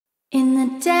In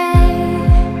the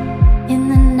day, in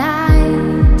the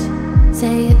night,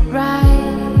 say it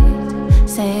right,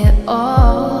 say it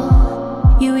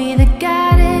all. You either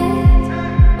got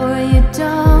it or you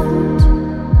don't.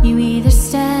 You either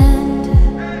stand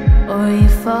or you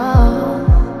fall.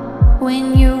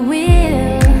 When your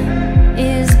will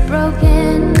is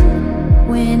broken,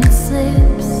 when it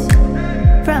slips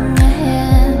from your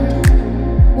hand,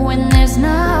 when there's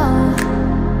no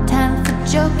time for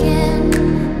joking,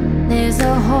 there's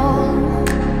a hole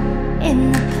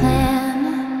in the plan.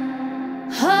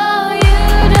 Oh, you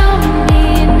don't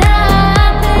mean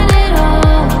nothing at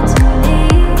all to me.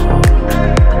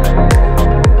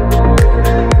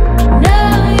 No,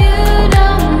 you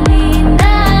don't mean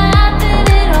nothing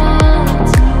at all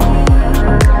to me.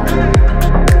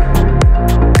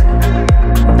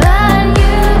 But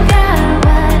you got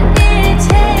what it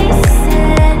takes to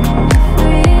set me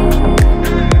free.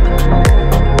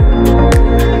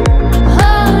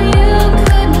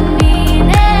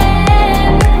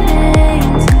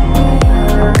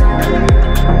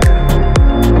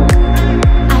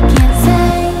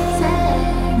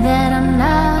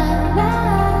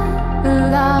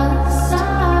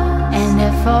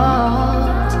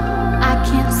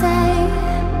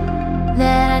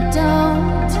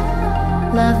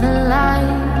 Love the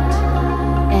light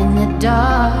and the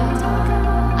dark.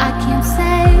 I can't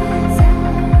say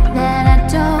that I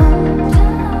don't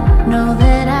know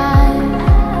that I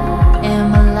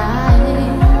am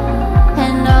alive.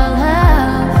 And all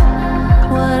of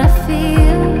what I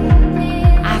feel,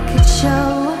 I could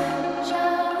show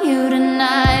you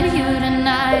tonight, you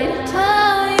tonight.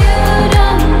 Oh, you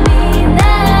don't mean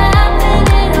nothing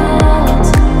at all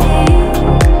to me.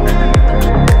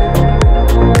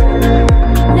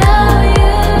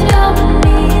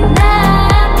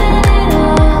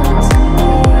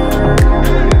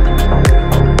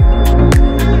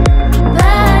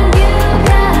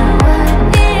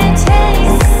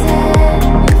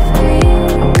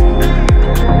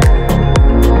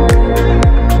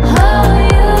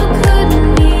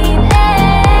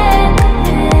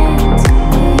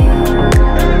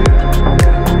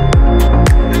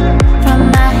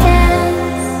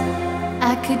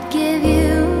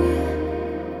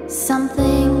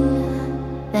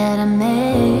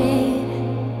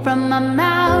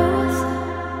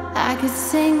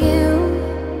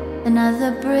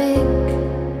 Another brick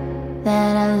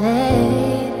that I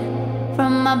laid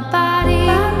from my body.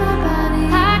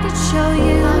 I could show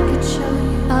you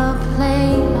a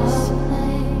place.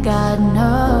 God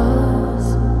knows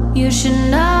you should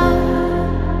know.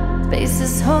 Space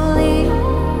is holy.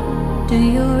 Do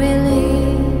you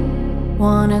really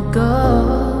wanna go?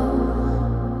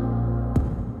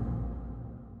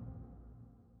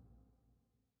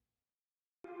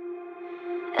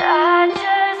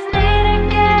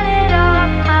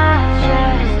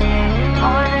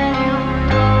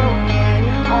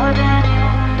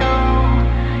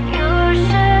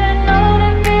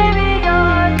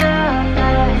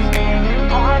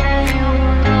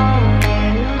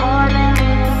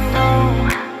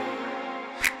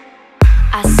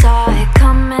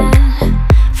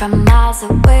 From miles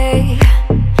away,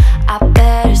 I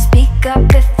better speak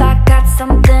up if I got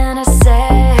something to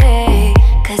say.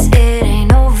 'Cause it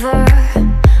ain't over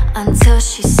until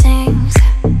she sings.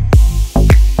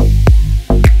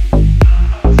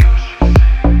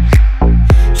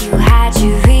 You had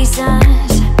your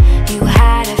reasons, you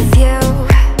had a few,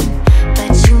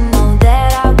 but you know that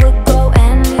I would go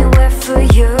anywhere for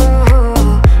you.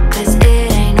 'Cause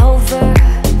it ain't over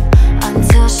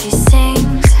until she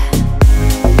sings.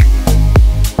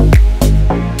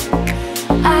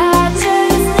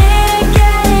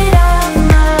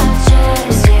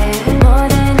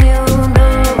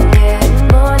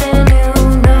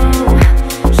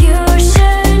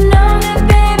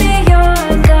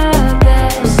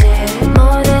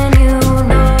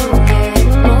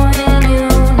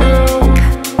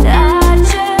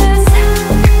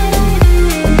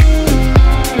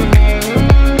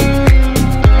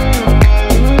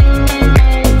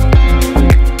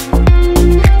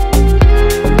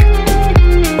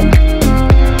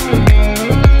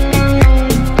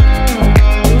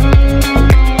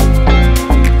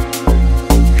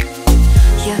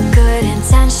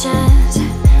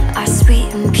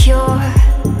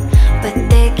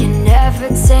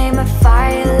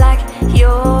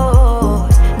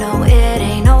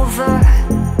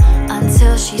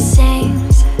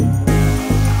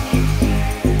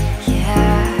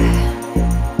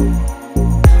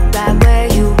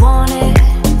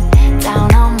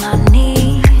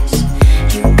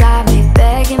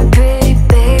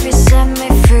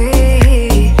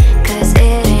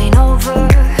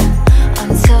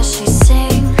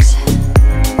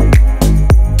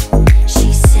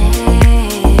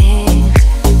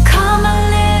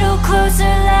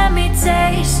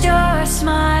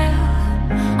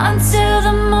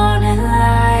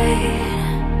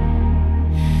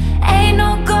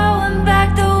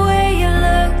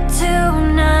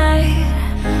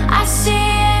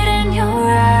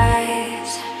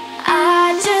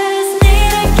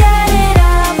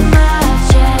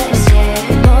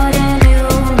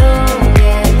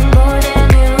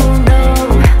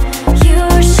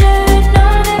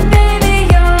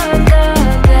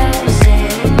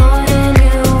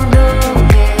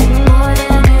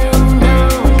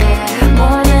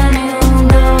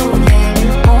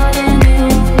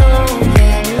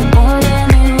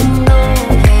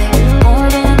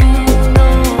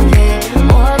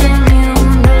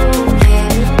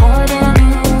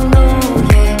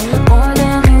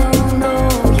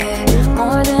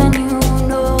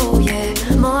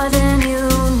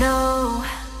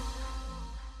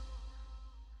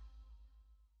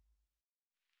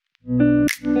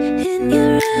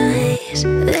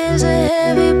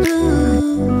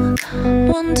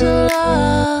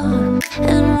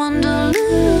 one to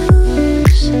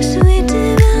lose. Sweet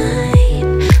divine,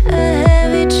 a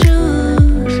heavy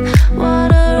truth.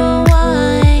 Water or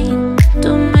wine,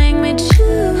 don't make me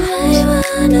choose. I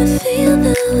wanna feel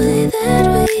the way that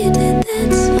we did that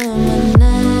summer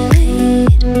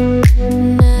night.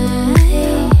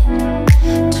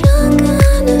 Drunk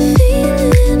on a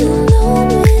feeling, alone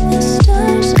with the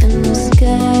stars in the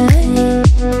sky.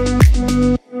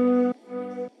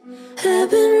 I've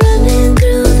been running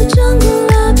through the jungle,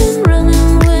 I've been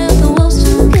running with the wolves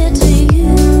to get to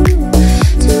you,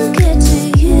 to get to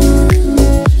you.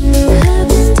 I've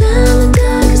been down the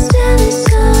darkest alley,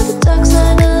 saw the dark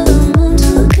side of the moon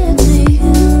to get to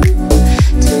you,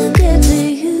 to get to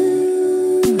you,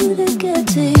 to get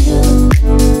to you.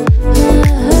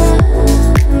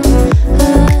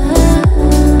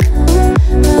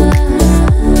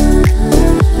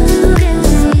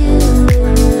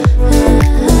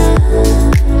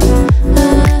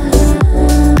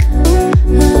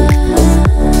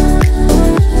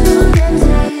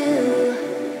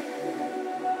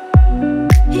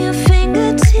 Your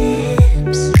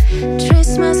fingertips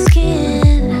trace my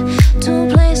skin to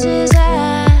places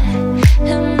I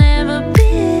have never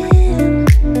been.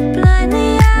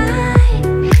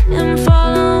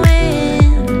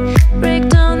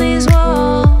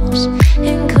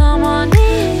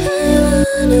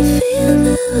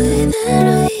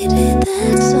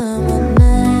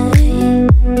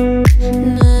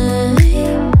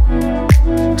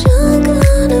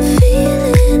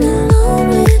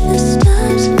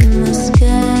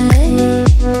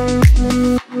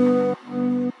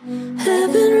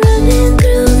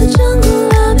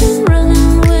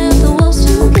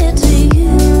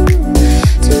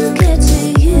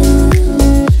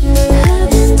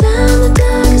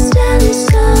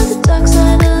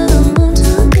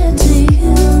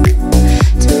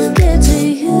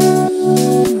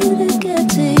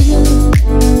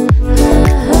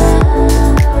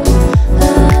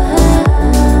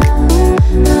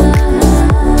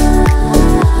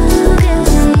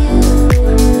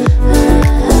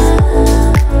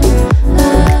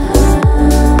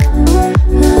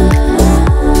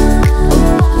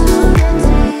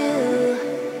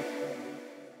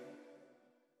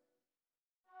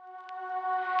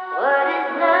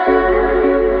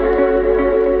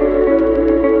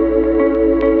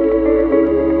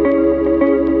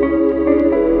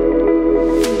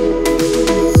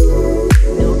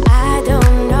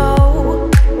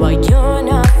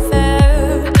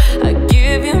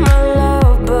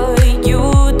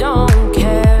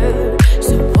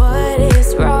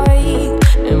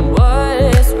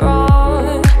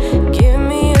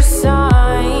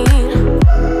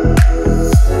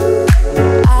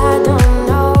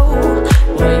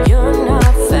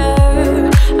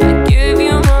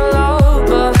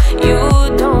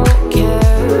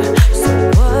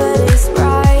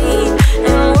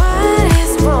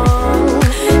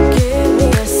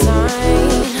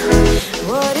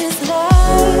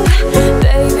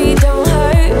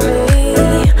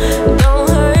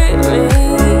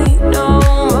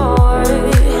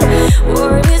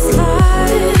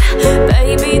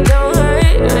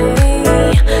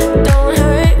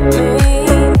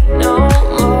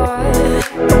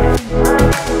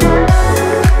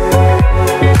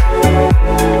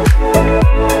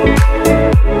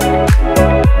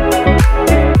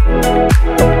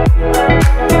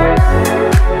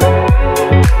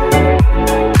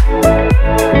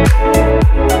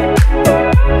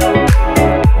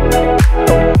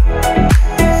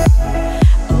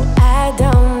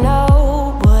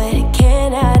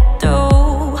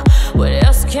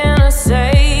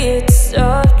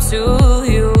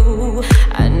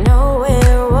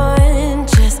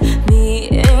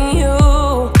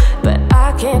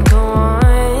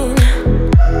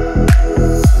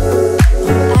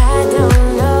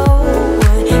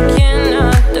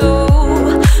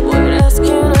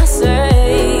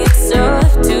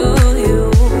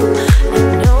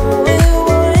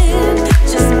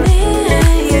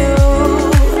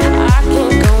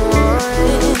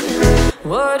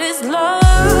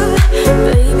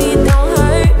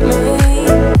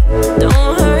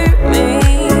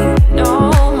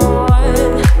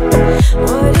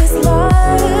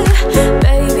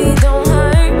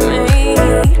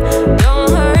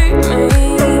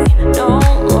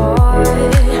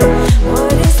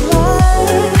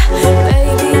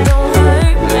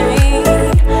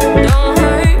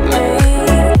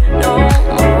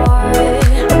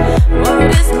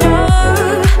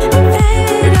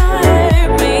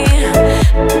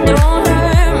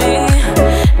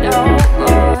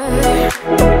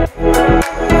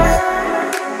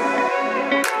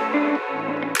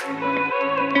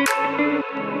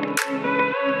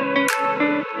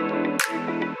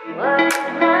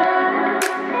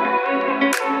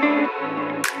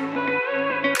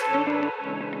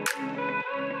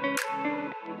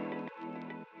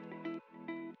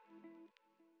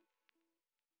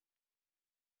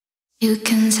 You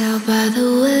can tell by the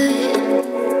way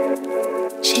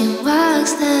she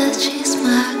walks that she's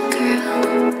my girl.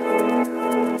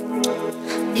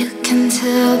 You can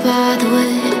tell by the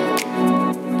way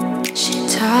she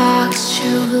talks, she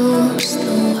rules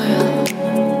the world.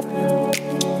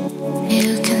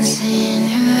 You can see in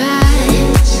her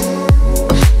eyes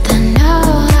that no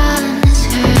one is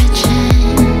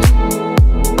hurting.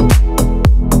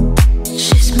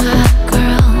 She's my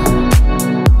girl,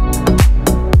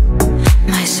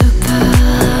 my Supergirl.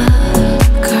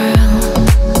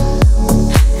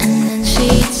 And then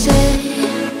she'd say,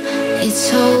 it's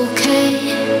okay,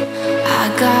 I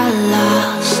got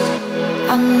lost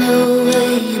on the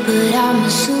way, but I'm a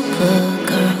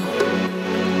Supergirl.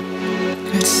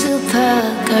 And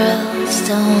Supergirls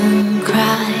don't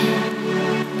cry.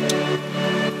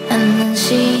 And then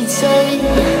she'd say,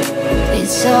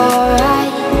 it's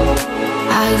alright,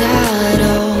 I got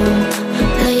home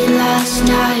late last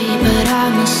night, but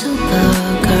I'm a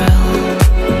Supergirl.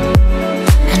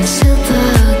 And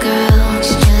Supergirls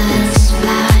just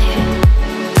fly.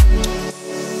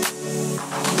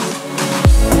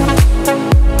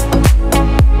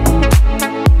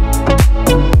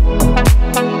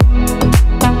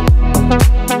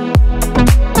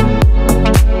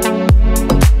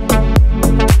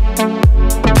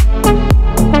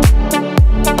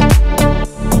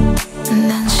 And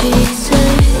then she'd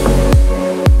say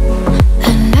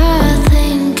that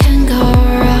nothing can go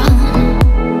wrong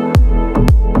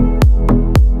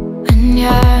when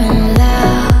you're in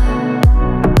love.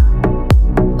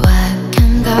 What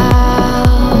can go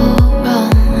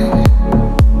wrong?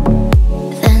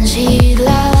 Then she'd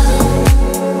love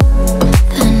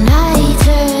the night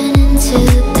turn into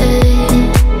day,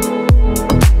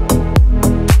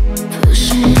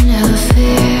 pushing her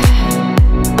fear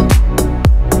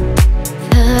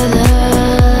further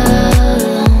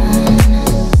alone.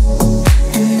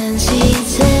 And then she'd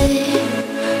say,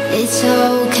 it's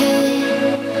okay,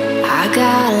 I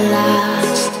got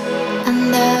lost on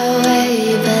the way,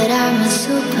 but I'm a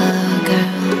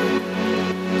Supergirl.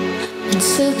 And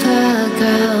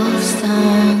Supergirls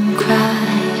don't cry.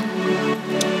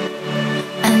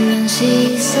 And then she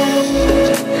said,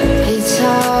 it's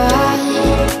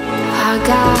alright, I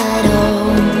got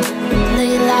home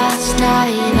late last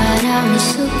night, but I'm a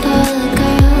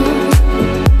Supergirl.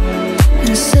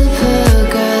 And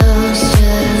Supergirls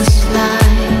just fly.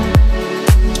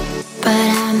 But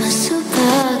I'm a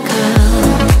Supergirl.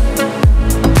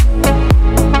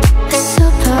 A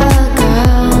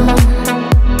Supergirl.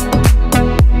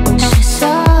 She's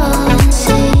sowing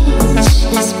seeds,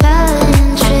 she's spelling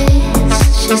trees.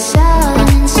 She's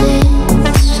sowing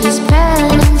seeds, she's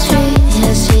spelling trees.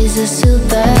 Yeah, she's a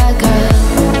Supergirl.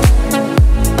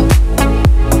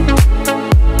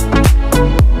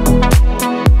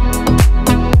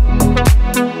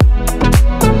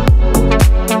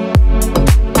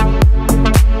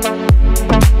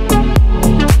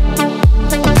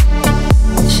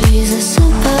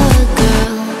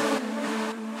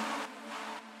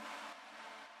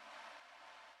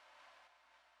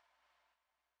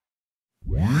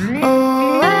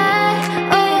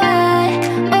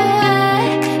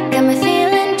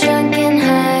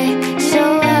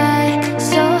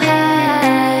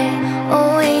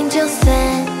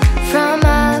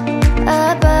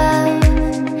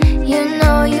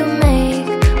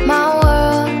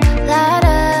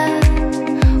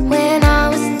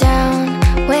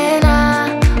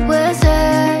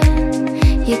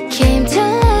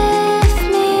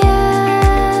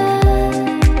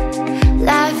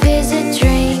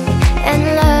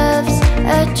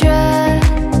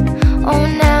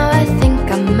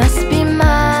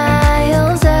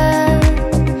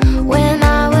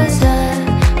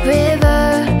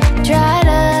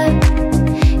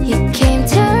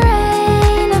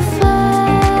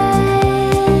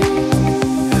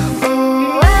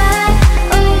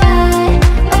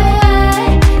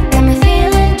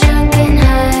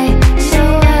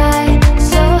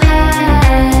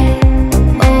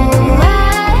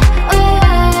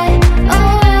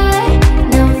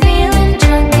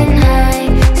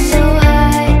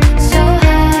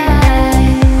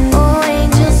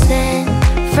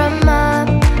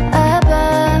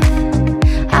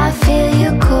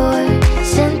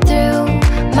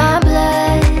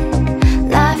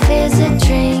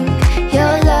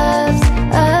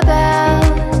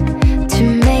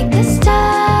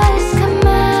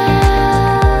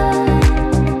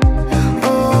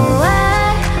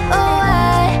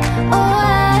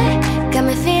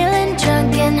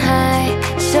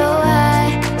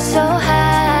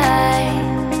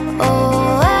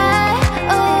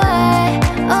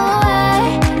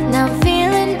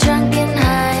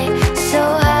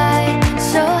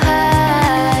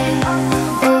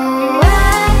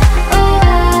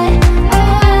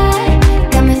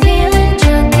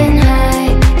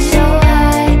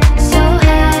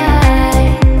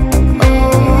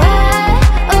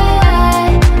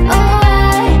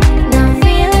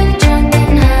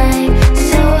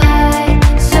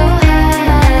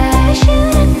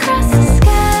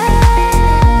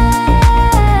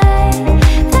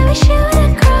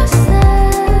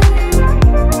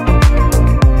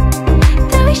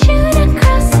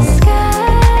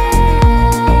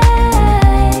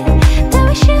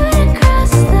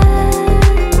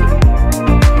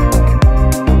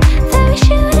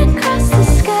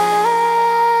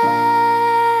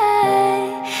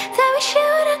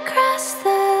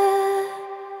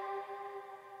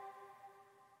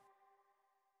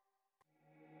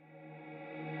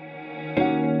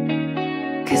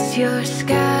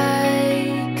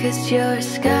 you're a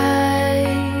sky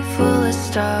full of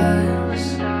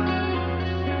stars.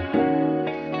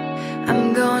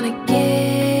 I'm gonna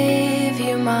give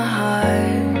you my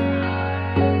heart.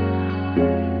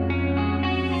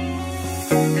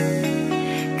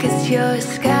 'Cause you're a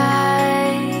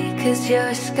sky, 'cause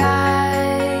you're a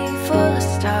sky full of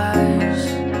stars.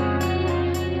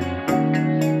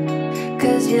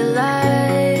 'Cause you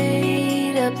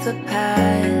light up the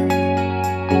path.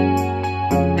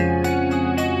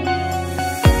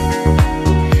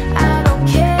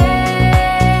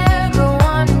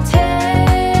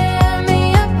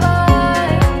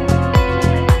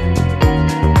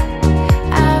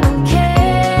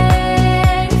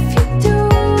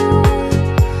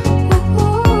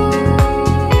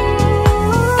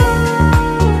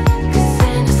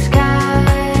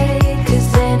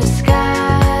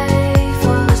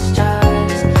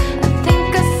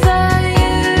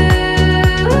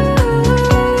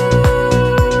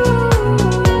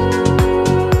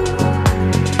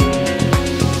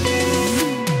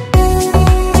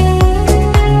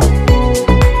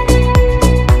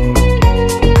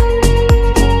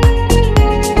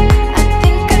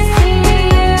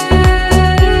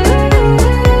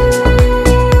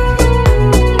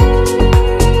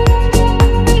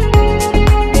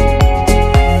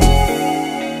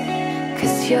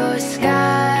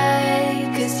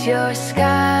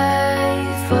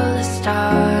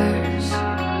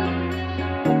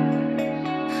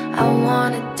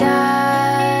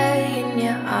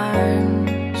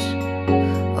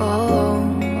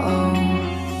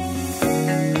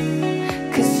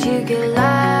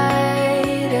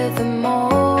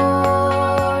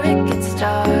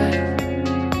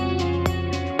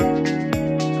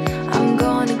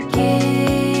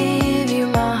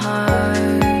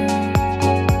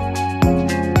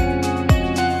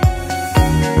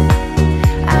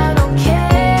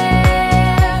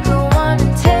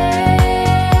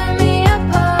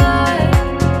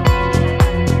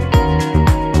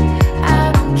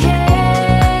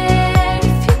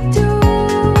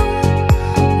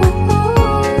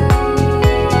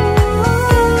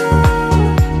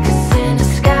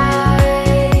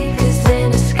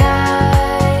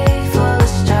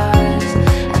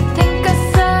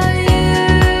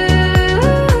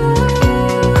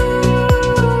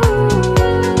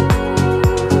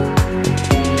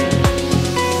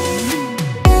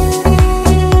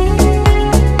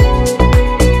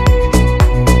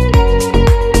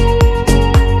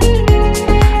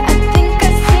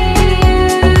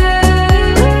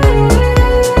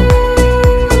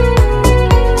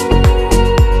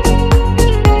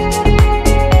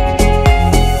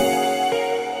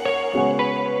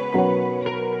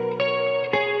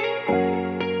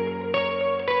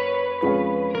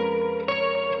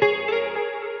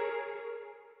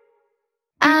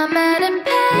 I'm at a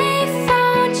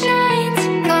payphone trying to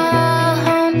call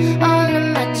home. All of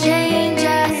my change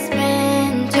I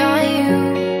spent on you.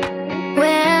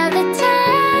 Where the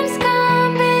time's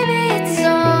gone, baby, it's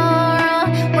so wrong.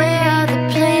 Where are the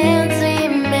plans we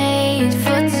made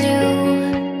for two?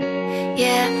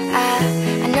 Yeah,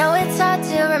 I know it's hard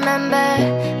to remember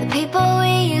the people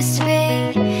we used to be.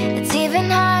 It's even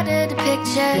harder to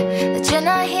picture that you're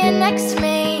not here next to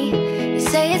me.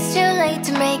 Say it's too late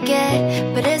to make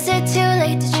it, but is it too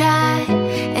late to try?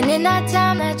 And in that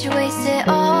time that you wasted,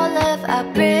 all of our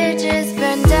bridges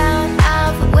burned down.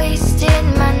 I've wasted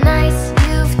my nights,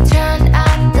 you've turned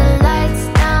out the lights.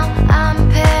 Now I'm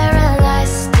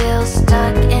paralyzed, still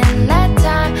stuck in that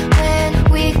time when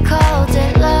we called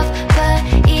it love. But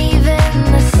even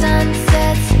the sun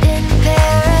sets in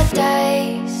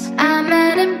paradise. I'm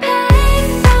at a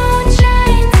payphone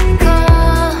trying to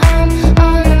call home.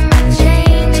 All of my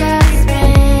change I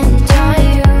spent on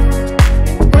you.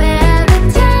 Where the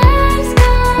time's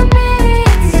gone, baby,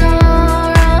 it's so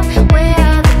wrong. Where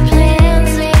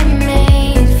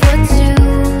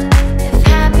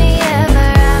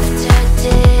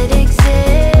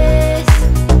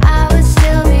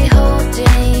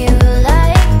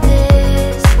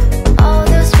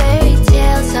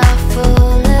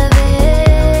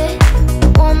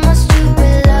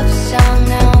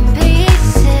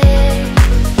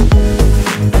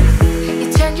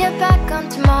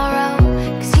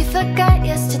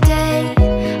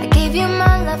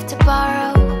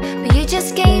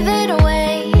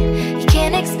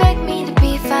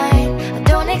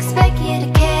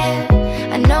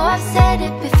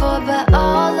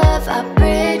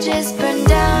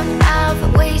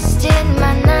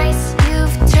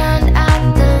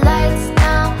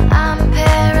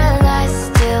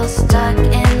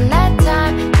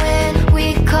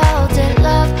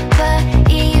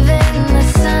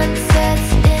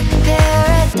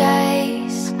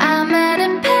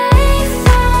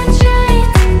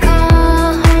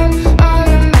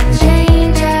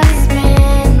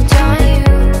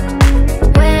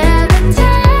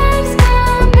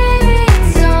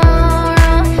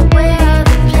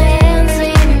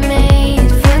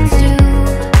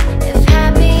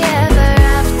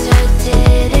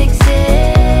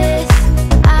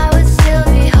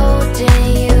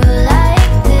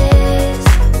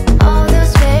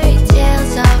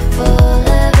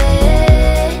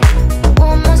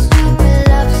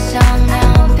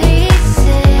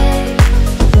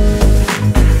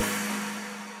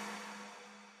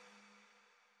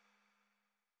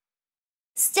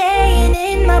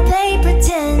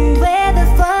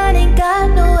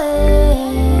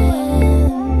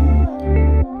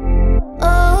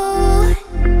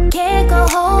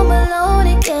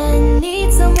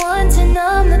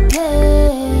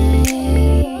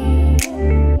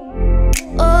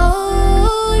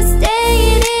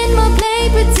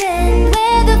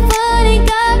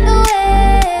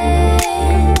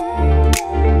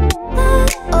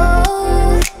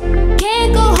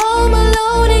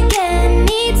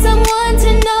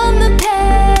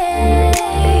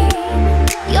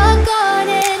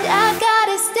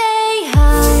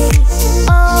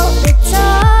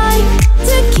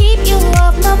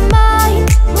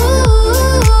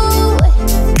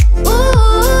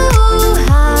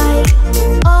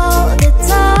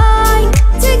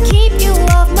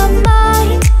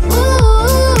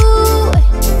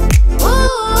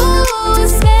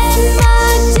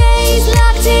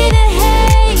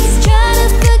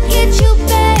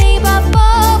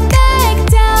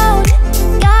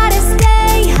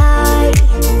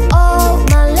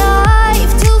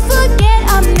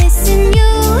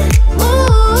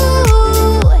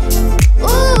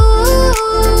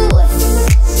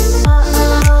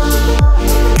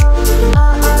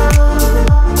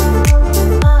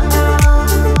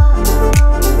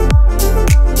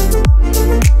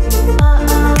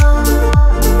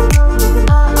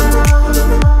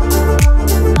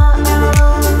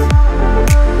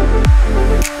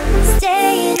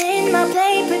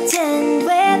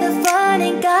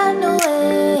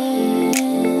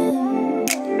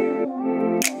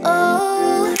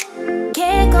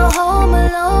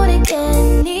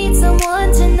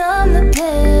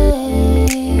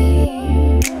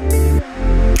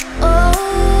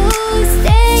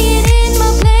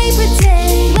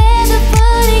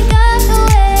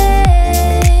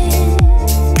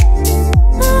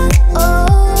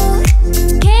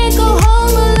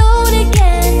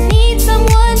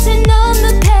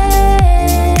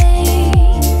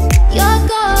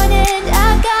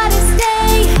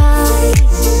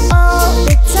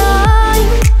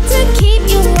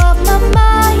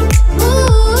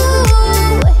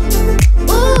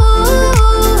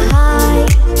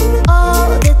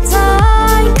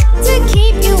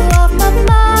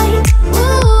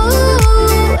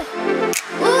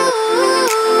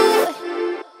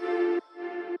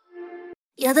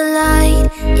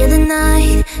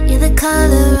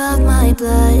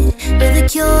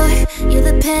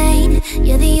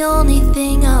the only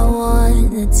thing I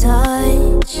wanna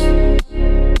touch.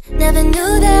 Never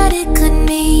knew that it could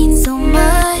mean so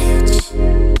much,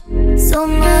 so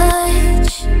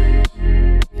much.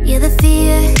 Yeah, the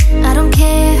fear, I don't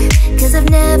care, 'cause I've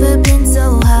never been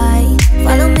so high.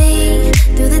 Follow me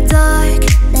through the dark,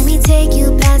 let me take you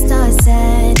past our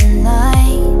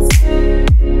satellites.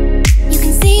 You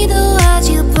can see the world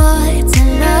you brought to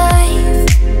life,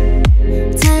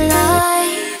 to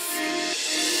life.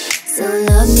 So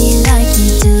love me like you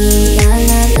do, la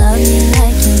la, love me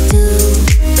like you do.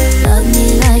 Love me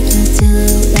like you do,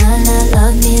 la la,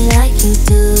 love me like you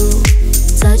do.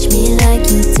 Touch me like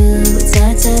you do,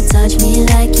 touch me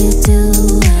like you do.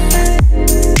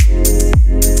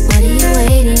 What are you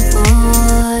waiting for?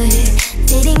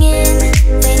 Fading in,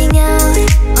 fading out,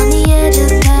 on the edge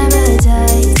of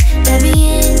paradise. Every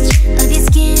inch of your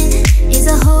skin is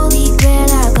a holy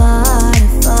grail I gotta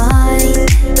find.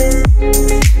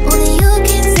 Only you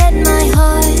can set my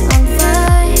heart on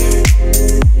fire,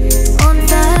 on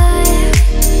fire.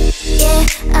 Yeah,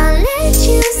 I'll let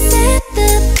you set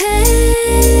the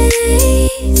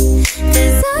pace,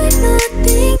 'cause I'm not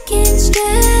thinking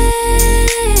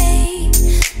straight.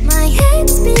 My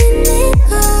head's spinning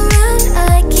around,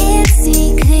 I can't see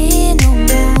clear no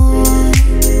more.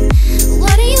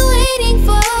 What are you waiting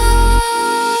for?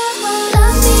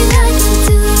 Love me like you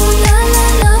do, la la,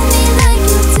 love me like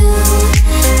you do.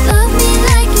 Love me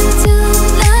like you do,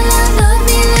 la la, love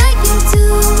me like you do.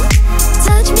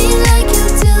 Touch me like you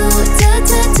do,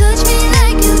 touch me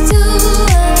like you do.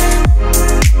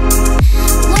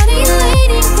 What are you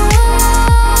waiting for?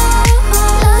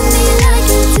 Love me like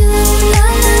you do, la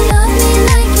la, love me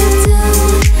like you do.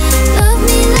 Love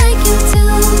me like you do,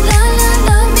 la la,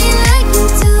 love me like you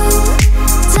do.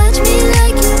 Touch me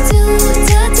like you do,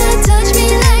 touch me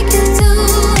like you do.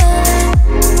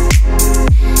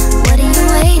 What are you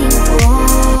waiting for?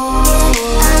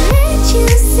 I'll let you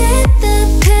set the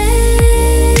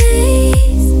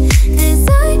pace, 'cause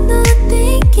I'm not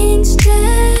thinking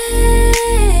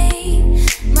straight.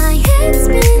 My head's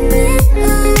spinning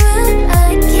around, I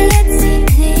can't see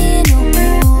clear no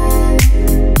more.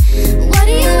 What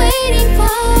are you waiting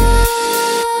for?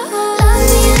 Love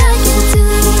me like you do,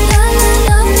 la la,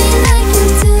 love me like you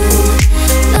do.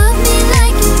 Love me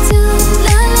like you do,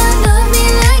 la la, love me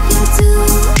like you do.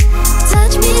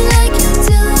 Touch me like you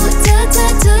do,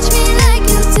 touch me like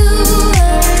you do.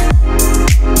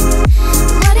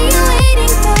 What are you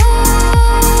waiting for?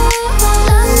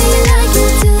 Love me like you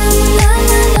do, la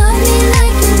la, love me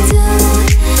like you do.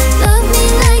 Love me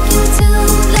like you do,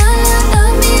 la la,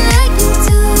 love me like you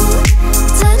do.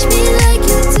 Touch me like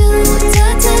you do,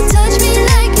 touch me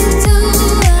like you do.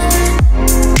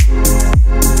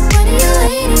 What are you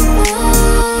waiting for?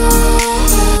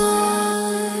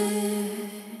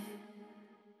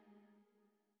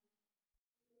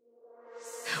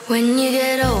 When you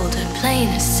get older,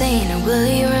 plainer, saner, will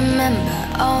you remember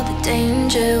all the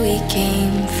danger we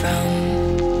came from?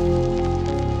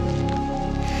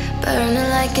 Burning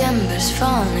like embers,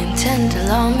 falling tender,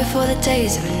 long before the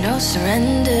days of no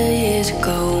surrender years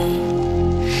ago.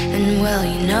 And well,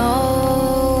 you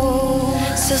know,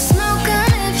 so smoke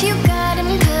 'em if you got 'em,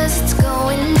 'cause it's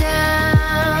going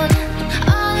down.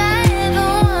 All I ever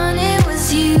wanted was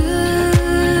you.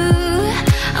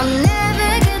 I'll never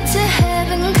get to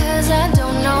heaven 'cause I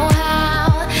don't know how.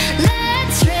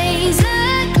 Let's raise a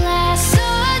glass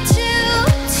or two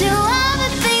to all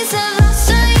the things I've lost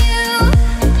on you.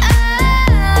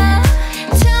 Oh,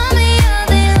 tell me, are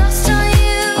they lost on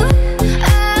you?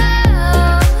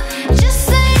 Oh, just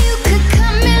say you could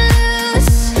cut me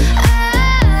loose.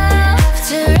 Oh,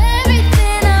 after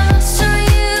everything I've lost on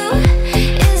you,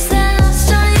 is that lost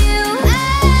on you? Oh,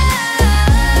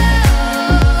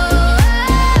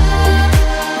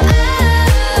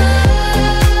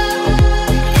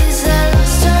 is that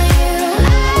lost on you?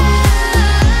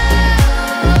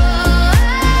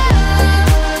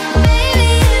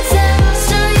 Baby, is that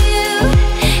lost on you?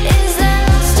 Is that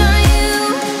lost on you?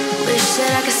 Wish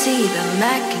that I could see the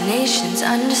machinations,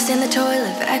 understand the toil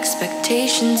of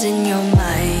expectations in your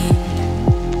mind.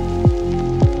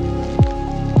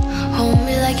 Hold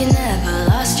me like you never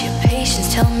lost your patience.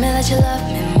 Tell me that you love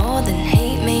me more than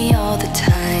hate me all the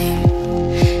time.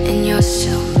 And you're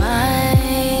still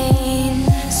mine.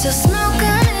 So smoke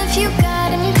 'em if you got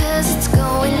 'em, 'cause it's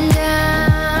going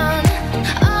down.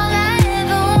 All I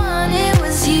ever wanted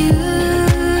was you.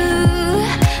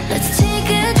 Let's take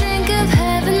a drink of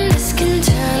heaven, this can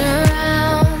turn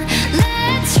around.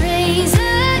 Let's raise a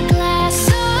glass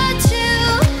or two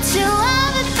to all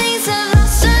the things I've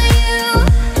lost on you.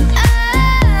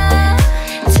 Oh,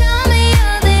 tell me,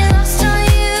 are they lost on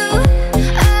you?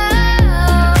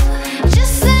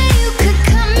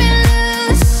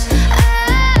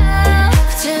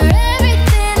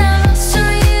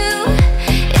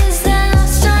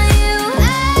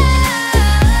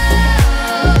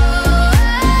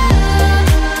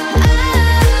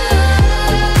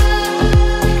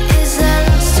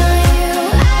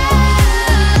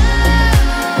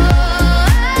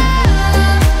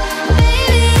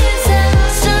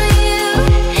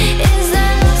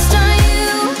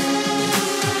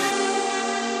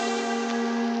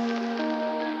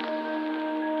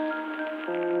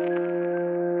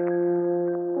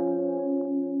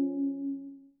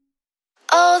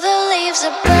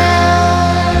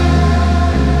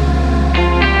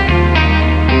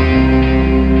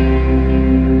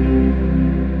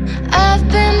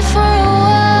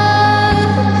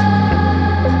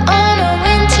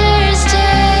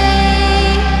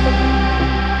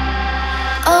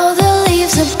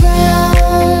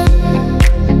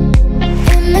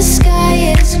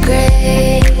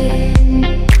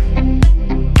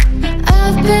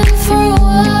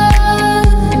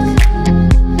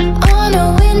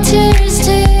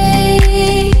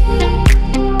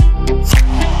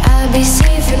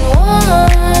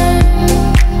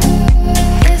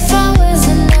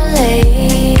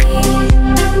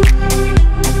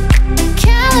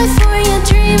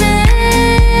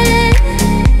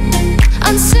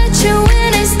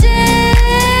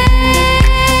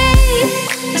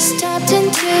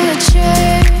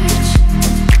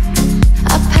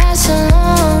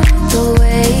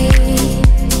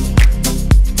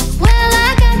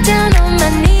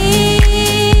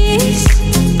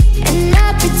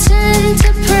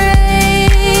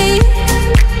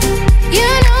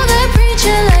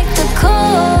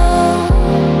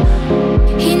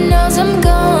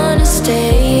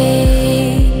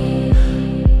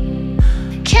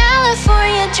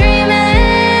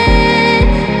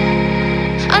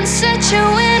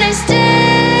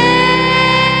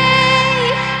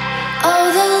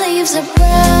 leaves are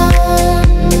brown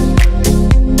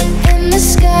and the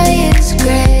sky is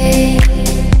gray.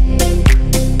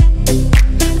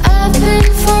 I've been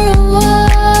for a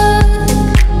walk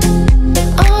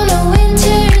on a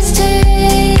winter's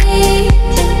day.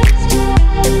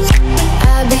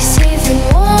 I'd be safe and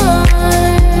warm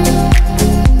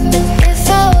if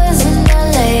I was in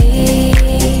LA.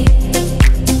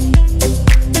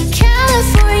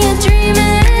 California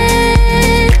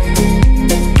dreaming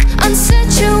on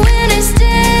such a winter's day.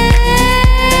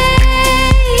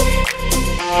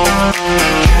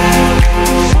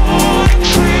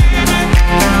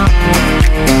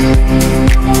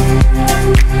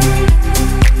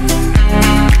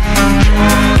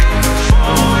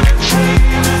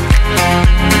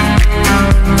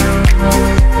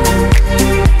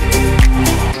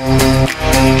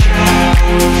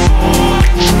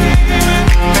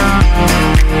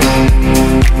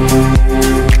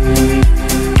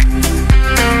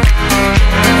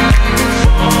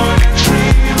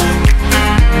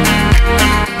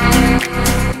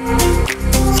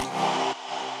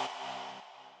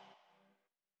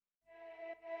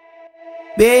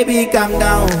 Baby, calm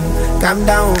down, calm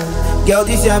down. Girl,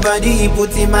 this your body,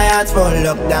 put in my heart for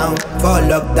lockdown,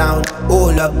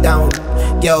 oh lockdown.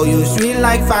 Girl, you sweet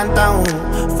like phantom,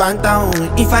 phantom.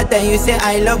 If I tell you say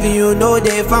I love you, no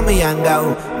day for me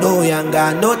younger, no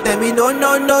younger, no tell me no,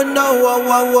 no, no, no. Oh,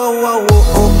 oh, oh, oh,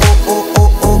 oh, oh,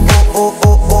 oh, oh, oh,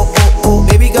 oh, oh, oh, oh.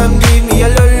 Baby, come give me a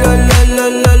lo, lo, lo, lo,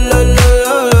 lo, lo, lo,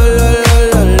 lo, lo,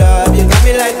 lo, lo. You got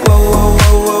me like whoa, whoa,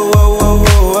 whoa, whoa, whoa,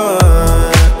 whoa,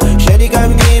 whoa. Shawty,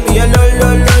 come give me a lo, lo,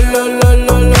 lo, lo, lo,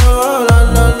 lo, lo,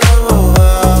 lo, lo.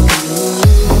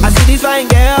 I see this fine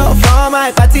girl from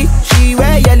my party, she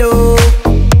wear yellow.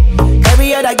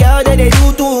 Every other girl that they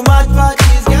do too much, but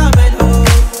this girl mellow.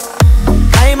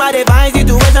 I'm at a fine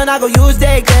situation, I go use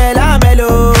the girl, I'm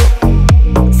mellow.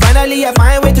 Finally I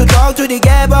find way to talk to the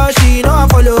girl, but she know I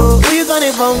follow. Who you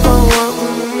gonna phone for?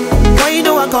 Why you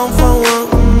know I come for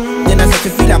one? Then I start to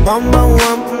feel a bum bum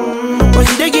one. But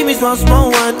she dey give me small small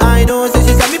one. I know, say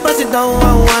she saw me pass it down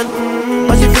one one.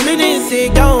 But she feeling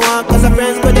insecure one. Cause her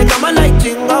friends go they come and like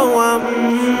chingo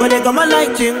one. But they come and like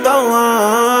chingo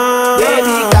one.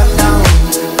 Baby, calm down,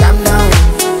 calm down.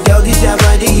 Girl, this your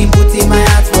body, put in my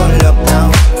heart for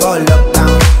lockdown, oh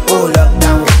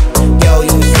lockdown. Girl,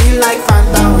 you feel like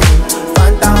phantom,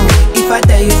 phantom. If I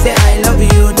tell you say I love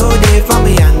you, no day for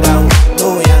me younger,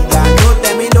 no younger. No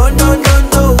tell me no, no, no,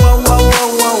 no. Whoa, whoa,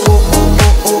 whoa,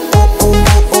 whoa, whoa.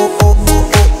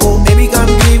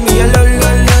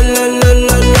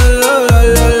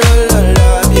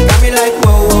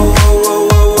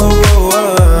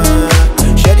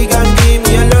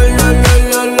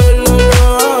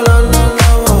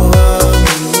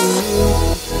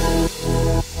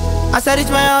 As I reach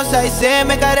my house, I say,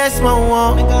 make her rest my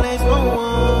one.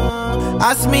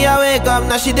 Ask me, I wake up,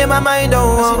 now she did my mind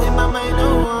on.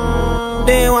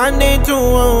 Day one, day two,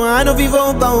 I know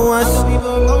people go us.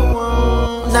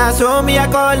 Now so me, I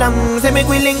call them, say make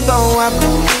we link go up.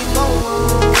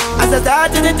 As I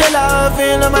start to tell her,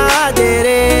 feel my heart it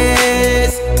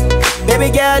is.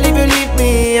 Baby girl, if you leave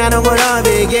me, I don't go love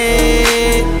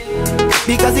again.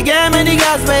 Because you gave me the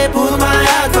gas, may pull my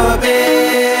heart for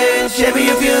pain. Baby,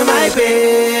 you feel my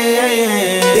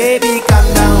pain. Baby, calm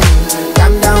down,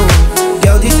 calm down.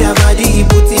 Girl, this your body,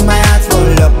 put in my heart for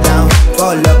lockdown,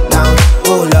 oh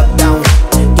lockdown.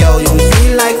 Girl, you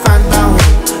feel like phantom,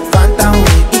 phantom.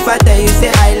 If I tell you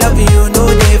say I love you, no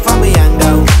day for me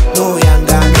younger, no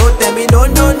younger. No tell me no,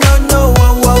 no, no, no.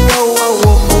 Whoa, whoa, whoa, whoa,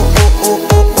 whoa, oh, oh,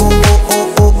 oh, oh, oh,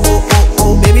 oh, oh, oh,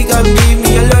 oh. Baby, come give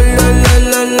me a lo, lo, lo,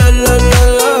 lo, lo, lo,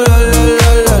 lo, lo,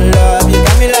 lo, lo, lo. You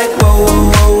got me like whoa, whoa,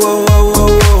 whoa, whoa, whoa,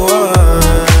 whoa,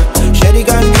 whoa. Shawty,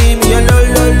 come give me a lo,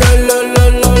 lo, lo, lo, lo,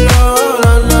 lo,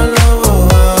 lo, lo,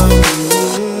 lo.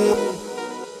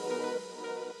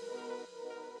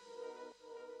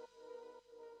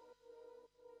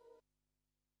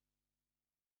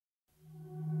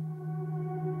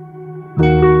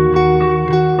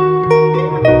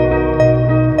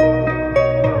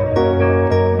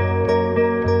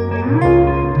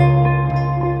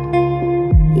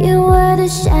 You were the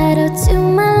shadow to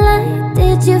my light.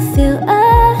 Did you feel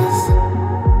us?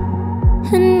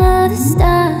 Another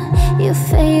star, you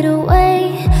fade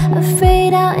away.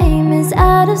 Afraid our aim is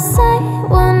out of sight.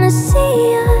 Wanna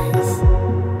see us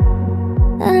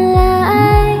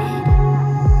alive.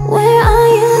 Where are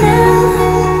you now?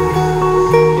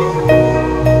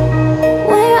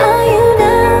 Where are you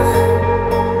now?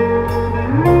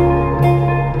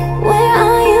 Where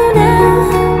are you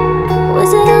now?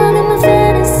 Was it all in my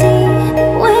fantasy?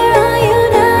 Where are you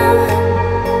now?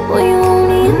 Were you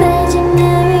only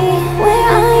imaginary? Where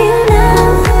are you now?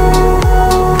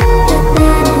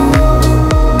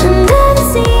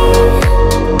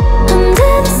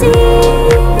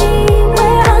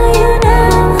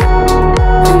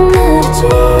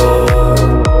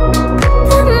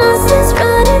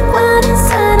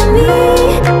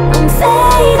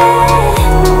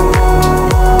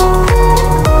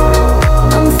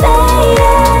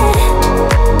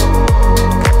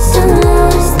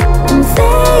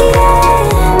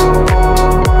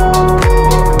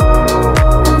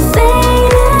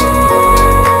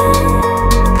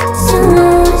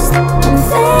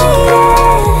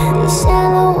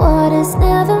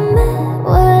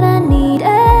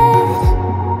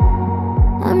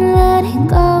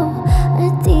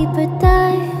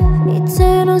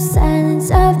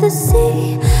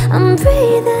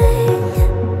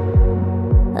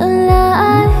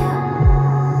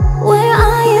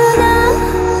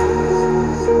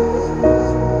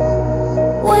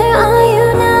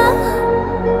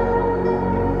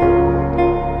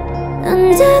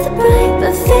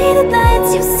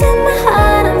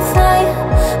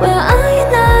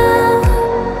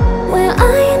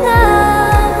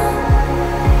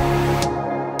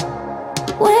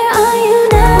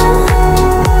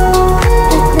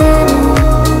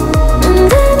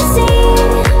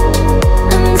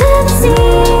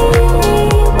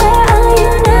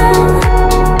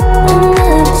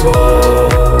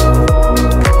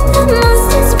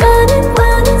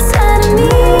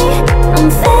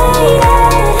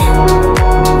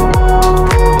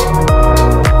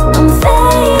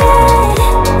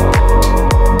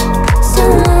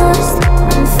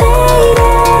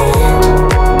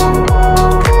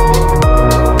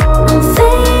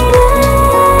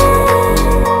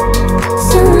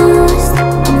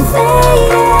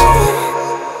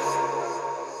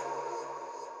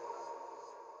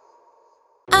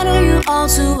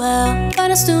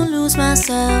 I still lose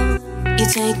myself. You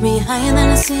take me higher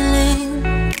than the ceiling.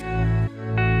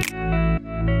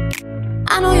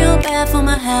 I know you're bad for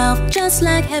my health, just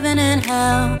like heaven and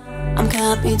hell. I'm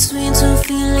caught between two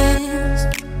feelings.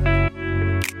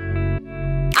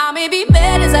 I may be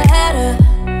bad as a hatter,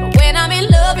 but when I'm in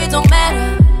love it don't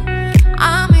matter.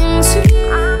 I'm into you.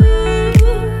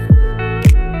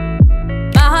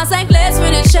 My heart's like glass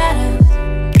when it shatters.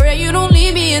 Pray you don't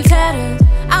leave me in tatters.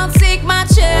 I'll take my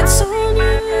chance on you.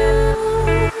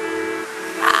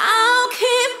 I'll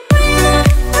keep breathing,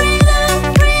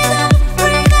 breathing, breathing,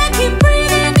 breathing, keep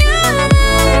breathing you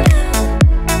in.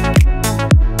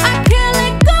 I can't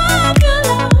let go of your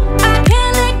love. I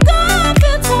can't let go of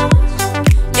your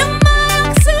touch. You're my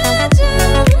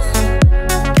oxygen.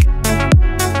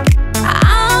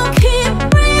 I'll keep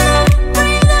breathing,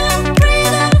 breathing,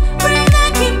 breathing,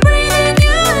 breathing, keep breathing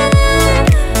you in.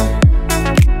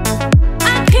 I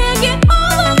can't get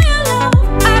all of your love.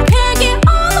 I can't get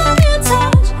all of your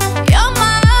touch. You're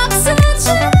my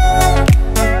oxygen.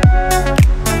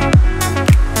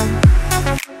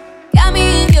 Got me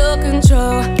in your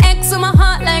control. X on my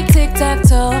heart like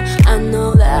tic-tac-toe. I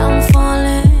know that I'm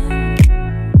falling.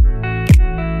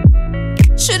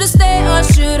 Should I stay or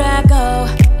should I go?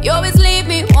 You always leave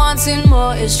me wanting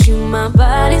more. It's you, my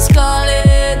body's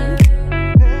calling.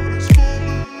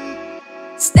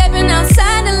 Stepping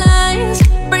outside the lines,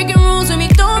 breaking rules with me,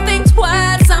 don't think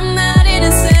twice. I'm not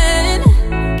innocent.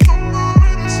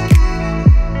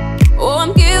 Oh,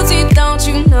 I'm guilty, don't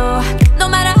you know? No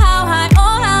matter how high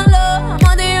or how low, I'm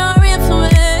under your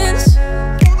influence.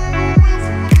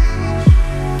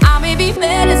 I may be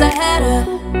bad as a hatter,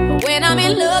 but when I'm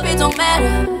in love it don't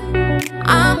matter.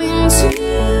 I'm into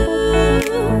you.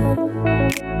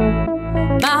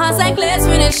 My heart's like glass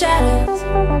when it shatters.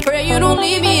 Pray you don't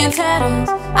leave me in tatters.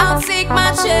 I'll take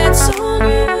my chance on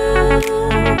you.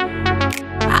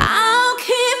 I'll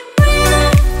keep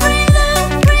breathing,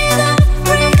 breathing, breathing,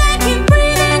 breathing, keep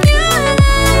breathing you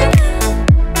in.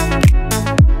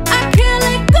 I can't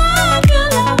let go of your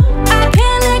love. I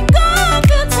can't let go of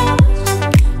your touch.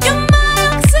 You're my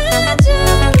oxygen.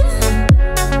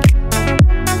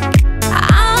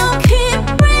 I'll keep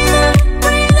breathing,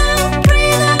 breathing,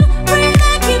 breathing,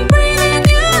 breathing, keep breathing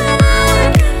you in.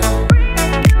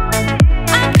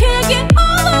 I can't get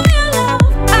all of your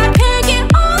love. I can't get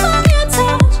all of your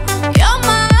touch. You're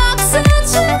my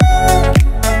oxygen.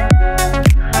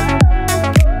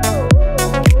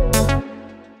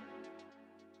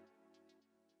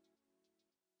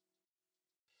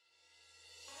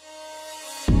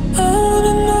 I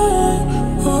wanna know,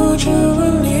 would you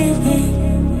believe me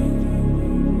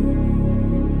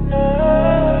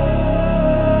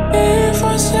if I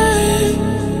say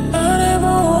I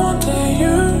never wanted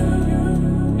you?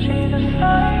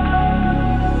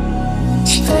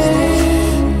 Stay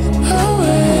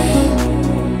away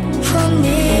from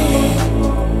me.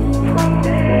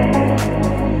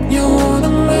 You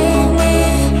wanna make me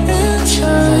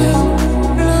inside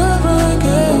love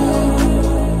again.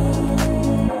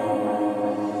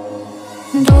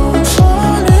 Don't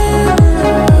fall in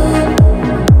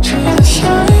love, she's a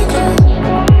psycho.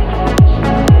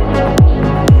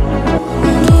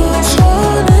 Don't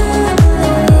fall in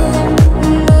love,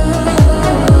 no.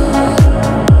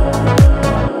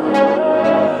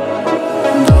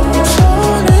 Don't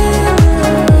fall in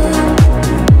love,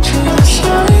 she's a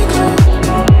psycho.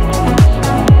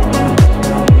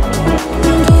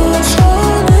 Don't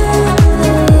fall in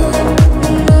love,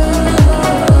 no.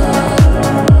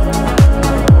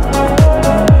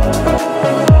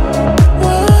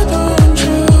 Why don't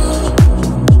you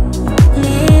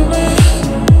leave me?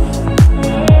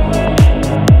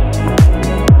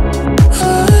 I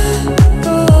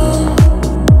don't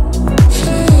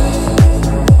see.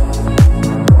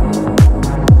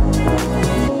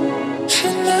 She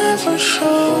never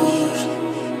shows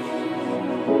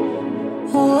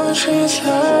what she's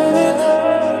hiding.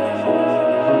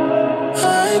 I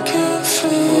can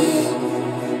feel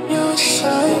your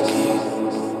psyche.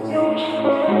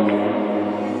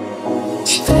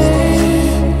 Stay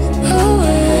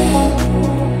away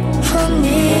from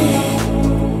me.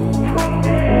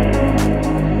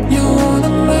 You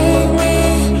wanna make me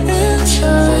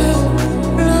inside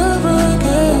love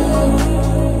again.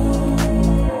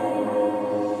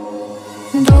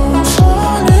 Don't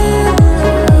fall in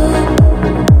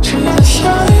love, she's a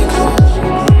psycho.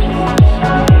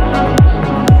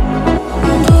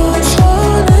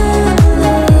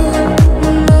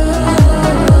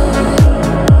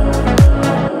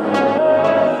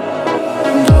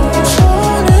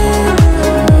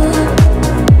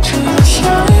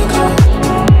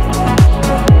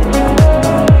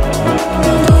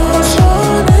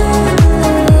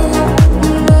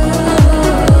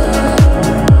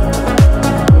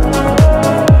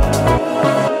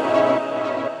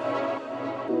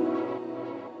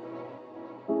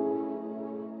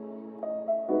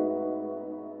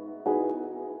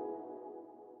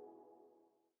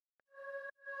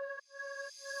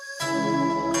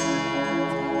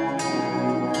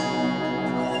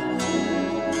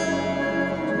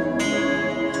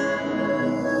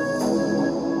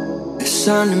 this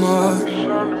anymore.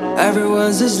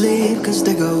 Everyone's asleep cause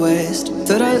they go waste.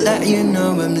 Thought I'd let you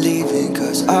know I'm leaving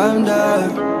cause I'm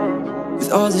done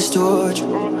with all this torture,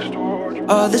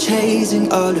 all the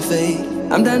chasing, all the fake.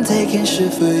 I'm done taking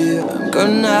shit for you, I'm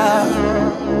gone now.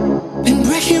 Been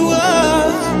breaking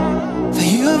walls for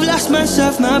you, I've lost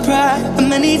myself, my pride. And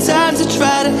many times I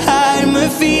try to hide my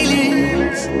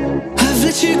feelings, I've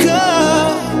let you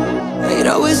go. You'd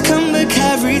always come back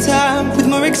every time with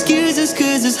more excuses,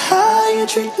 cause it's how you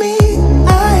treat me.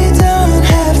 I don't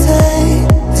have time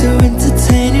to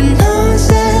entertain your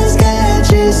nonsense, can't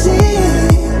you see?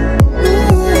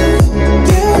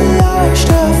 You're lost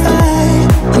or fight.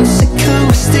 I'm sick of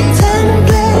wasting time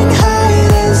playing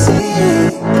hide and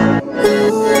seek.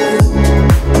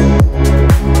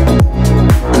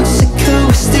 I'm sick of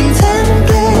wasting time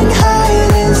playing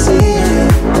hide and seek.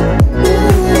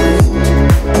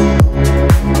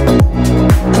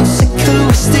 I'm sick of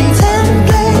wasting time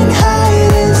playing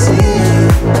hide and seek.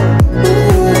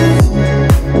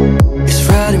 It's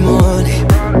Friday morning,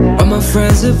 all my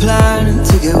friends are planning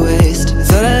to get wasted.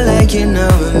 Thought I like you, now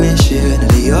I miss you,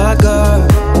 and you're gone.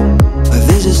 My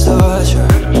vision's torture,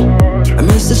 I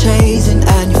miss the chasing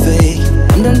and your fake.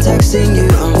 I'm done texting you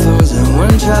on phones in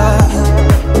one try.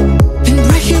 Been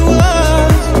breaking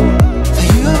walls for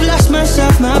you, I've lost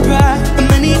myself, my pride. And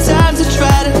many times I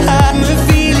try to hide my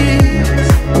feelings,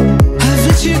 I've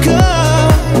let you go.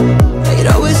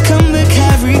 You'd always come back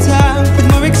every time with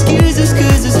more excuses,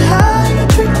 cause it's how you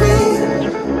treat me.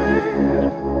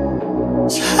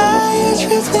 It's how you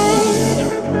treat me.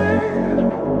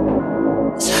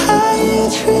 It's how you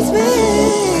treat me.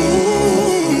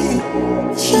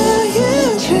 It's how you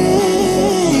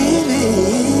treat me.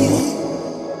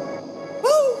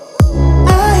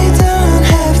 I don't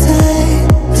have time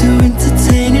to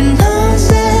entertain your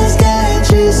nonsense, can't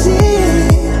you see?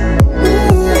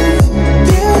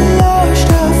 You're lost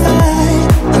or fight.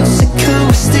 I'm sick of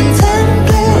wasting time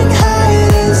playing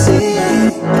hide and seek.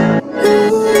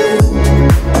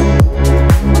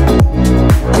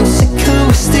 I'm sick of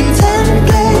wasting time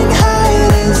playing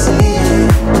hide and seek.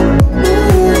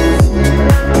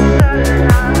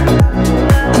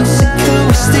 I'm sick of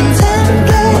wasting time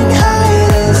playing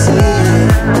hide and seek.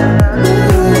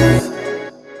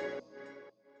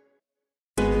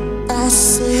 I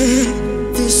said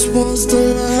this was the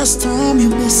last time you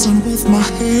messing with my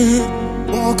head.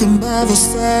 Walking by the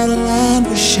sideline,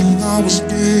 wishing I was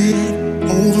dead.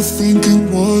 Overthinking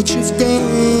what you've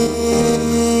done.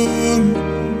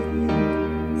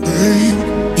 Babe,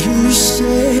 you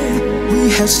said we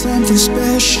had something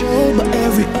special, but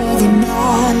every other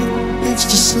night it's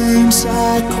the same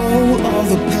cycle of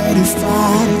the petty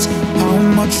fights. How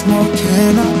much more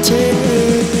can I take?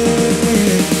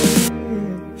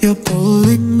 You're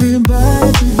pulling me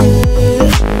back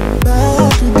again,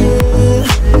 back again,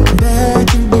 back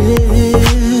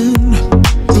again.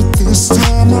 But this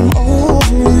time I'm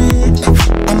over it,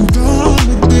 I'm done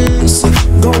with this.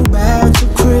 Go back to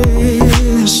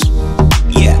Chris.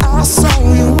 Yeah, I saw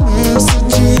your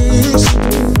messages,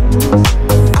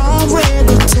 I read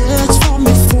the text from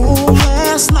before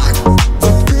last night,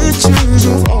 the pictures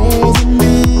of all the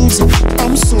news.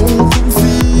 I'm so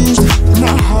confused,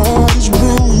 my heart is bruised.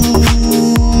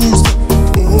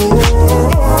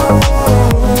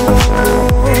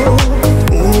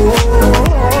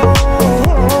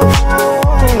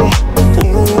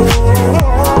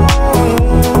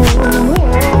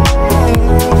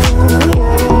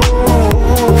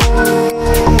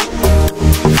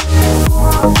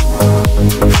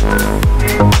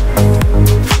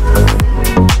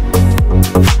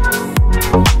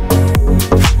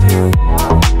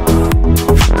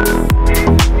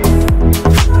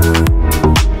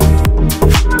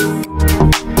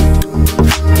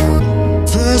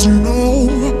 There's no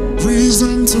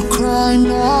reason to cry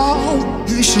now.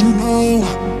 You should know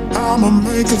I'ma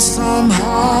make it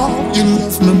somehow. You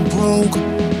left me broke,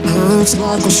 hurts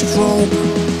like a stroke.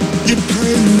 You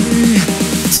played me,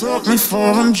 took me for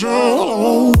a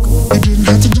joke. You didn't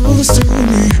have to do this to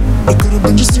me, it could've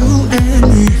been just you and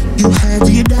me. You had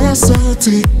the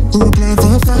audacity, we were playing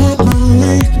for a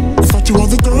family. I thought you were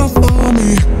the girl for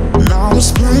me, now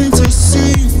it's plain to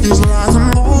see. Feels like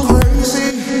I'm all crazy.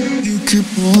 You keep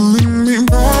pulling me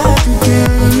back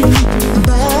again,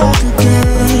 back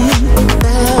again,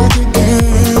 back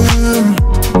again.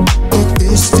 But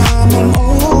this time I'm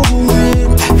over it,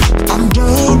 I'm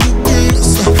done with this.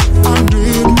 I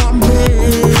did my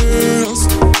best.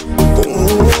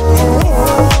 Oh,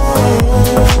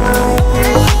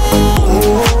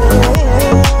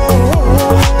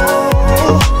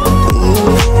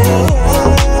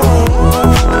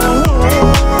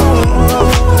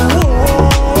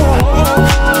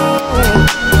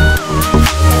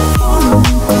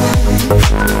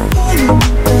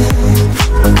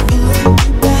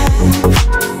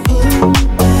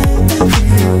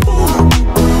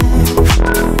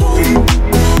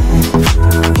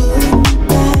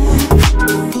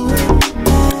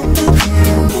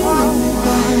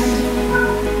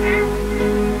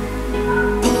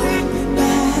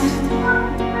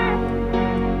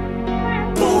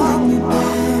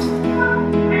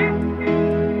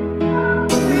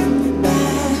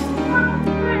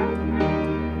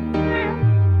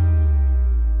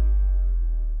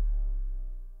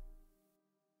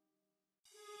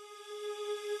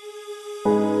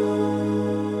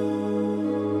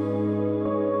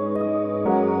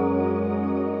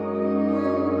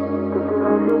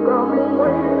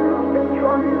 Is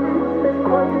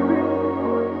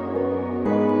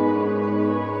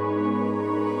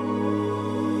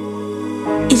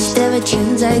there a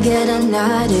chance I get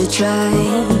another try?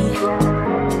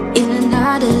 In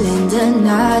another land,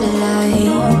 another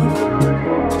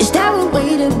life? Is there a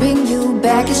way to bring you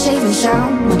back and save and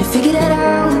sound? Wanna figure that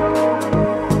out?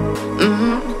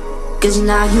 Cause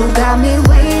now you got me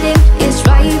waiting. It's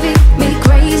driving me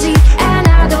crazy, and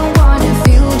I don't wanna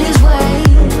feel this way.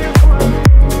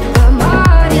 But my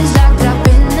heart is locked up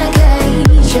in the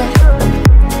cage, yeah.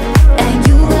 And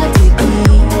you got the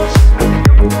keys.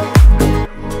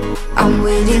 I'm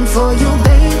waiting for you,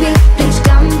 baby. Please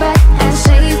come back and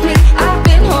save me. I've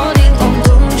been holding on,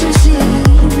 don't you see?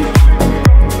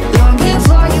 Longing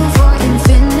for you for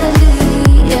infinity,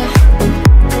 yeah.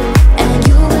 And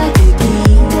you got the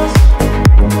keys.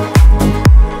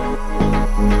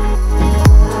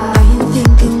 I'm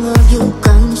thinking of you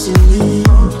constantly.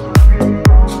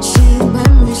 See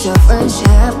memories of us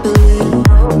happily.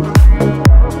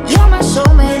 You're my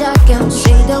soulmate, I can't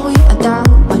say that we are down.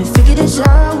 Wanna figure this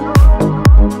out?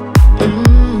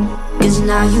 Cause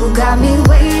now you got me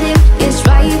waiting. It's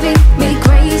driving me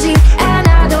crazy, and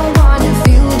I don't wanna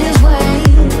feel this way.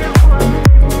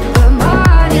 But my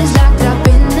heart is locked up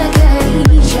in the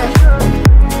cage, yeah.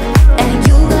 And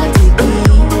you got the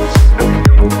keys.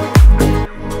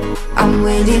 I'm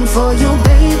waiting for you,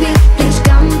 baby. Please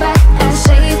come back and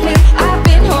save me. I've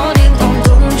been holding on,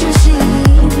 don't you see?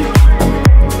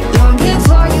 Longing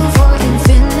for you for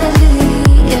infinity,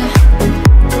 yeah.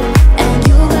 And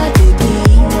you got the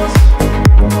keys.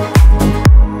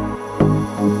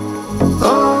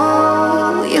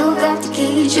 Oh, you got the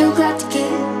keys, you got the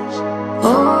keys.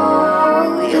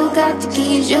 Oh, you got the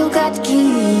keys, you got the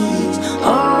keys.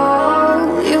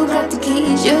 Oh, you got the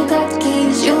keys, you got the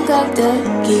keys, you got the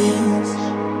keys.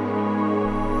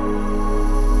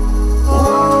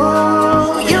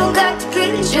 Oh, you got the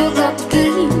keys, you got the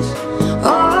keys.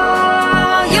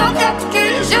 Oh, you got the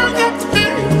keys, you got the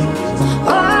keys.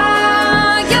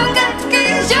 Oh, you got the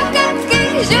keys, you got the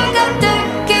keys, you got the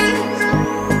keys.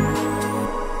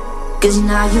 Cause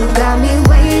now you got me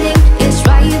waiting. It's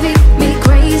driving me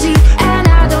crazy, and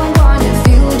I don't wanna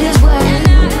feel this way.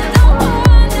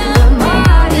 But my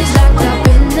heart is locked up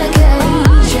in the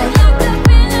cage,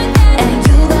 yeah. And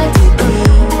you got the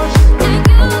keys.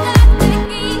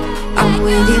 I'm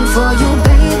waiting for you,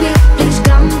 baby. Please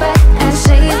come back and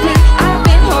save me. I've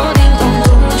been holding on,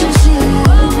 don't you see?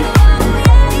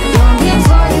 Longing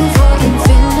for you for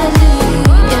infinity,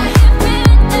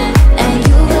 yeah. And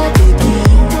you got the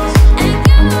keys.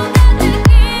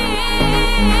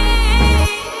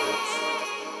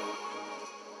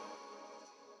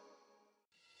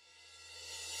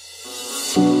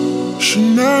 She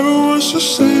never wants to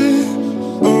say.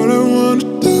 All I wanna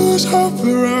do is help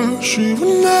her out. She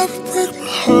will never break my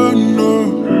heart, no.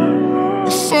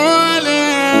 You're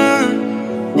falling.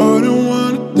 All I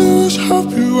wanna do is help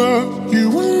you out. You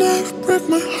will never break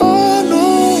my heart, no.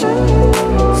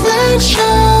 Things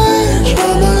change,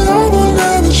 but my love will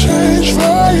never change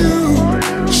for you.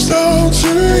 It's down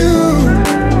to you.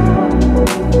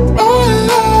 Oh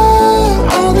love,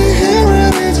 I'll be here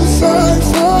ready to fight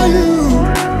for you.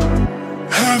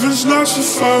 Heaven's not so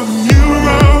far when you're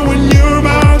around, when you're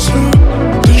about to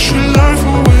dish your life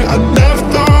away. I never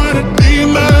thought I'd be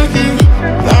like you.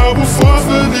 Now before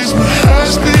for this, my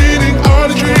heart's beating, all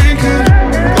the drinking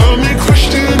got me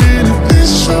questioning if this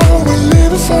is all we're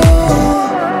living for.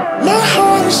 My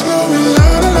heart is going la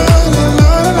la la la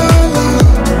la la la.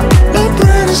 My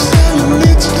brain is telling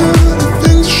me to do the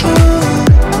things I should.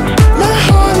 My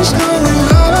heart is going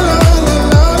la la la la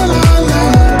la la la.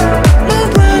 My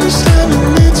brain is telling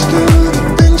me to do the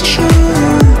things I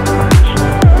should.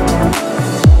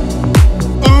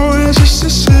 Oh, it's just to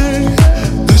say,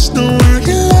 there's no way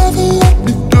you'll ever let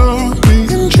me go. Me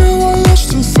and you are lost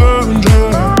and found,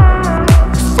 yeah.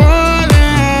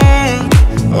 Falling.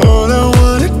 All I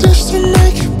wanted is to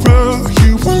make it real.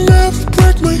 You will never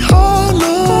break my heart, no.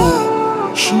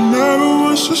 She never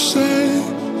wants to say.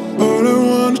 All I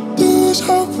wanna do is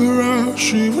help her out.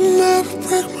 She will never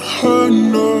break my heart,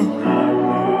 no.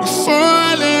 You're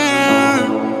falling.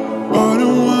 All I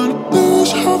wanna do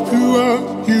is help you out.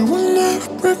 You will never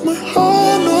break my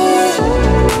heart, no.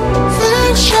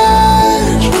 Things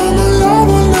change, but my love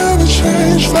will never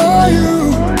change for you.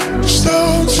 It's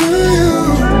down to you.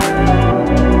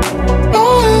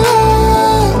 Oh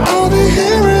love, I'll be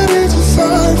here ready to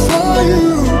fight for you.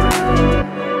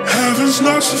 Heaven's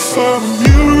not so far when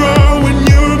you're around, when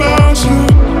you're about to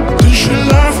dish your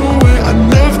life away. I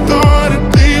never thought I'd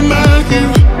be like you.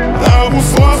 Now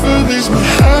before for this, my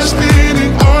heart's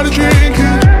beating, all the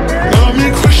drinking got me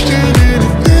questioning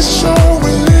if this is all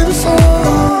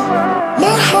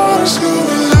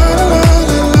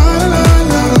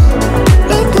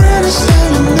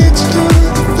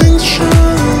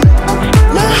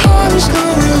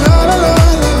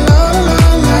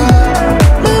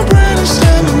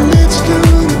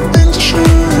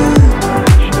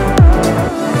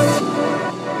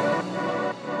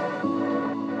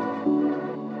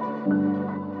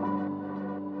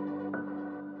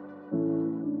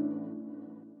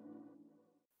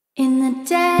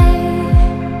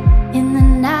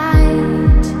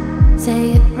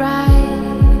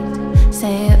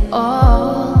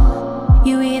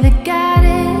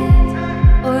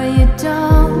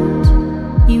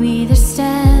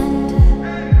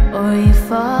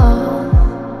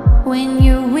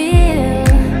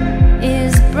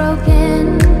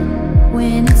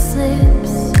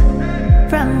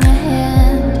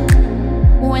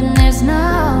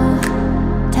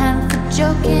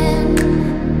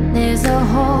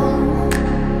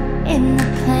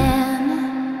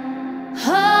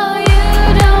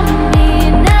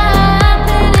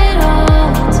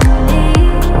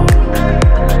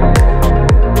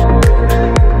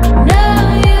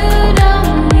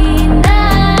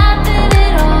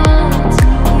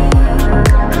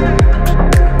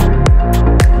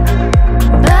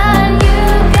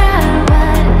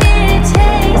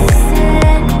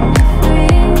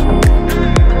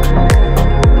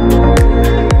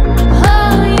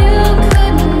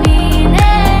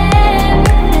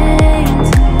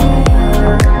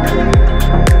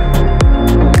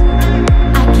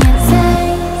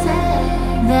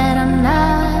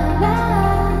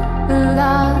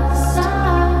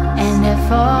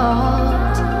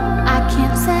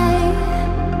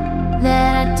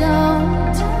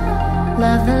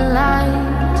love the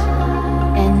light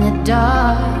and the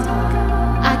dark.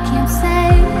 I can't say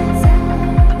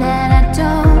that I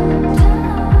don't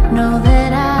know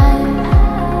that I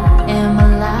am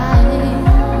alive,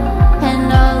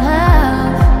 and all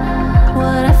of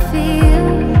what I feel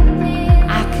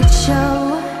I could show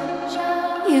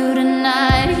you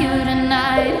tonight, you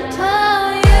tonight. Oh,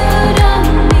 you don't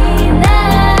mean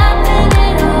nothing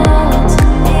at all to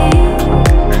me.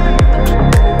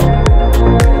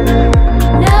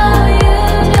 No, you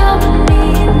don't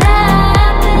mean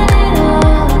nothing at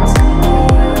all to me.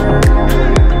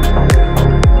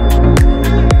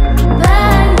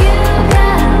 But you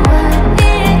got what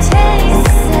it takes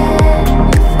to set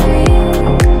me free.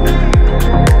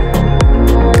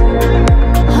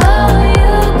 Oh,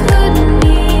 you couldn't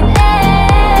mean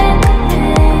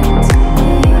anything to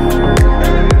me.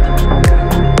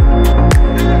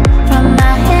 From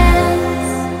my hands,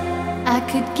 I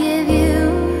could give you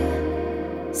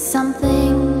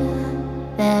something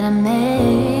that I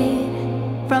made.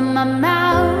 From my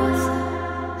mouth,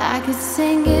 I could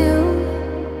sing you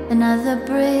another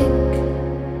brick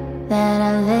that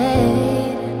I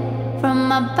laid. From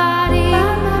my body,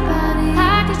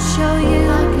 I could show you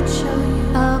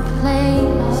a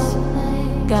place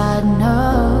God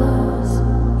knows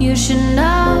you should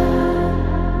know.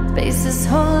 Space is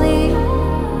holy.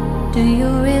 Do you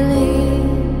really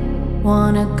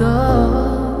wanna go?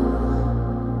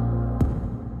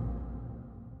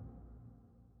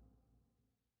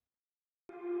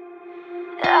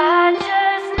 I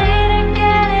just need to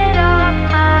get it off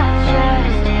my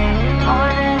chest, yeah.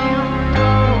 More than you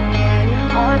know, yeah.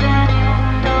 More than you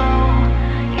know.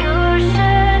 You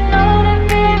should know that,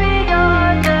 baby,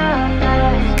 you're the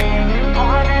best, yeah.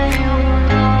 More than you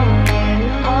know, yeah.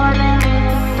 More than you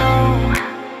know.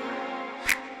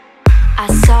 I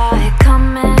saw it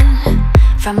coming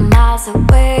from miles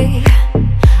away.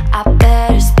 I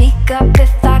better speak up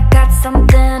if I got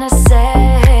something to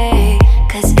say,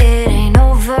 'cause it ain't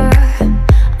over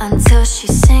until she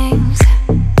sings.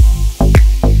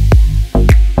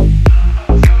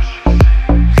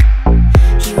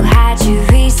 You had your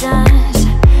reasons,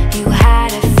 you had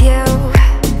a few,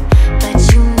 but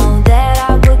you know that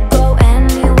I would go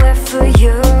anywhere for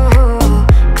you,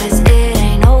 'cause it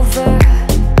ain't over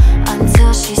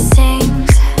until she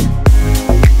sings.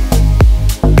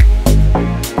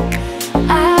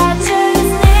 I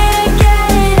just need to get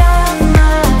it off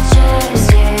my chest,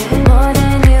 yeah. More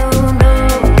than you know,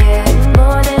 yeah.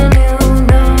 More than you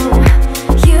know.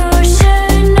 You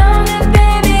should know that,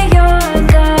 baby, you're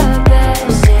the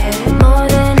best, yeah. More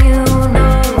than you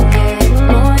know, yeah.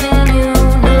 More than you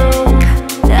know.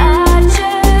 I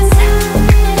just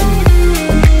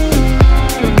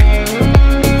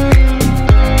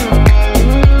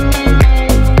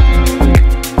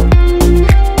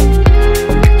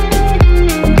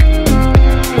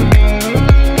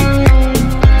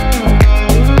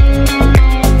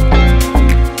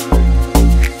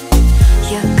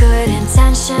your good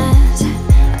intentions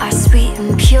are sweet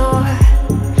and pure,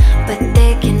 but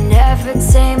they can never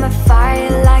tame a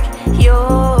fire like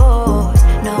yours.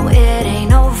 No, it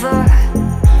ain't over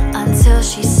until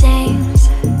she sings.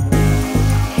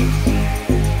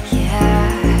 Yeah,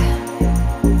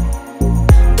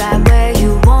 right where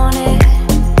you want it,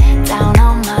 down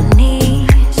on my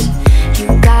knees. You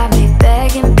got me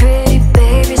begging, pretty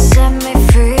baby, set me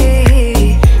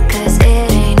free, 'cause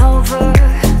it ain't over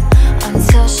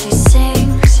until she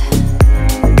sings.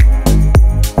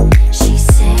 She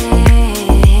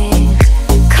sings.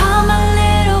 Come a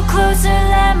little closer,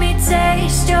 let me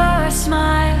taste your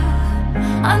smile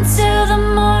until the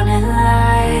morning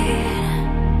light.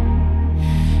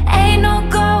 Ain't no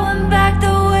going back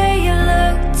the way you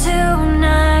look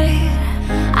tonight.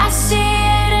 I see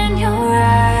it in your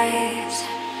eyes.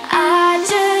 I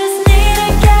just need to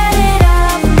get it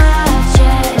off my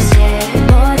chest, yeah.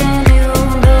 More than you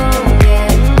know,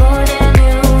 yeah. More than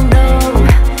you know.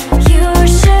 You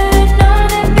should know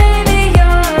that, baby,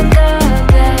 you're the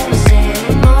best, yeah.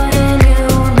 More than you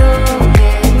know,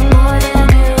 yeah. More than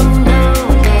you know,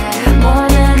 yeah. More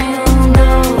than you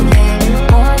know, yeah.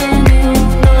 More than you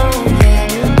know, yeah.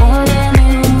 More than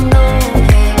you know,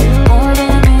 yeah. More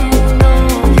than you know,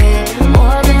 yeah.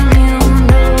 More than you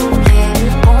know, yeah.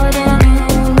 More than you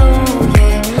know,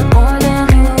 yeah. More than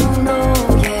you know,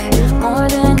 yeah. More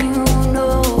than you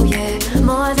know, yeah.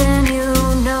 More than you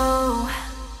know.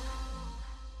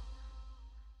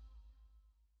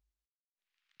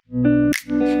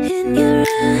 In your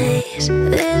eyes,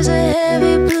 there's a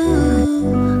heavy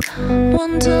blue,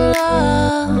 one to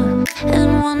love and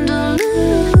one to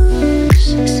lose.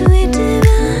 Sweet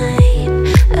divine,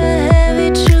 a heavy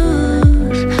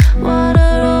truth. What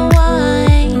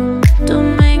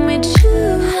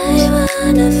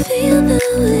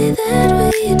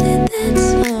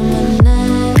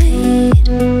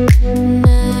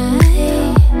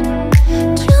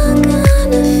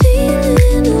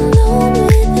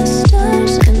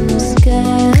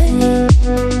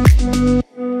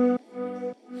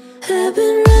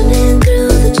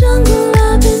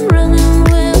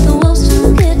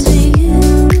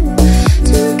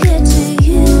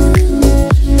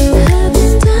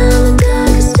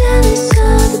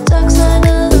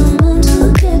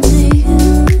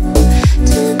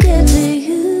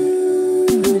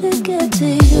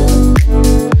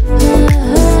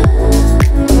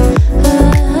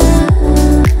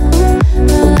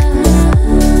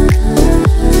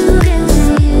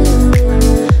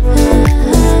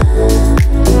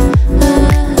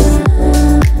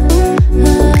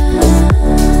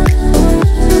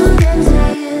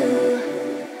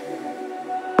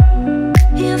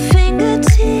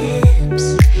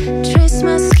fingertips trace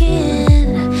my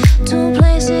skin to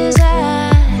places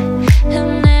I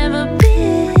have never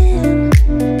been.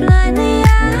 Blindly I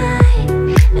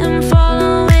am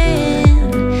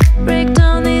following. Break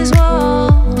down these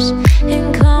walls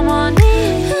and come on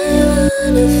in. I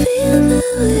wanna feel the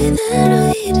way that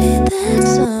we did that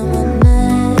summer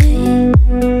night.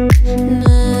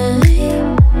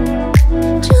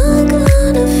 Drunk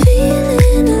on a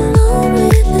feeling alone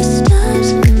with the stars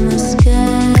in the sky.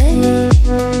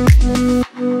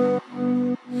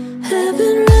 I've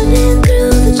been running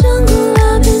through the jungle,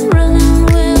 I've been running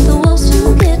with the wolves to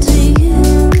get to you,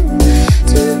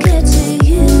 to get to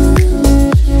you.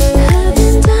 I've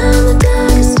been down the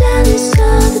darkest alley,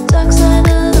 saw the dark side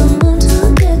of the moon to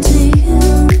get to you,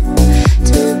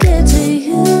 to get to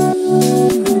you,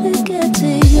 to get to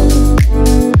you.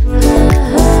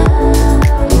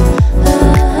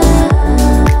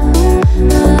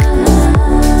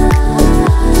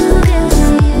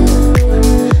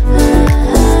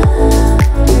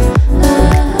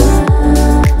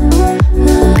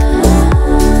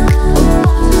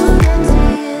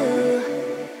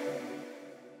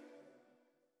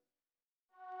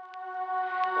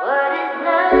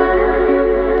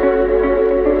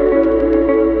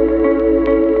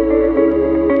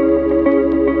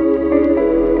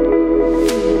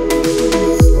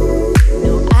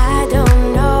 No, I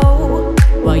don't know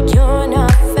why you're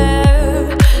not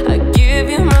fair. I give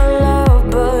you my love,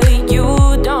 but you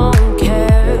don't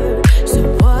care. So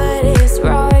what is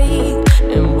right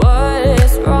and what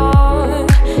is wrong?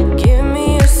 Give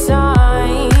me a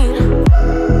sign.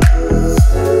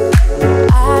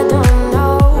 I don't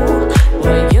know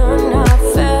why you're not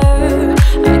fair.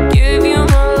 I give you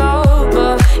my love,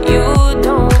 but you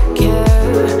don't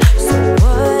care. So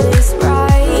what is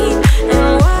right and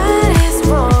what is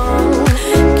wrong?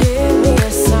 Give me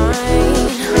a sign.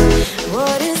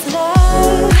 What is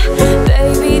love?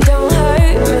 Baby, don't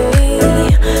hurt me.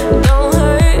 Don't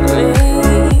hurt me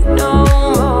no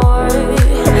more.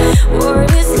 What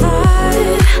is love?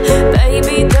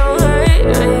 Baby, don't hurt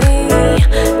me.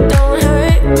 Don't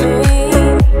hurt me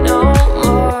no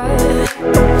more.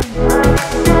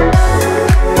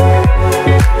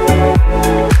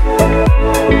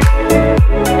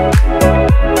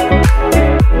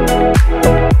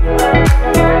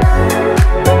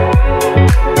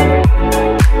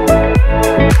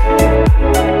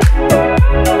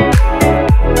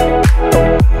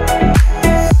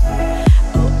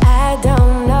 I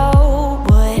don't know,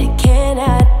 what can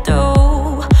I do?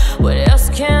 What else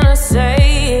can I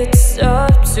say? It's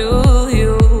up to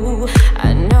you.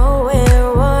 I know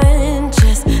it wasn't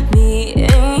just me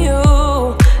and you,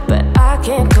 but I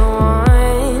can't go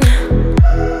on.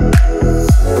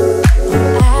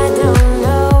 I don't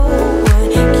know,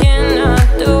 what can I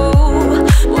do?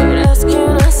 What else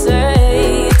can I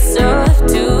say? It's up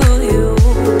to you.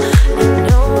 I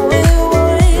know it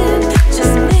wasn't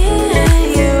just me and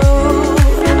you.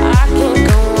 I can't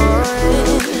go on.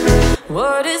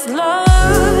 What is love?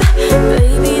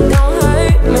 Baby, don't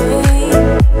hurt me.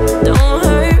 Don't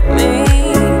hurt me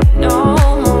no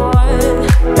more.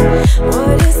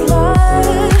 What is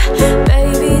love?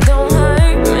 Baby, don't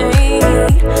hurt me.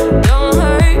 Don't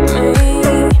hurt me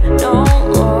no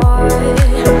more.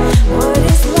 What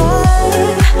is love?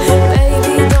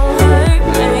 Baby, don't hurt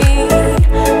me.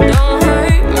 Don't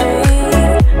hurt me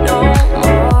no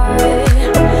more.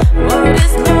 What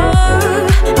is love?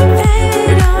 Baby,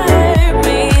 don't hurt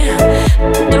me.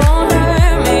 Don't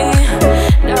hurt me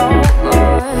no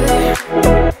more.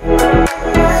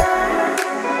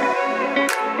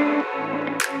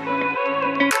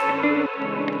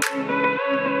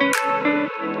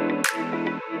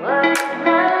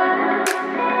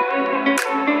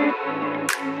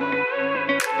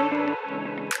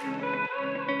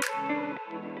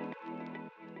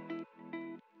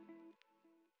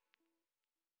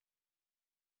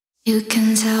 You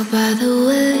can tell by the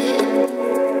way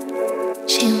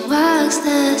she walks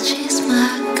that she's my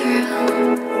girl.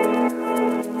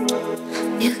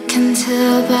 You can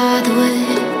tell by the way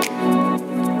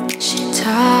she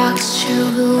talks, she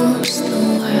rules the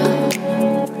world.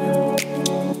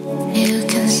 You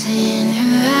can see in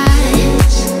her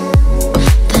eyes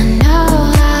that no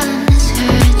one is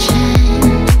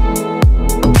hurting.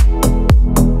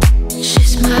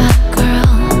 She's my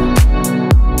girl,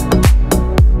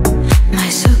 my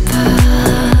Supergirl.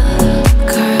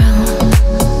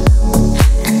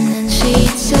 And then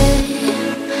she'd say,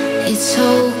 it's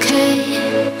okay,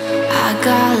 I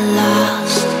got lost.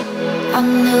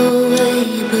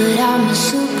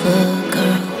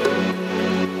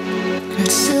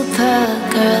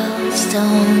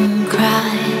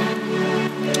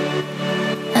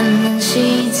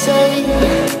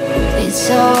 it's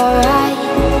alright.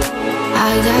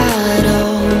 I got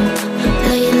home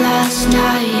late last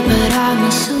night, but I'm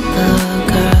a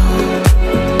supergirl,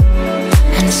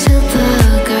 and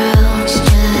supergirls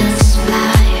just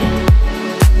fly.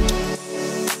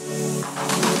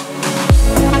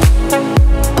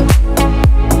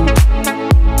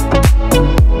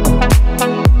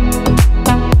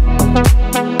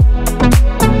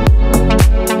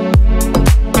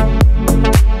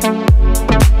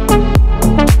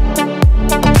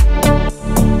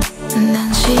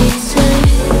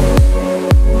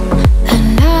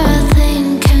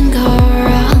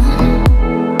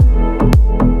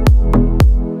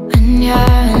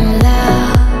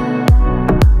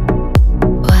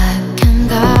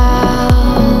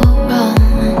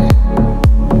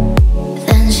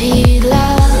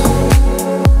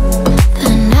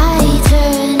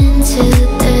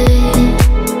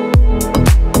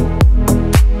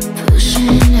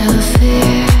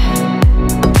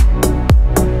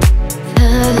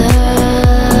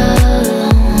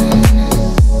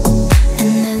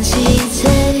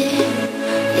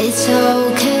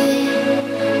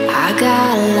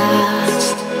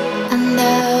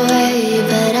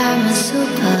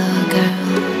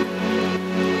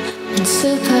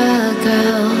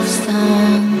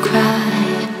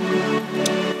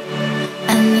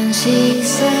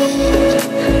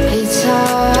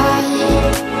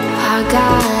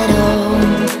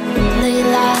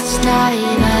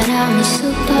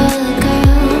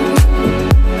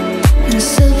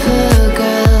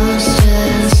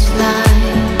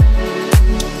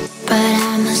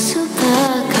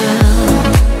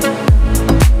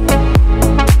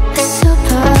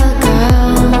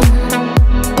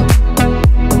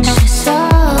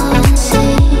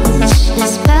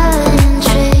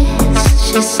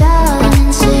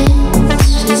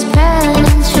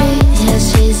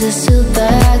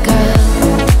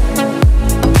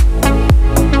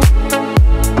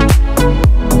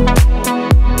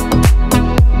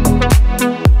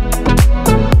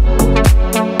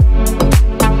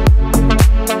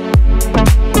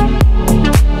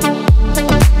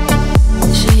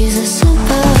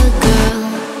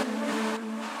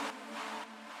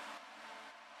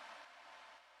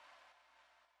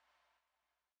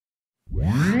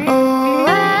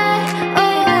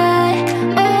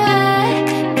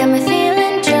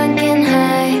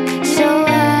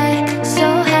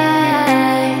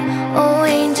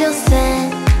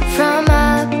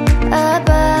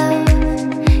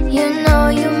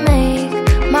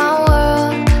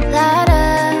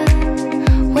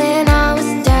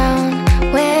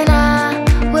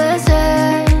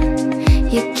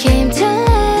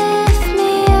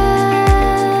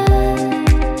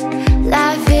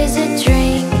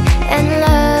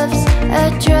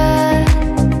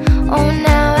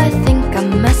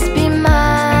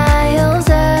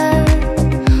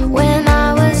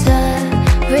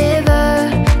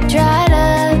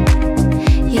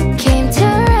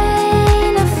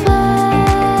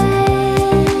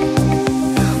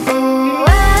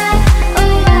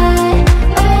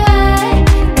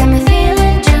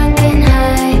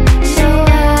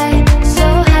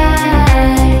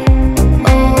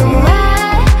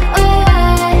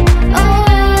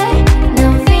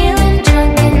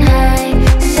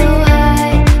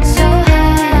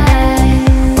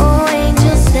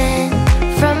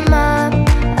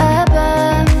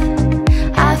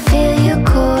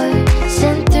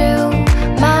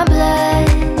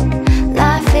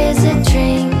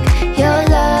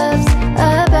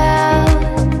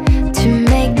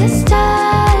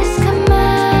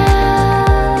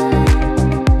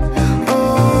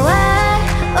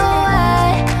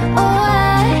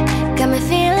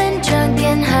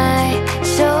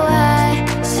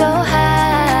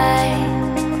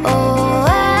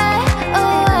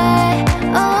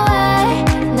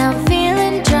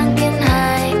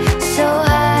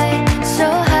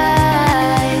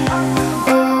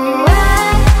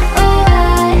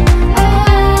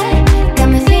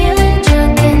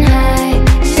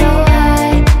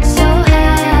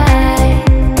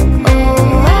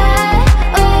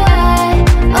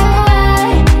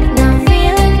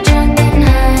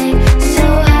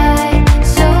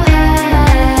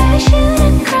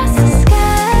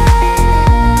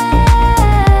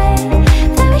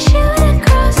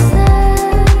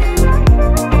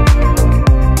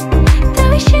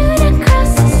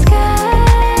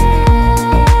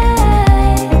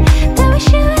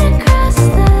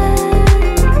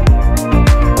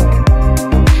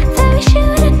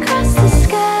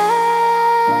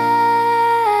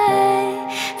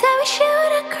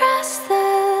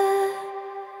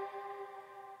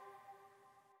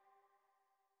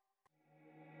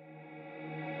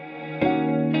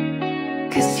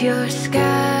 you're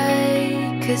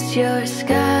sky, 'cause you're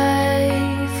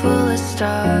sky full of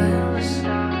stars.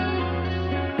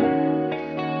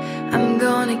 I'm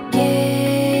gonna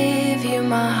give you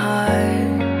my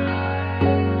heart.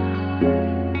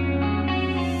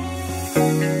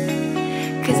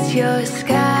 'Cause you're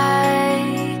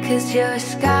sky, 'cause you're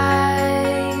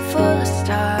sky full of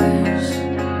stars.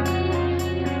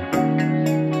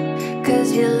 'Cause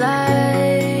you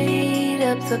light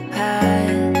up the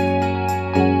path.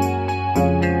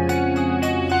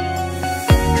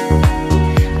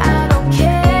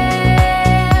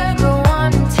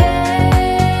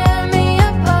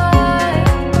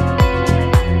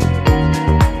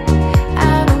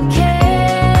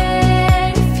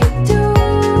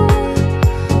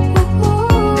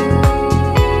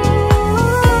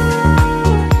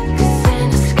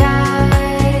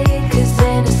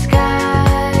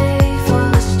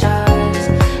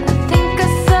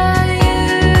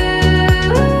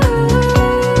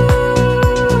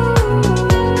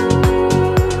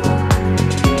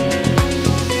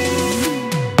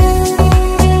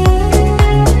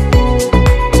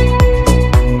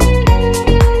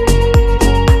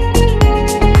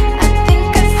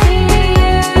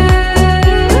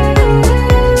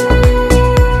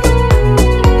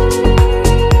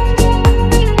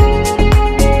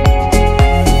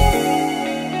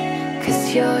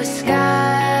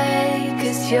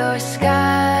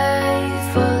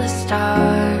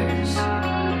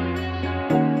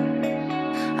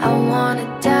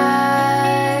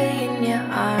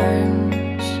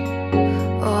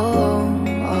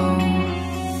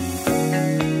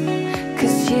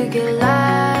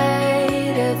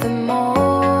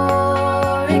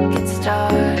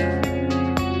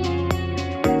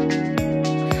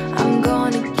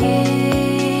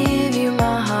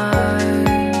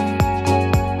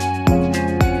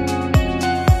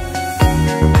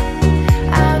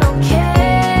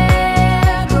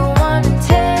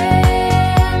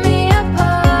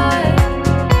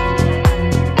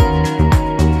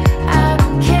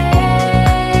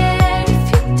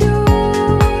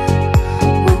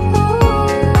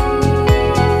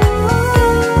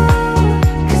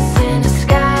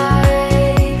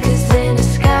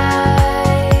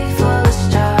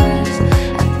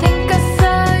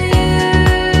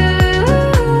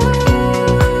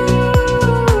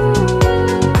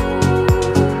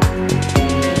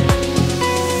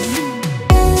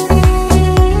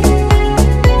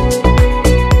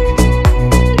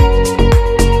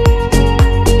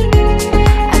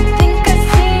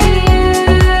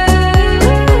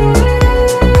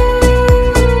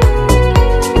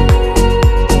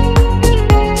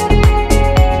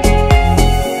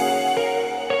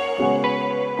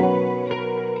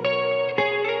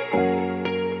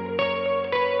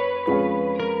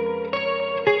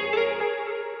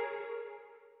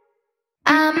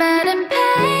 I'm at a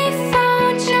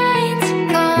payphone trying to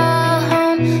call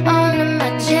home. All of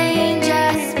my change I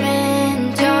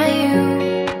spent on you.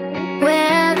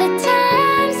 Where the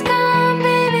time's gone,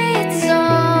 baby, it's so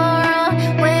wrong.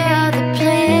 Where are the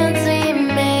plans we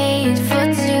made for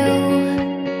two?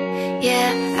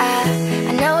 Yeah,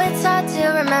 I know it's hard to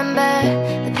remember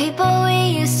the people we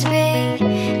used to be.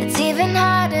 It's even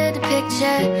harder to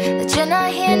picture that you're not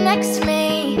here next to me.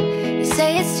 You say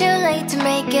it's too late to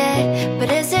make it, but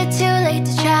is it too late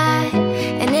to try?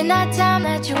 And in that time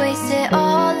that you wasted,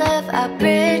 all of our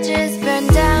bridges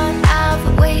burned down. I've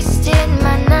wasted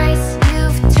my nights,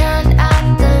 you've turned out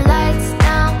the lights.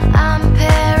 Now I'm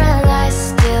paralyzed,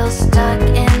 still stuck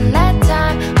in that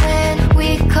time when we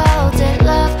called it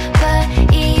love. But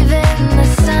even the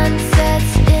sun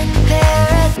sets in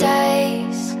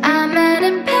paradise. I'm at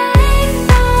a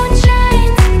payphone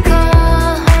trying to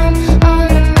call home. All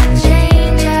of my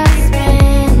change I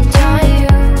spent on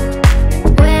you.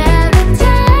 Where the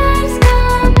time's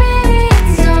gone, baby,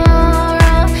 it's so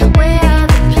wrong. Where are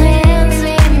the plans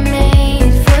we made?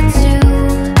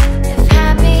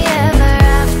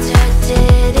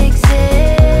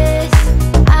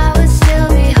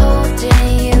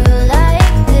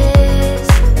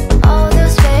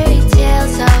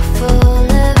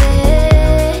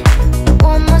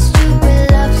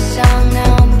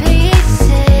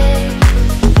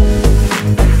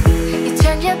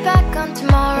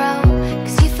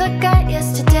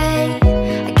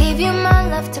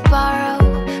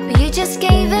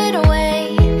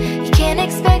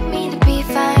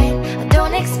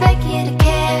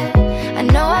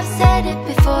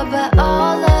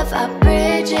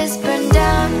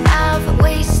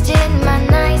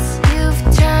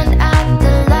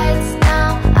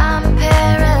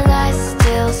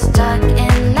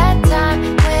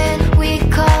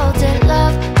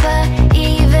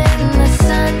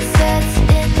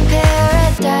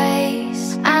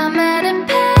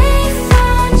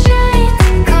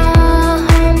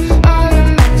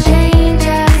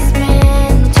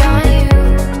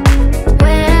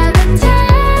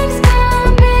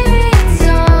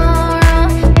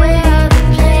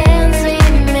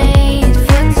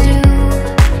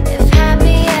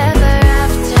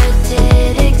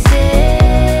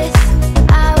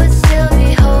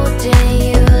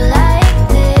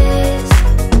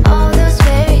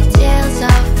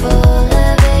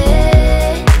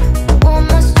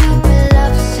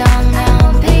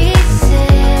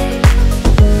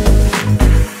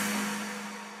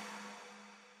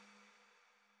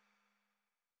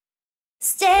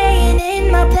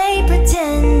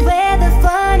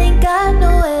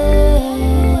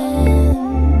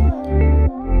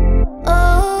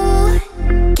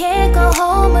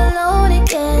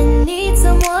 again. Need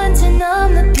someone to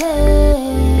numb the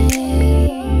pain.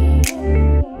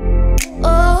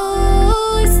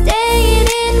 Oh, staying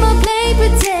in my play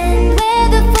pretend where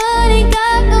the fun ain't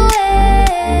got no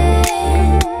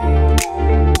end.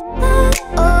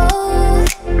 Oh,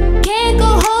 can't go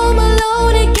home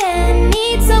alone again.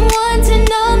 Need someone to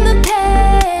numb the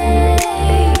pain.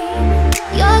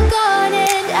 You're gone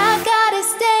and I gotta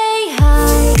stay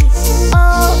high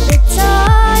all the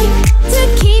time to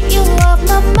keep you off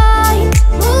my mind.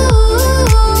 Ooh,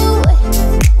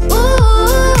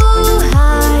 ooh,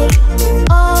 high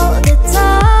all the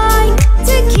time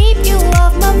to keep you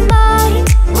off my mind.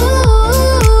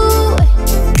 Ooh,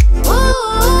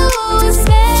 ooh,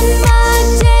 spend my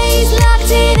days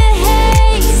locked in a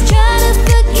haze, trying to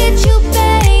forget you,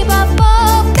 babe. I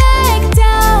fall back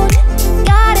down.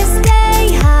 Gotta stay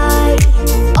high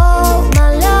all my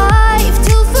life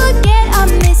to forget I'm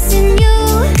missing you.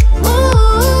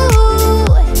 Ooh,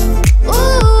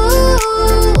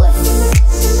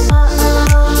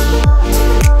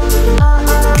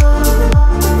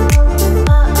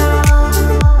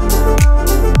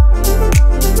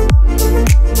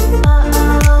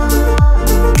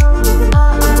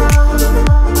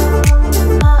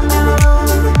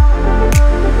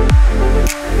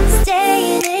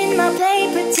 staying in my play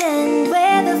pretend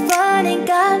where the fun ain't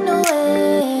got no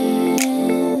end.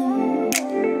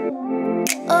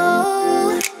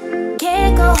 Oh,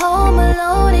 can't go home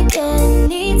alone again.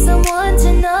 Need someone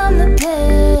to numb the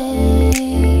pain.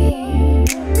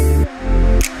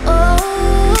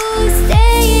 Oh,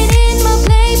 staying in my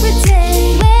play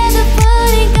pretend where the fun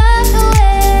ain't got no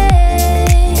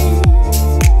end.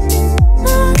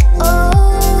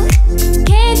 Oh,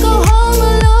 can't go home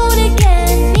alone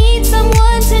again. Need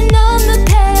someone to numb the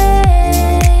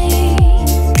pain.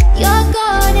 You're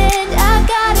gone and I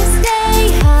gotta stay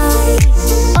high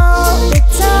all the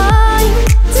time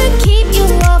to keep you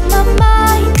off my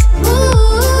mind. Ooh,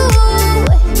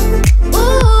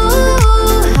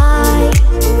 ooh, high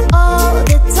all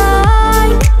the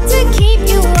time to keep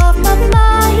you off my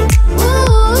mind.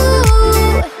 Ooh,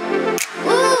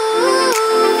 ooh.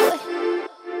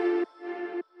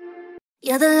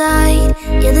 You're the light,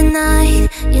 you're the night,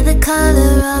 you're the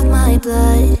color of my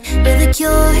blood. You're the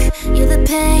cure, you're the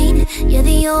pain, you're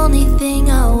the only thing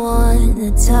I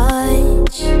wanna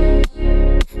touch.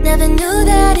 Never knew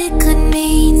that it could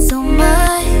mean so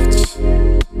much,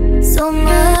 so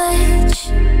much.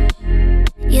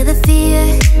 You're the fear,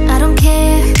 I don't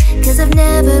care, 'cause I've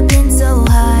never been so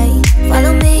high.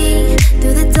 Follow me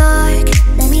through the dark,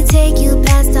 let me take you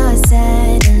past our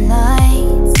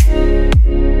satellites.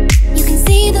 You can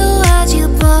see the world you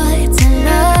brought to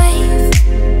life,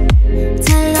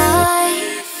 to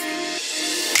life.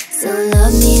 So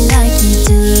love me like you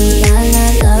do, la la,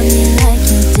 love me like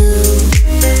you do.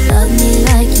 Love me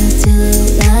like you do,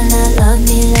 la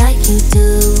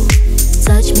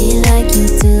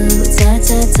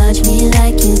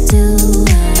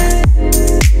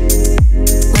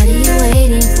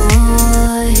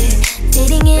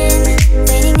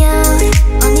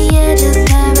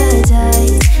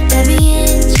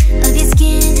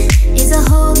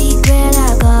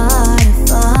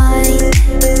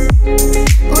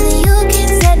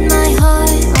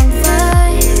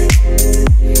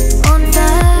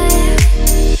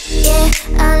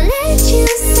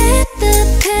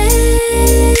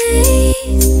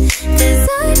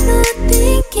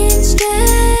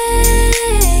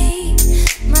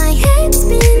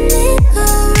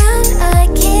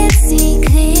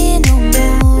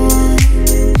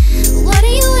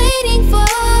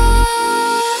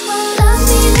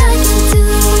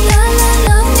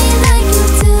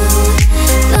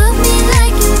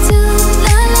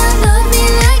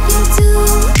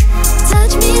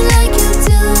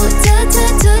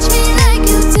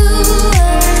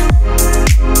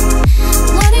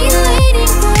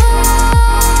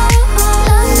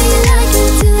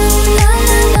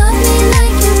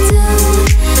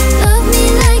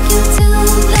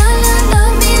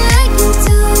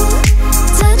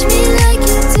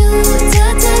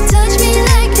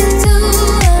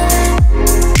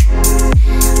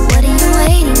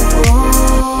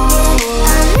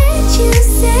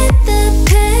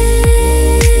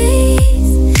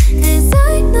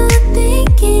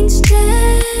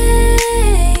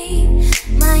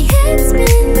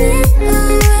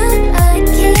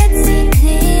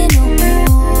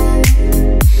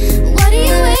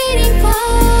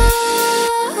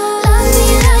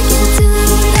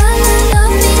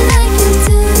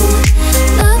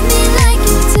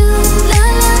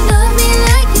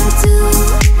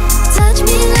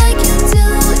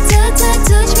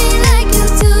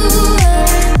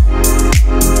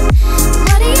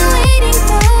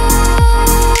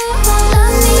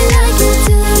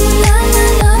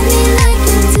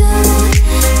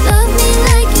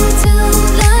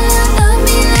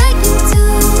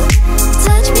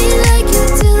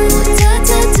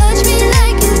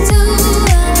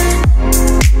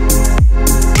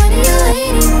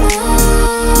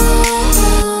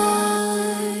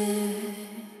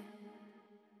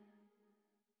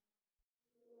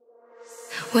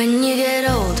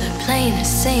train a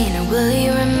saint, or will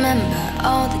you remember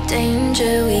all the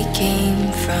danger we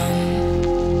came from?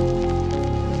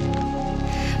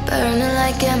 Burning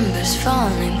like embers,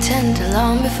 falling tender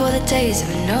long before the days of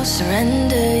no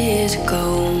surrender years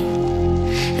ago.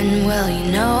 And well,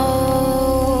 you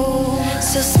know,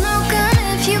 so smoke 'em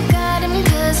if you got 'em,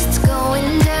 'cause it's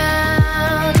going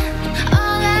down.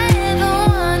 All I ever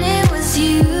wanted was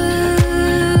you.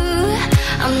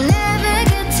 I'll never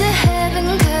get to heaven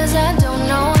 'cause I don't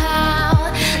know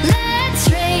how. Let's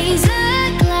raise a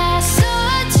glass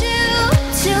or two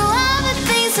to all the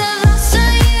things I've lost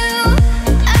on you.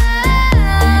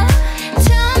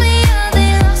 Tell me how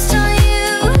they lost on you.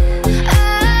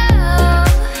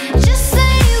 Just so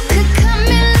you could cut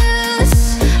me loose.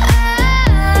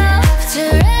 After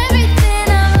everything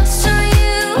I lost on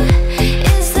you,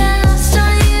 is that lost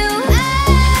on you?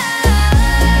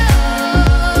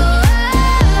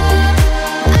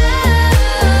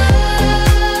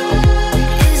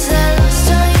 Is that lost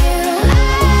on you?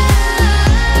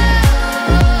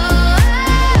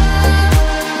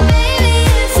 Baby,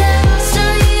 is that lost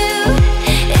on you?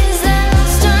 Is that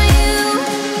lost on you?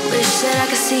 Wish that I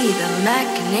could see the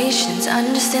machinations,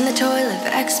 understand the toil of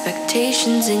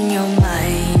expectations in your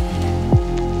mind.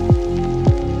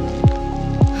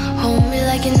 Hold me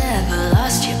like you never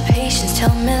lost your patience.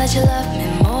 Tell me that you love me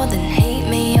more than hate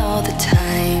me all the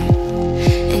time.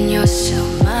 And you're still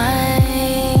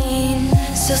mine.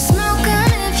 So smoke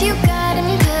 'em if you got 'em,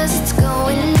 'cause it's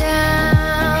going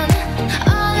down.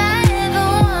 All I ever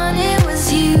wanted was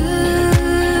you.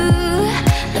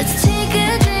 Let's take a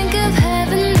drink of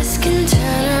heaven, this can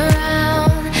turn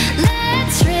around.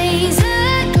 Let's raise a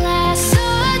glass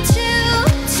or two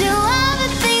to all the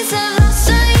things I've lost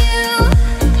on you.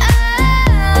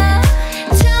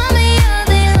 Tell me how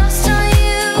they lost on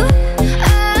you.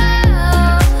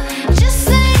 Just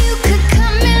so you could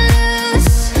cut me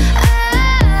loose.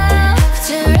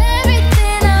 After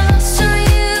everything I lost on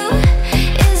you,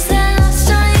 is that lost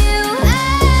on you?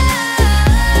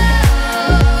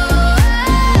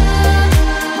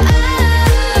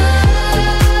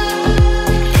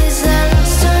 Is that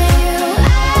lost on you?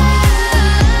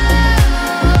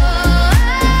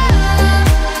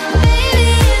 Baby,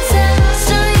 is that lost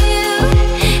on you?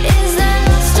 Is that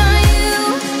lost on you?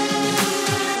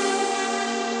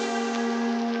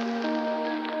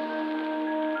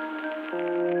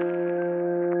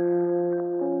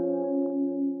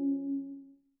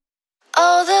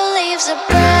 All the leaves are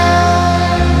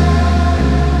brown.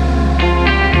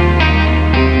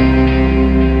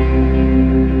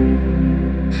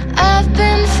 I've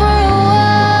been for a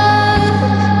walk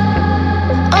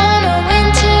on a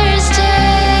winter's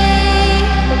day.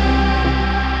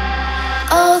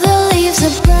 All the leaves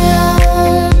are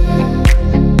brown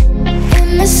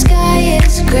and the sky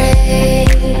is gray.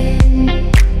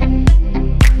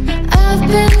 I've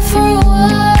been for a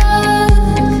walk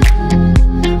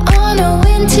on a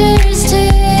winter's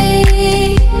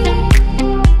day.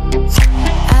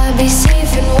 I'd be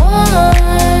safe and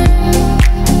warm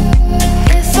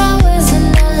if I was in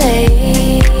LA.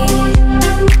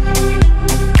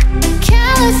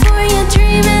 California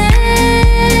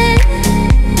dreaming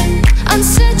on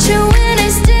such a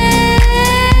winter's day.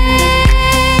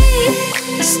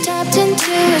 Stepped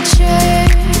into a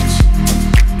church,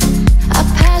 I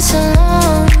pass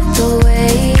along the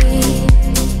way.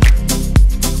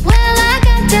 Well, I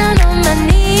got down on my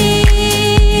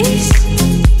knees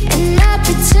and I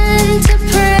pretend to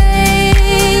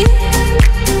pray.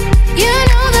 You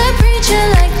know the preacher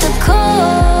like the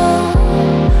cold.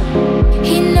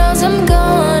 He knows I'm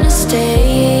gonna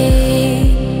stay.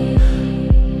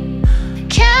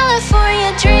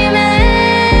 California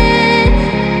dreaming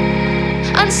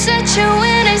on such a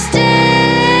winter's day.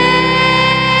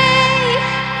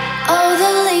 All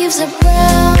the leaves are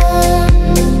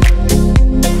brown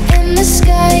and the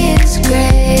sky is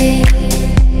gray.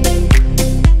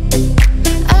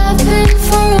 I've been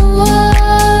for a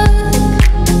walk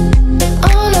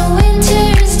on a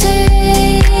winter's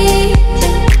day.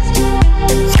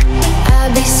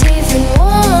 I'd be safe and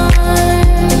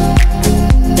warm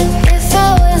if I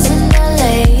was in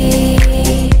LA.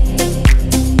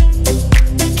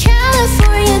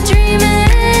 California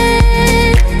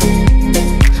dreaming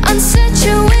on such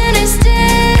a winter's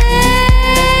day.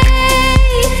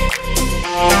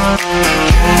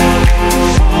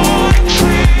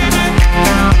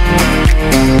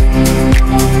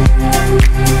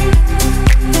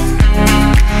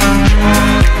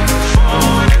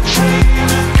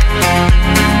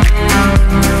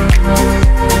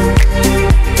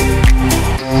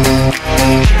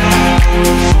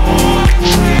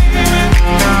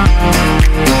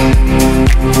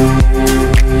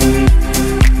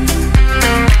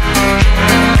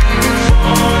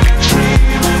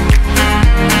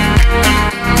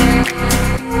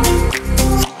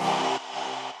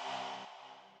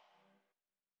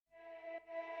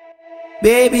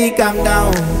 Baby, calm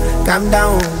down, calm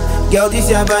down. Girl, this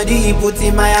your body, put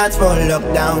in my heart for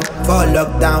lockdown,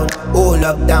 oh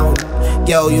lockdown.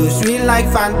 Girl, you sweet like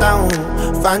phantom,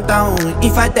 phantom.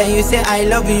 If I tell you say I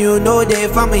love you, no day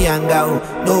for me younger,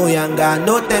 no younger.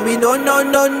 No tell me no, no,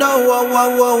 no, no. Oh,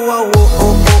 oh, oh, oh,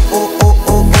 oh, oh, oh,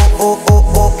 oh, oh, oh, oh,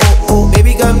 oh, oh, oh.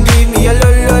 Baby, come give me a lo,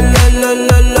 lo, lo, lo,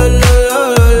 lo, lo, lo,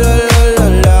 lo, lo,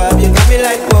 lo. You got me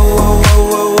like whoa, whoa,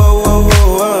 whoa, whoa, whoa, whoa,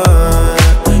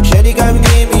 whoa. Shawty, come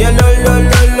give me a lo, lo,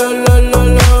 lo, lo, lo, lo, lo,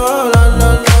 lo.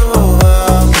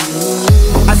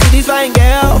 I see this fine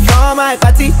girl from my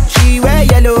party, she wear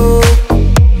yellow.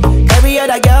 Every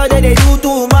other girl that they do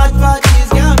too much for this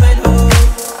girl mellow.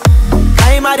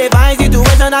 I'm at a fine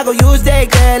situation, I go use the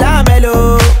girl, I'm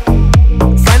mellow.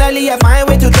 Finally I find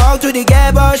way to talk to the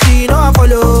girl, but she know I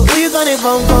follow. Who you gonna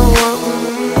phone for one?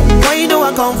 Why you know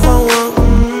I come for one?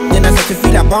 Then I start to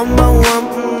feel a bum bum one.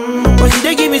 But she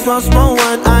dey give me small small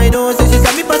one. I know, say she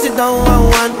said me pass it down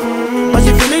one. But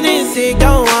she feeling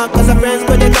insecure one. Cause her friends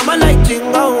go they come and like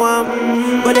chingo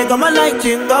one. Go they come and like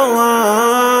chingo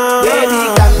one. Baby,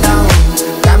 calm down,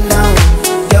 calm down.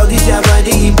 Girl, this your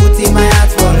body, put in my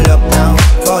heart for lockdown,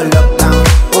 oh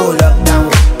lockdown.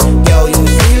 Girl, you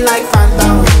feel like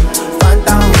phantom,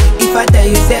 phantom. If I tell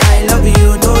you say I love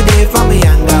you, no day for me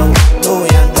younger, no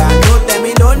younger. No tell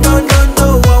me no, no, no, no.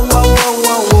 Whoa, whoa, whoa,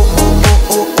 whoa, whoa, oh,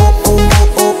 oh, oh, oh, oh,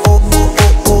 oh, oh, oh,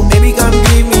 oh, oh. Baby, come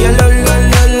give me a lo, lo,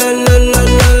 lo, lo, lo, lo,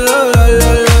 lo,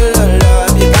 lo, lo, lo.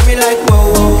 You got me like whoa,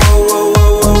 whoa, whoa, whoa,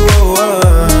 whoa, whoa,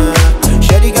 whoa.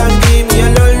 Shawty, come give me a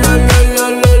lo, lo, lo, lo,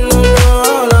 lo,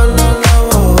 lo, lo,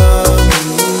 lo.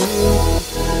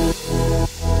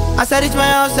 As I reach my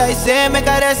house, I say, make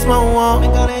a rest, my one.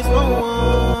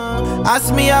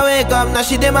 Ask me, I wake up, now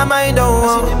she did my mind, don't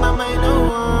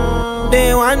want.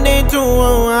 Day one, day two,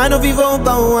 I know people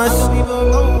go us.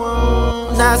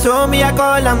 Now so me, I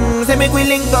call them, say make we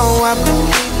link go up.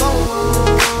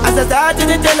 As I start to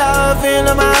tell her, feel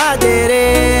on my heart it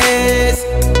is.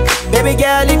 Baby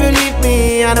girl, if you leave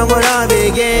me, I don't go love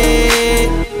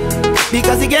again.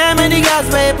 Because you gave me the gas,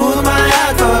 may pull my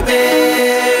heart for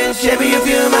pain. Baby, you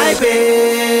feel my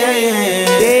pain.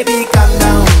 Baby, calm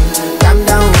down, calm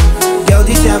down. Girl,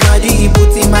 this your body,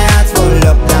 put in my heart for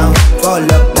lockdown,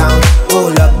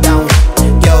 oh lockdown.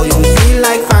 Girl, you feel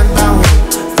like phantom,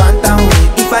 phantom.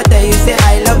 If I tell you say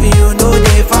I love you, no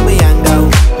day for me younger,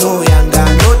 no younger.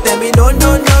 No tell me no,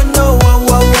 no, no, no. Whoa,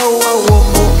 whoa, whoa, whoa, oh,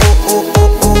 oh, oh,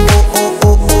 oh, oh, oh, oh,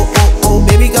 oh, oh, oh, oh.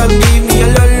 Baby, come give me a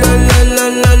lo, lo, lo, lo,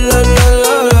 lo, lo,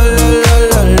 lo, lo, lo,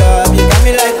 lo, lo. You got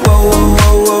me like whoa, whoa,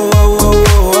 whoa, whoa, whoa,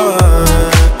 whoa,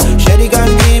 whoa. Shawty,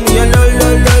 come give me a lo, lo,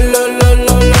 lo, lo, lo,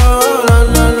 lo, lo, lo,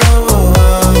 lo, lo.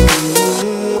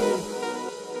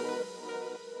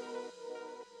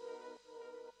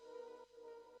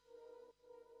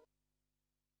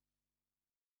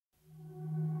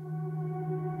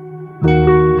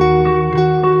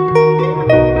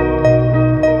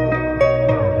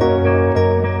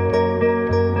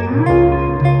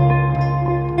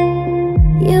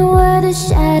 You were the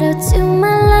shadow to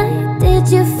my light. Did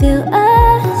you feel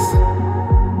us?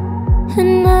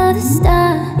 Another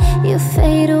star, you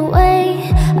fade away.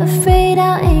 Afraid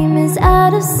our aim is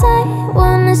out of sight.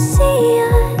 Wanna see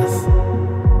us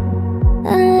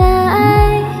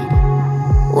alive.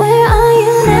 Where are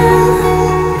you now?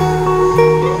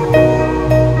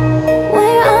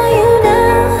 Where are you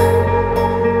now?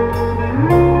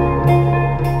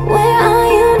 Where are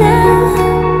you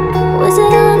now? Was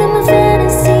it all in my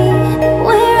fantasy?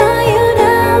 Where are you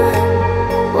now?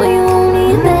 Were you only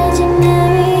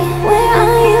imaginary? Where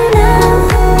are you now?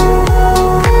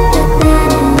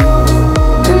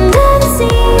 Under the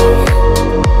sea,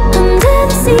 under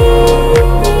the sea.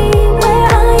 Where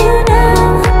are you now?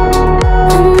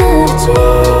 Under the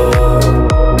tree.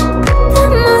 The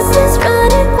monster's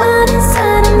running wild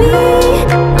inside of me.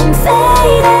 I'm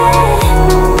faded.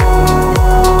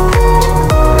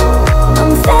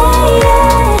 I'm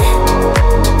faded.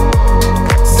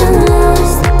 So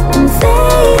lost. I'm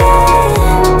faded.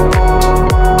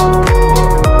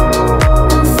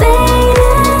 I'm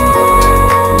faded.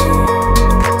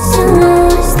 So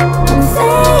lost. I'm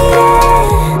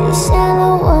faded. These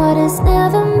shallow waters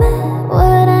never met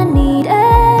what I needed.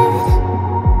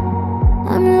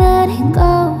 I'm letting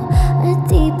go, a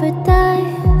deeper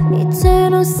dive,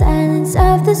 eternal silence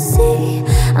of the sea.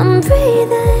 I'm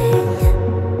breathing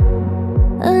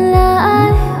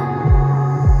alive.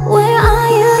 Where are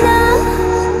you now?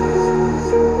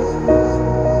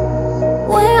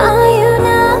 Where are you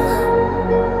now?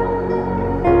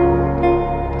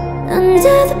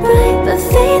 Under the bright but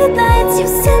faded lights, you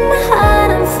set my heart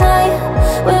on fire.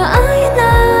 Where are you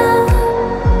now?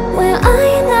 Where are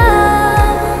you now?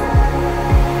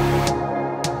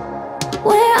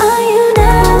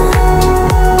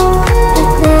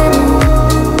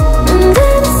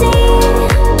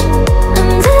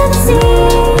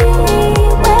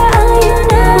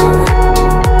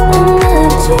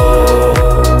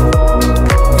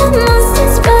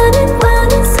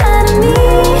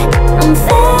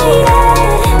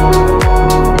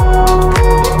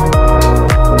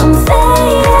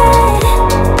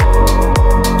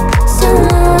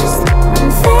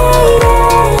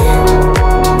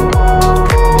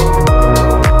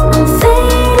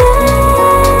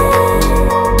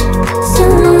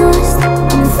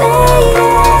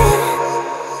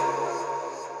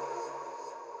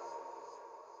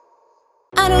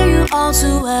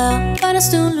 but I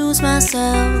still lose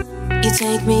myself. You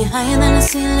take me higher than the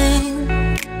ceiling.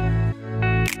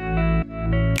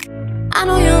 I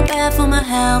know you're bad for my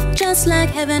health, just like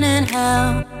heaven and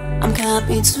hell. I'm caught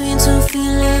between two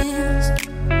feelings.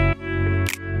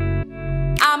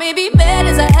 I may be bad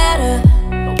as a hatter,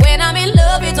 but when I'm in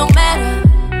love it don't matter.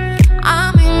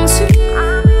 I'm into you.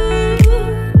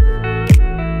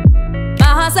 My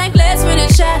heart's like glass when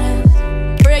it shatters.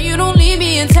 Pray you don't leave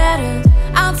me in tatters.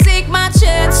 I'll take my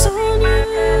chance on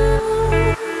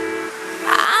you.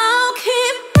 I'll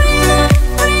keep breathing,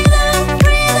 breathing,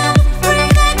 breathing,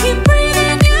 breathing, keep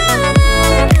breathing you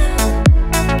in.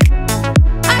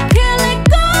 I can't let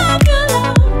go of your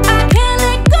love. I can't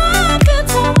let go of your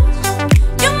touch.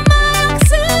 You're my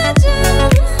oxygen.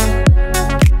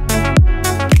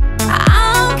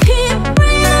 I'll keep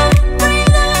breathing,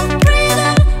 breathing,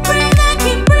 breathing, breathing,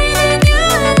 keep breathing you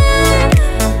in.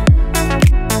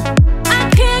 I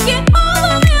can't get all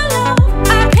of your love.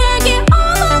 I can't get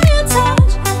all of your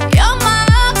touch. You're my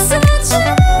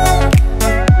oxygen.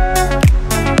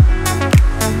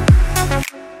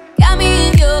 Got me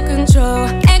in your control.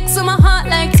 X on my heart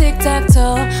like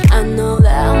tic-tac-toe. I know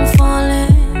that I'm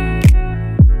falling.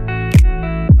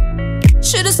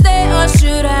 Should I stay or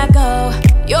should I go?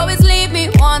 You always leave me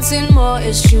wanting more.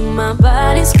 It's you, my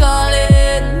body's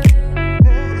calling.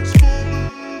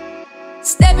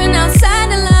 Stepping outside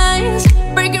the lines,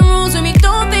 breaking rules with me,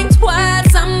 don't think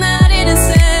twice. I'm not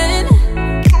innocent.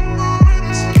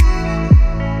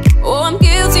 Oh, I'm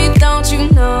guilty, don't you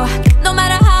know? No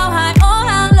matter how high or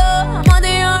how low, I'm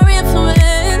under your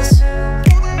influence.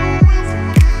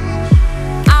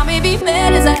 I may be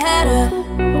bad as a hatter,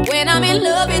 but when I'm in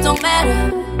love it don't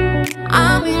matter.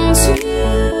 I'm into you.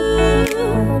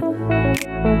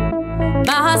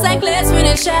 My heart's like glass when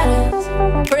it shatters.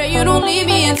 Pray you don't leave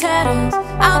me in tatters.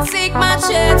 I'll take my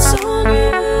chance on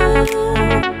you.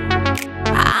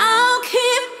 I'll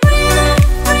keep breathing,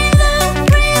 breathing,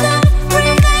 breathing,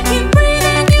 breathing, keep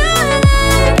breathing you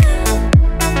in.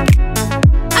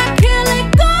 I can't let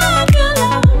go of your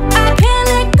love. I can't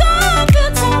let go of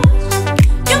your touch.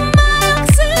 You're my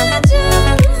oxygen.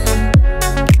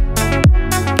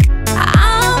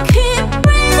 I'll keep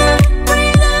breathing,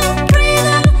 breathing,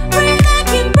 breathing, breathing,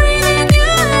 keep breathing you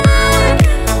in.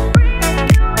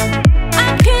 I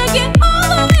can't get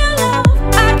all of your love.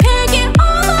 I can't get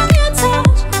all of your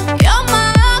touch. You're my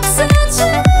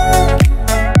oxygen.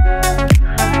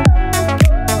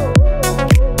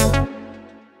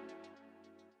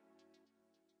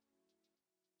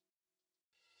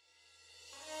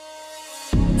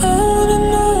 I wanna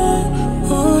know,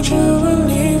 would you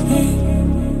believe me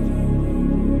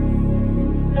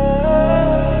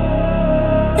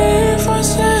if I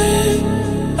say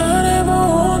I never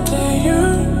wanted you?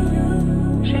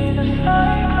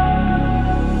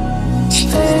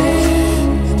 Stay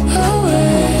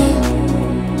away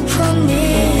from me.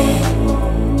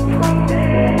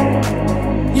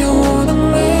 You wanna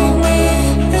make me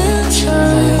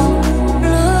inside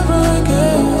love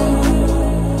again.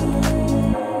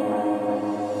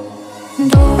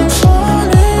 Don't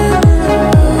fall in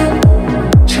love,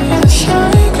 she's a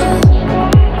psycho.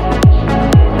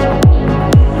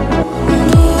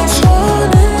 Don't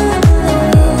fall in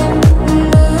love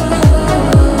now.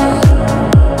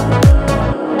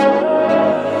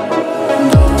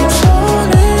 Don't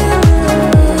fall in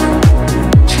love,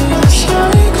 she's a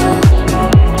psycho.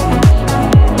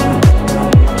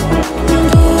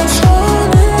 Don't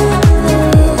fall in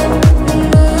love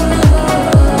now.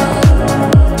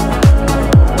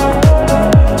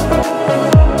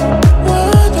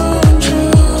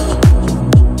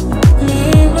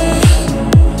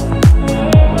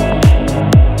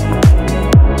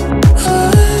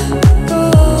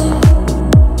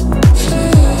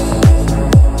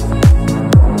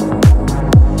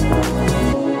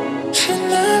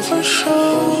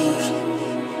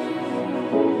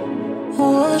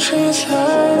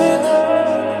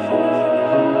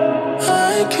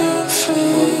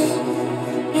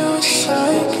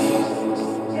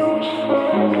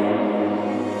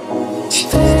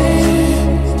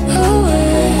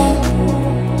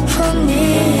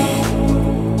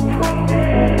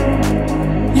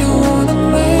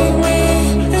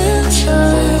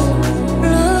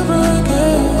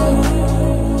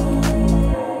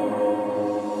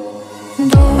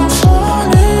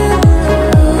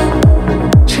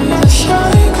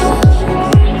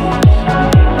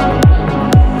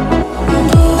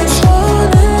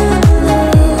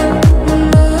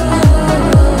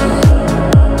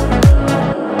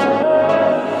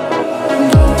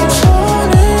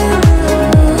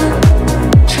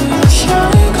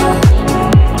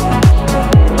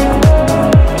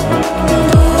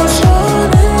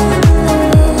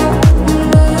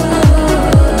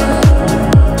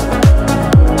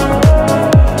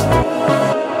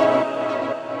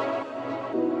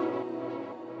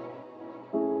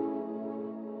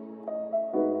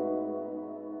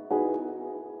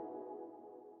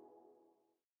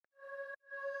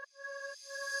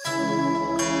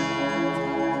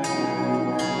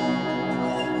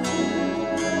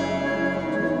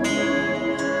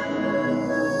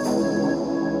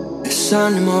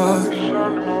 focus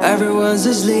anymore. Everyone's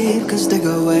asleep cause they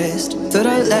go waste. Thought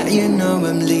I'd let you know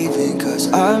I'm leaving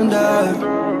cause I'm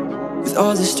done with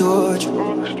all this torture,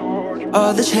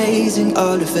 all the chasing,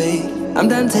 all the fake. I'm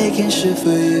done taking shit for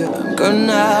you, I'm gone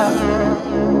now.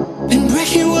 Been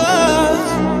breaking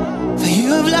walls for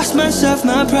you, I've lost myself,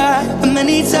 my pride. And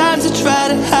many times I try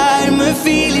to hide my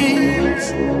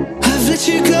feelings, I've let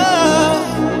you go.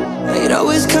 You'd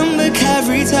always come back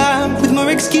every time with more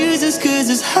excuses, cause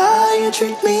it's how you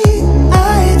treat me.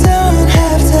 I don't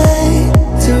have time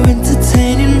to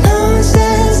entertain your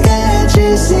nonsense, can't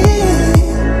you see?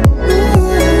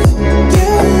 You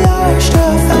lost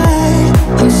your fight.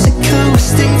 I'm sick of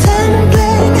wasting time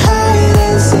playing hide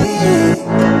and seek.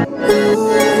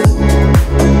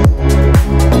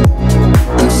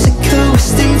 I'm sick of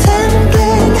wasting time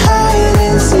playing hide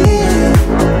and seek.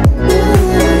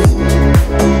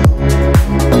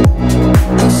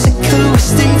 I'm sick of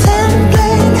wasting time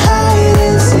playing hide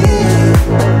and seek.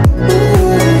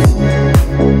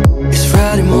 It's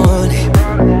Friday morning,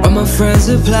 all my friends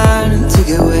are planning to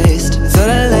get wasted. Thought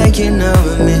I like you, now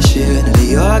I miss you, and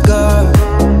you're gone.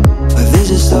 My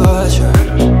vision's torture,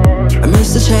 I miss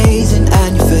the chasing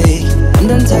and your fake. I'm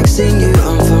done texting you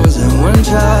on phones and one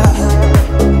try.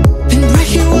 Been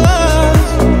breaking walls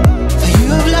for you,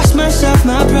 I've lost myself,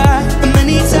 my pride. And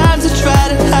many times I try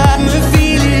to hide my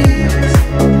feelings,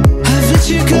 I've let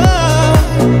you go.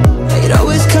 You'd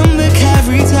always come back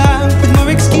every time with more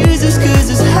excuses, cause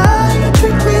it's how you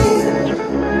treat me.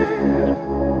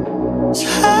 It's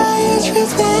how you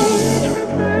treat me.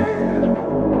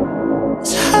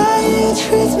 It's how you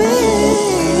treat me.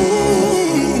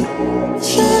 It's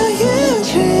how you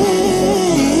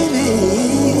treat me.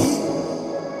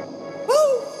 Woo!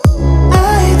 I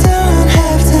don't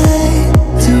have time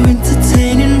to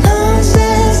entertain your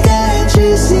nonsense, can't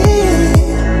you see?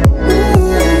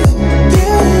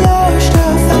 You lost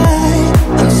your fight.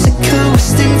 I'm sick of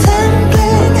wasting time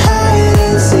playing hide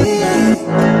and seek.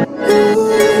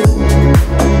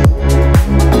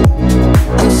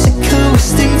 I'm sick of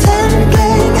wasting time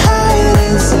playing hide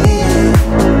and seek.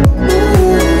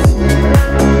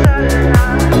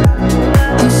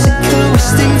 I'm sick of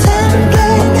wasting time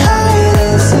playing hide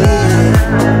and seek.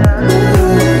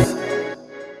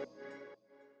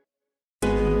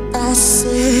 I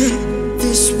said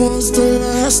this was the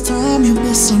last time you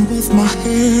messing with my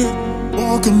head.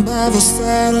 Walking by the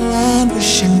sideline,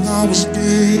 wishing I was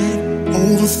dead.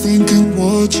 Overthinking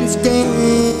what you've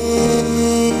done.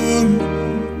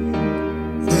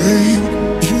 Babe,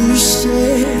 you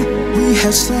said we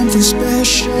had something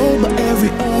special, but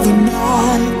every other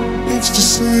night it's the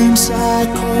same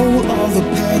cycle of the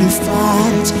petty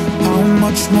fights. How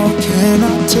much more can I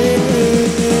take?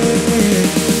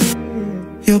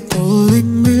 You're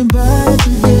pulling me back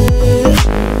again,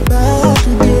 back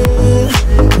again,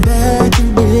 back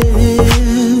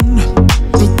again.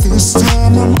 But this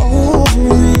time I'm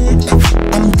over it,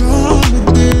 I'm done with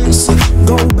this.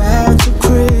 Go back to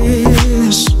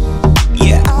Chris.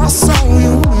 Yeah, I saw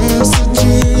your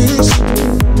messages,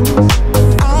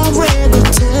 I read the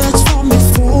text from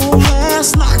before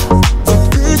last night, the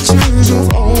pictures of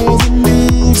all the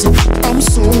news. I'm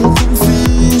so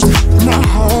confused, my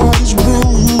heart is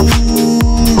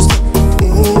bruised.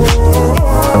 Oh,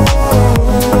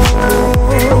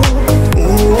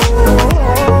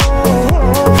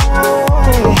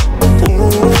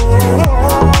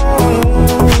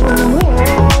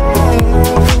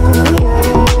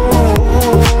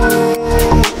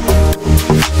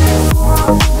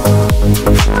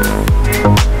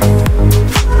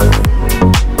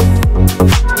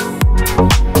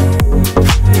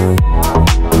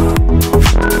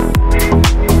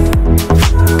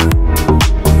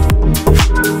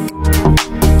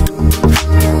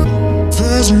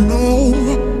 there's no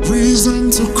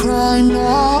reason to cry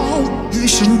now. You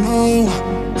should know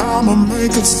I'ma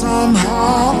make it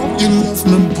somehow. You left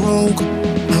me broke,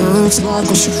 hurts like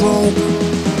a stroke.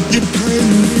 You played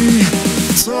me,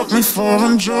 took me for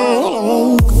a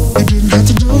joke. You didn't have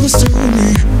to do this to me,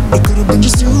 it could've been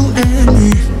just you and me.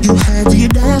 You had the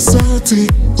audacity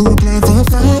to apply for a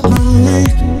family.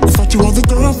 I thought you were the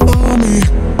girl for me.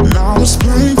 Now it's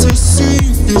plain to see,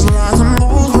 feels like I'm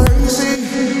all crazy.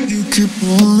 You keep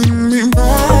pulling me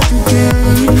back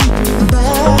again,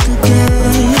 back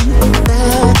again,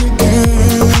 back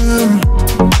again.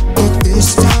 But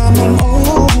this time I'm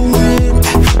over it,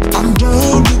 I'm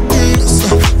done with this.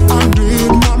 I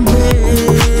did my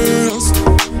best.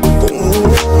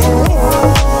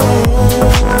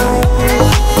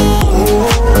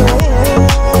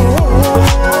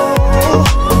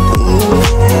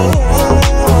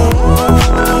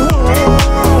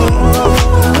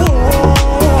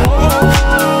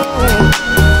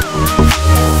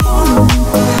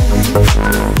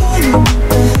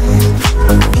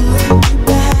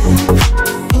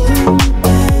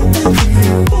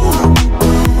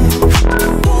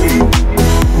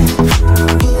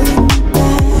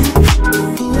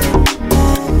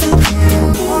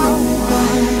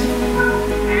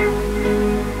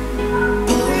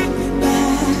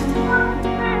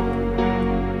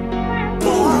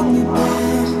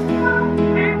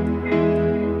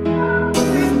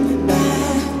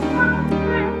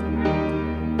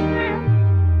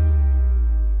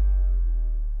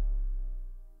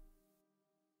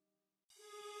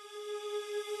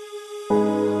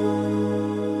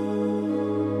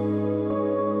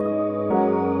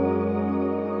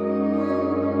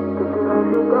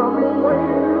 Is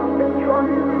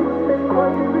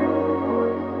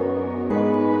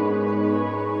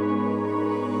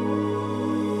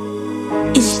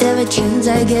there a chance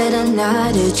I get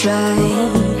another try?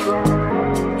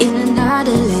 In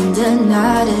another land,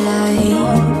 another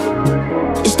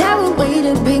life? Is there a way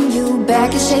to bring you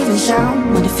back and safe and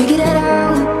sound? Wanna figure that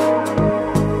out?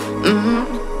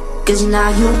 Cause now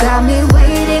you got me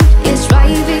waiting. It's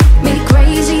driving me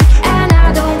crazy, and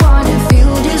I don't wanna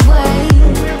feel this way.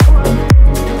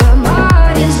 But my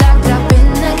heart is locked up in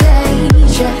a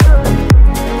cage, yeah.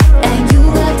 And you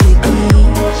got the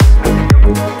keys.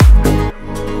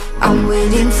 I'm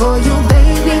waiting for you,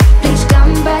 baby. Please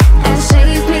come back and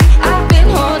save me. I've been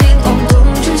holding on,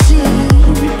 don't you see?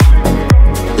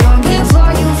 Longing for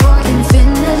you for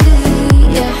infinity,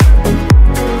 yeah.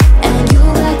 And you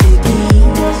got the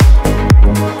keys.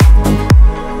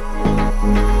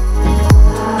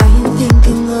 I'm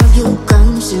thinking of you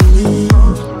constantly,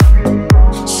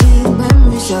 seeing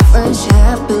memories of us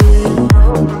happily.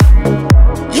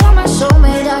 You're my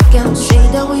soulmate, I can't say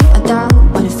that we are down.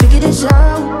 Wanna figure this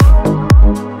out?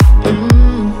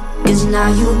 Cause now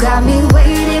you got me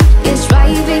waiting. It's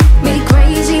driving me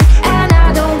crazy, and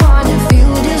I don't wanna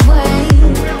feel this way.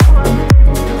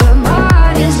 But my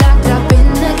heart is locked up in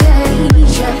a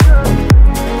cage, yeah.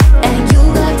 And you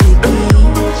got the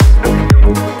keys.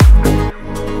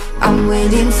 I'm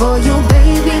waiting for you,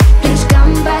 baby. Please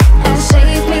come back and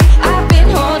save me. I've been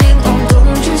holding on,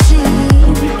 don't you see?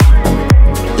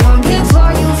 Longing for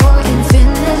you for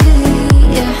infinity,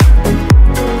 yeah.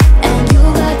 And you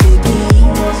got the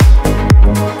keys.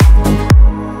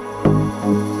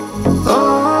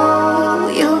 Oh,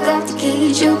 you got the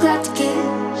keys, you got the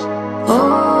keys.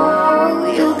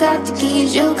 Oh, you got the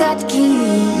keys, you got the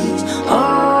keys.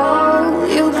 Oh,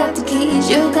 you got the keys,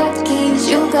 you got the keys,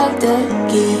 you got the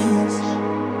keys.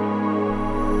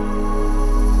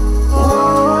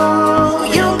 Oh,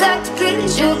 you got the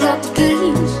keys, you got the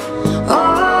keys.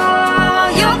 Oh,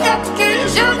 you got the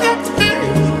keys, you got the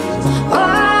keys.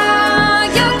 Oh,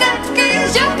 you got the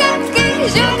keys, you got the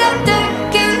keys, you got the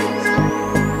keys.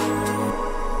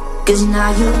 Cause now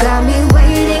you got me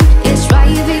waiting. It's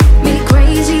driving me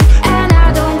crazy, and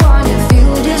I don't wanna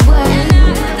feel this way.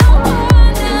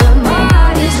 But my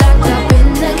heart is locked up in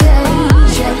a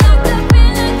cage, yeah.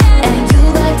 And you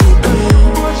got the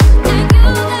keys.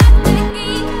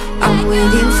 I'm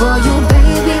waiting for you,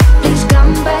 baby. Please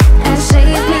come back and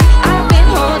save me. I've been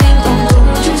holding on,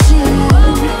 don't you see?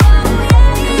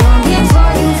 Longing for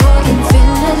you for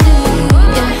infinity,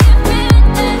 yeah.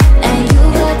 And you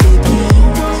got the keys.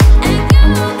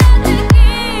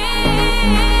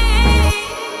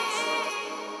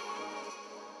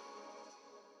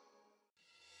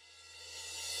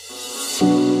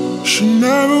 She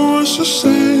never wants to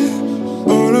say.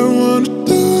 All I wanna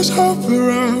do is help her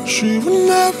out. She would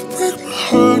never break my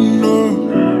heart, no.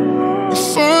 You're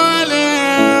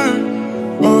falling.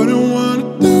 All I wanna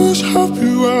do is help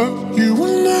you out. You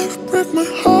will never break my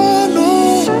heart, no.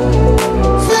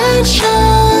 Things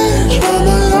change, but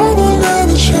my love will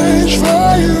never change for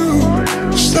you.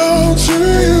 It's down to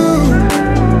you.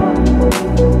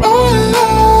 Oh,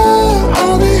 love,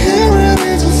 I'll be here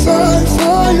ready to fight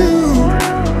for you.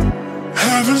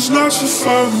 Heaven's not so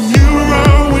far when you're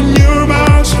around, when you're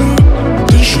about to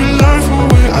dish your life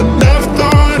away. I never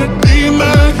thought I'd be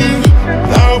like you.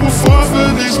 Now we'll fall for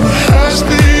this, my heart's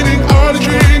beating, all the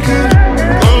drinking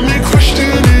got me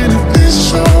questioning if this is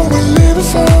all we're living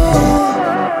for.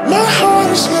 My heart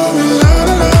is going la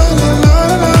la la la la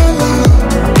la la.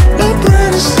 My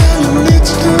brain is telling me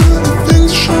to do the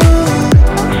things I should.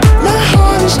 My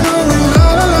heart is going la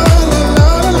la la la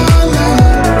la la la.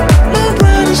 My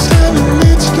brain is telling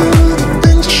me to do the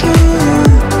things I should.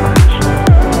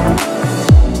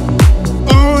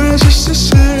 Oh, it's just to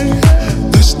say,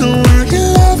 there's no way you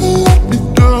ever let me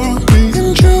go. Me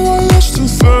and you are lost and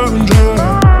found, yeah.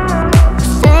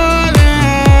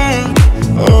 Falling.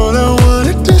 All I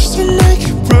wanted is to make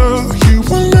it real. You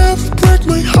will never break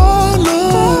my heart, no.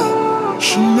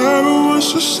 She never wants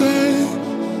to say.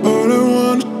 All I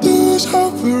wanna do is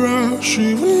help her out. She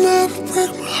will never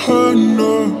break my heart,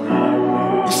 no.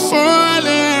 You're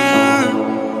falling.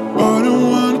 All I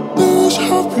wanna do is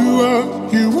help you out.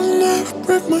 You will never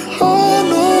break my heart,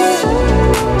 no.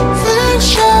 Things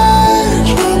change,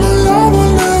 but my love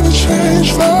will never change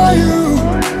for you.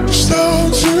 It's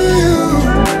down to you.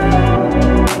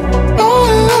 Oh,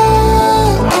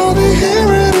 love, I'll be here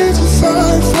ready to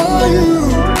fight for you.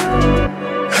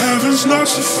 Heaven's not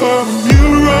so far when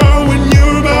you're around, when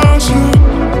you're about to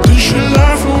dish your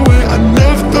life away. I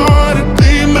never thought I'd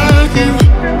be like you.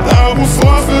 I will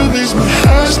fall for this, my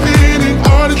heart's beating,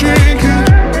 all the drinking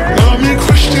got me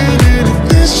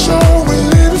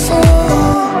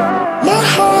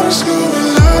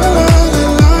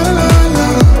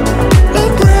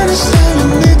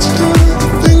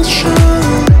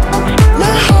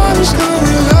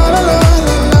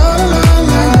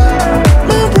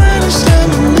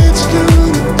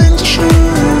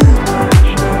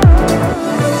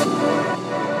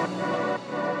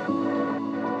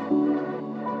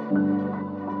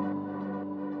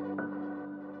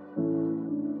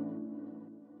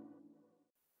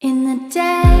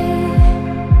day,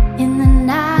 in the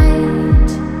night,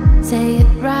 say it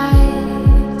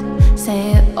right,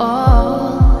 say it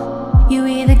all. You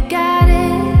either got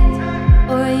it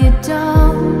or you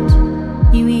don't.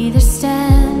 You either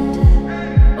stand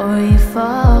or you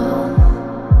fall.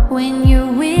 When your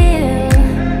will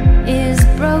is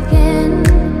broken,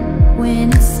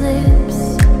 when it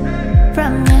slips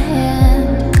from your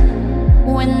hand,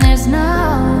 when there's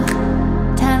no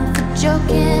time for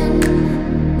joking,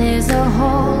 there's a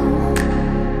hole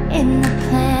in the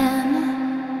plan.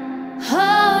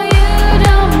 Oh, you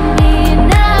don't mean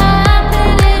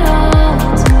nothing at all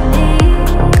to me.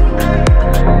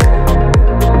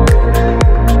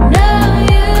 No,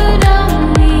 you don't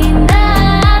mean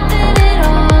nothing at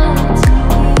all to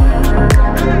me.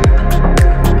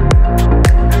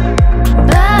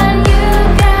 But you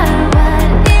got what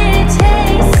it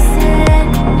takes to set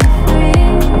me free.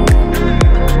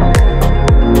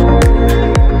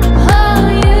 Oh,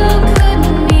 you could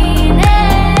mean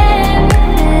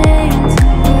everything to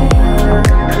me.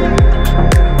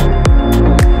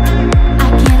 I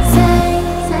can't say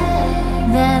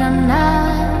that I'm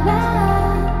not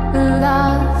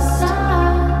lost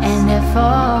and at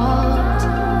fault.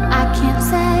 I can't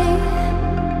say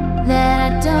that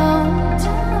I don't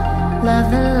love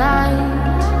the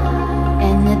light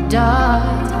and the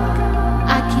dark.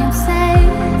 I can't say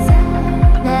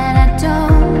that I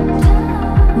don't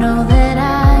know that I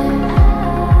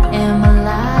am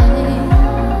alive.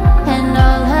 And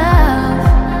all of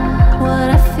what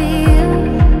I feel,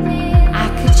 I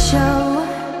could show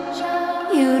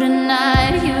you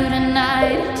tonight, you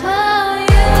tonight. Oh,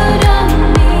 you don't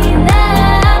mean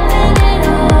nothing at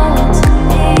all to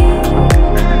me.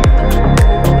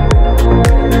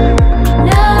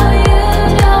 No, you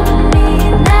don't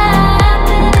mean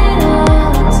nothing at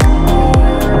all to me.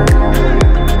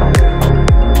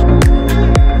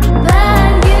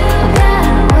 But you got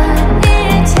what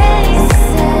it takes to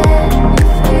set me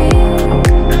free.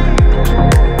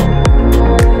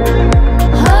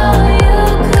 Oh, you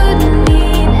could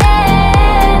mean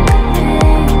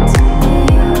everything to me.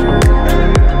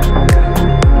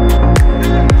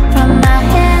 From my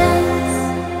hands,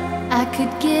 I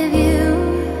could give you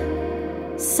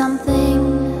something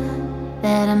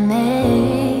that I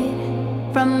made.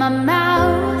 From my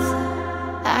mouth,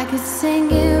 I could sing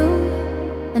you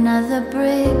another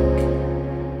brick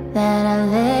that I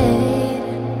laid.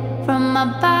 From my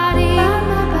body,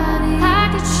 I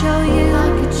could show you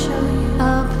a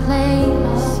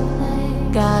place.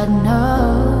 God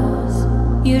knows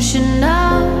you should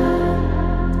know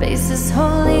space is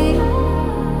holy.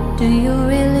 Do you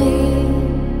really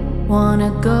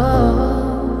wanna go?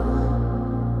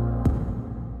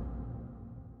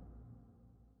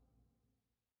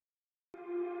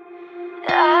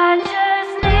 I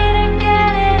just need to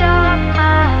get it off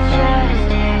my chest,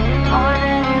 yeah. More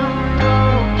than you know,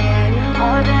 yeah.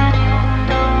 More than you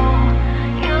know.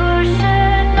 You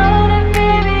should know that,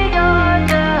 baby, you're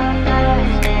the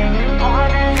best, yeah. More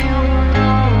than you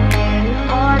know,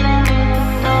 yeah. More than you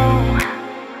know.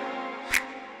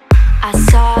 I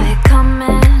saw it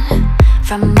coming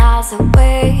from miles away.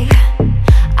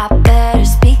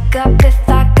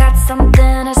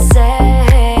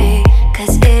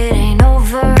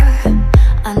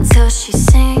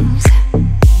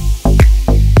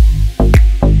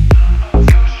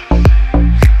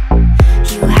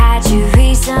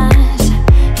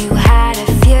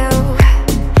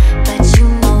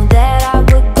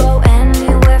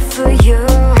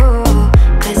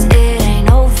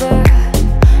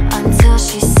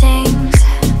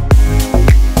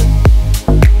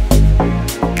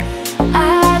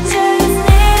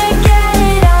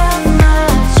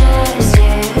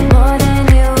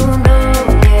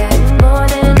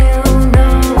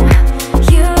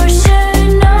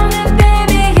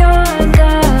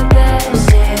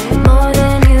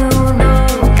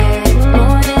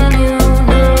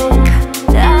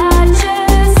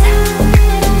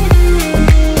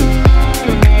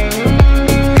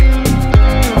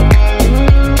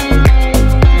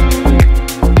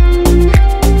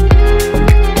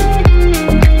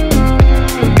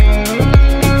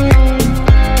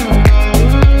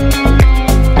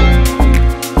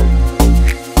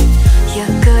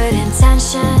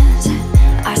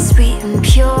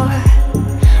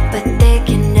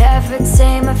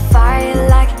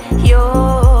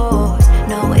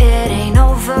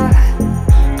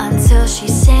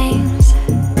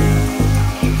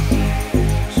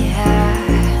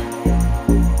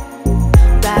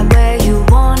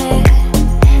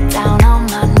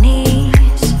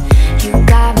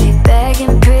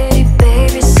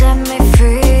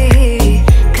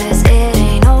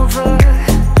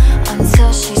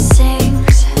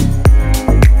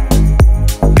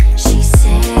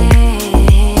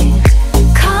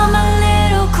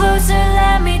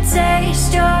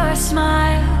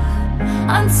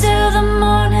 until the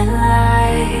morning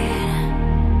light.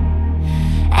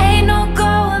 Ain't no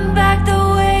going back the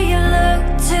way you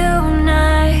look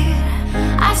tonight.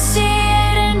 I see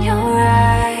it in your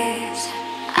eyes.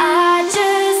 I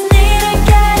just need to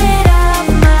get it off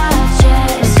my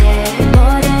chest, yeah.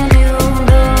 More than you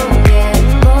know, yeah.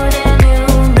 More than you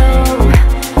know.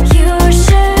 You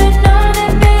should know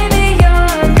that, baby,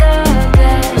 you're the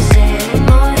best, yeah.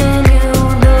 More than you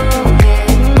know, yeah.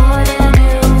 More than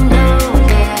you know,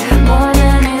 yeah. More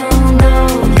than you know,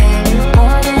 yeah.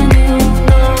 More than you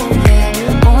know, yeah.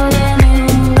 More than you know, yeah. More than you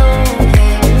know, yeah.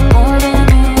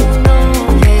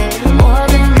 More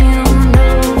than you know,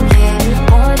 yeah.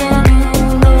 More than you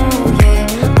know,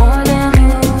 yeah. More than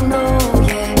you know,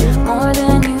 yeah. More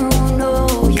than you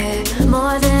know, yeah.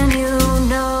 More than you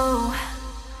know.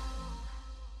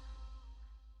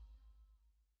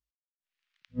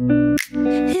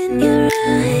 In your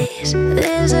eyes,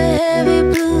 there's a heavy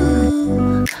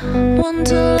blue, one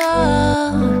to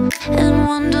love and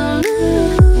one to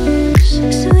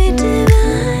lose. Sweet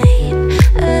divine,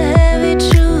 a heavy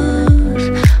truth.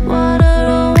 Water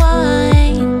or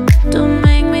wine, don't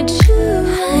make me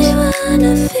choose. I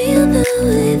wanna feel the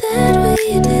way that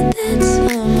we did that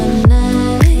summer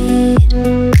night.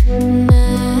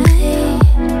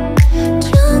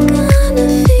 Drunk on a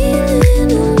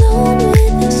feeling, alone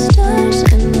with the stars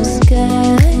in the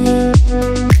sky.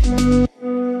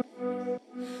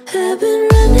 I've been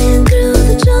running through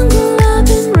the jungle, I've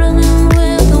been running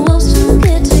with the wolves to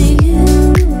get to you,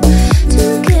 to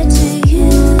get to you.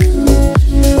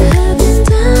 I've been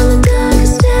down the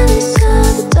darkest alley, saw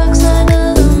the dark side of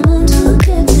the moon to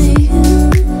get to you,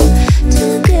 to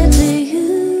get to you,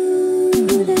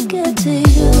 to get to you.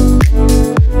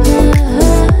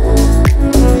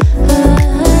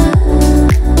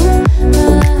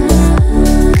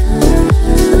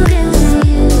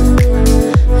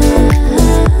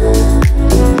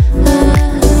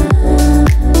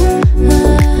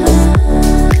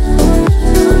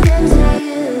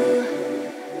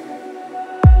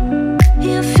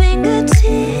 Your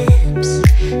fingertips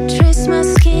trace my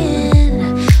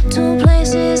skin to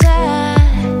places I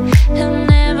have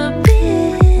never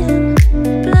been.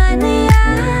 Blind the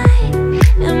eye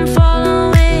and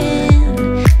following.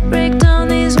 Break down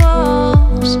these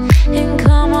walls and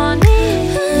come on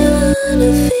in. I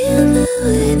wanna feel the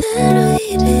way that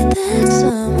we did that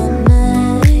summer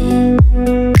night.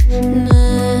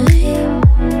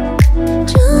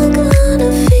 Drunk on a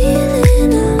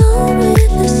feeling, alone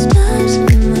with the stars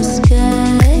in the sky.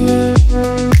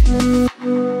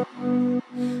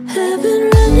 I've been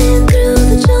running through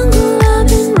the jungle, I've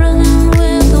been running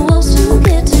with the wolves to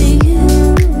get to you,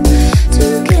 to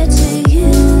get to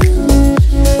you.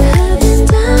 I've been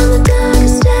down the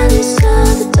darkest alley, saw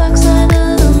the dark side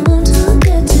of the moon to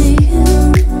get to you,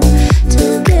 to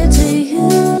get to you,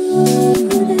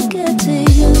 to get to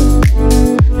you.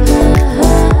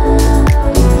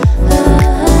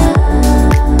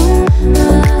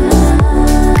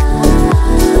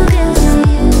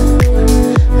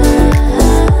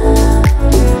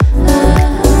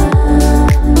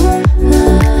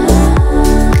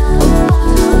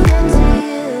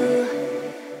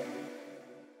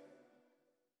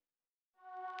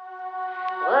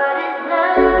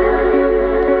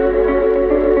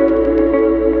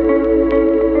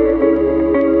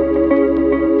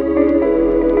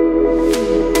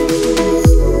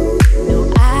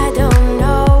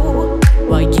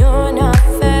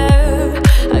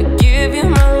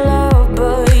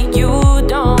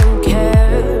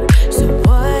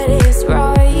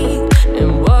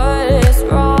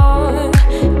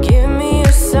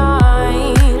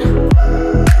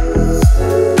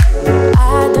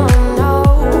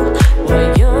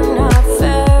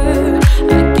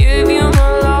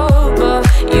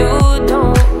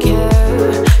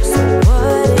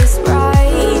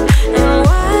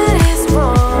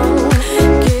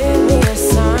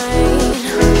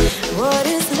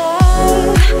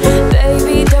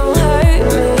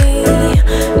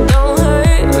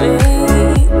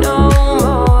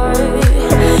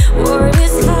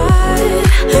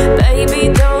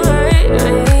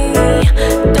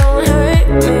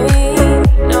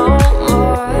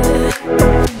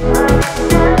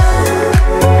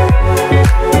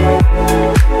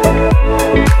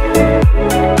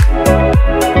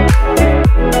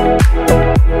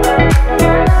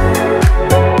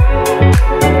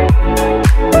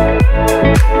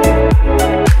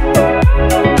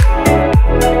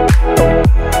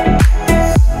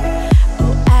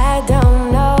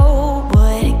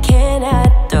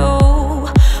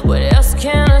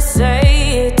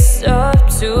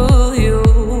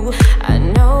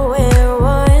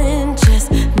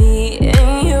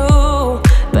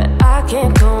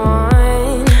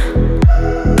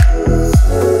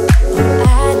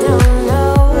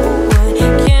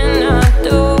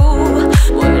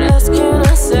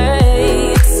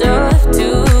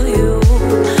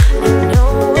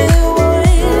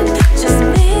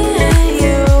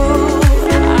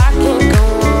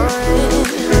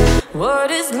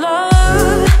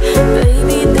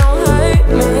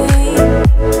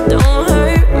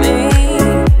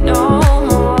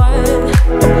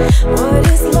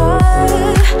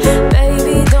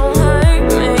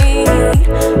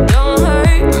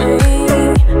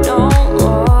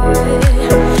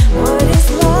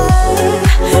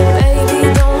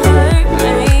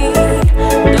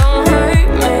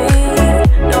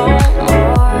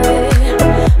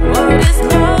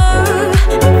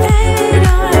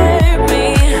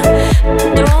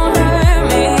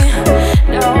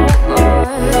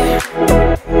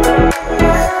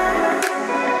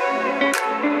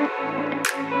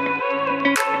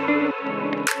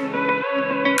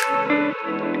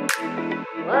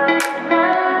 You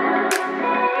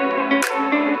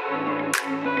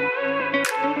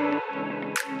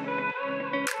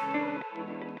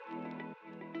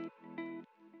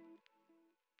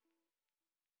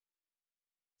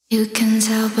can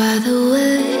tell by the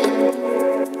way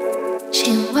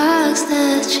she walks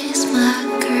that she's my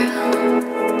girl.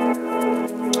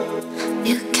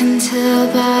 You can tell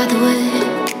by the way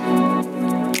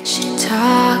she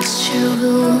talks, she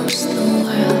rules the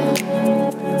world.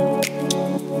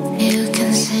 You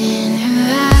can see in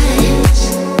her eyes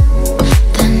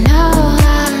that no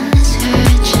one is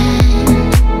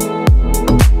hurting.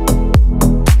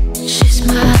 She's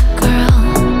my girl,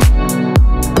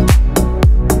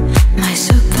 my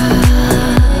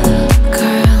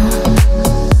Supergirl.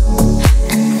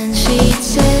 And then she'd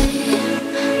say,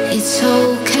 it's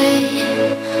okay,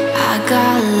 I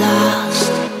got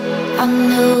lost on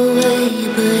the way,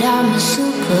 but I'm a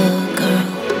Supergirl.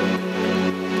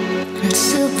 And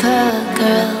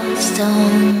Supergirls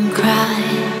don't cry.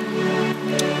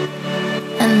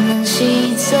 And then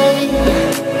she'd say,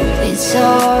 it's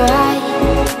alright,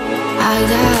 I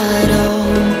got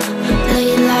home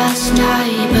late last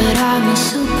night, but I'm a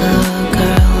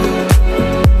Supergirl.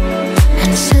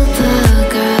 And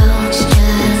Supergirls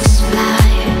just fly.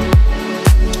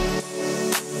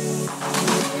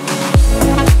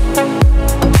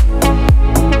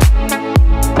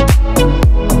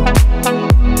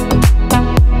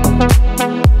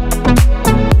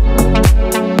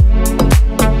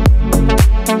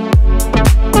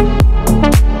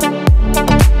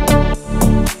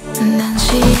 And then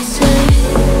she said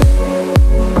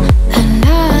that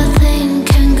nothing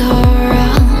can go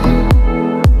wrong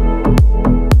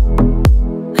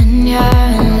when you're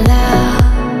in love.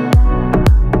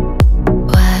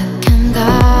 What can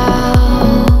go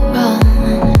wrong?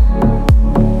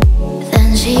 Then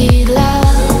she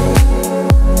loved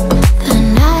the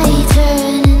night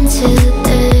turn into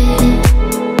day,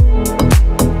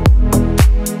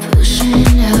 pushing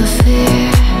her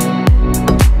fear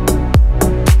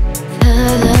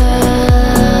further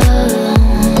alone.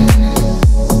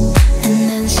 And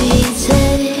then she'd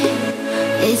say,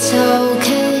 it's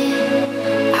okay,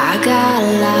 I got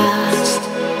lost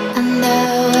on the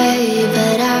way,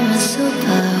 but I'm a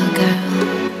Supergirl.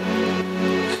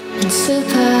 And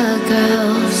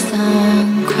Supergirls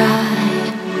don't cry.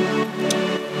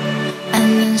 And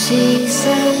then she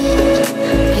said,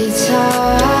 it's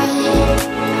alright,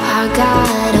 I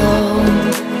got home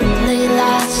late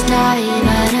last night,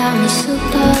 but I'm a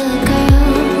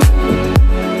Supergirl.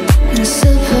 And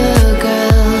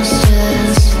Supergirls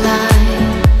just fly.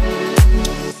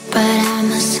 But I'm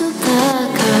a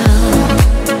Supergirl.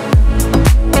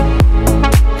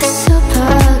 A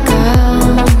Supergirl.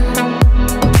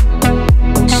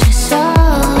 She's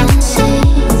sowing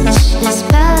seeds, she's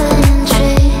spelling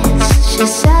trees.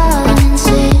 She's sowing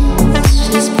seeds,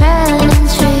 she's spreading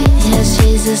trees. Yeah,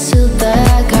 she's a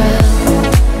Supergirl.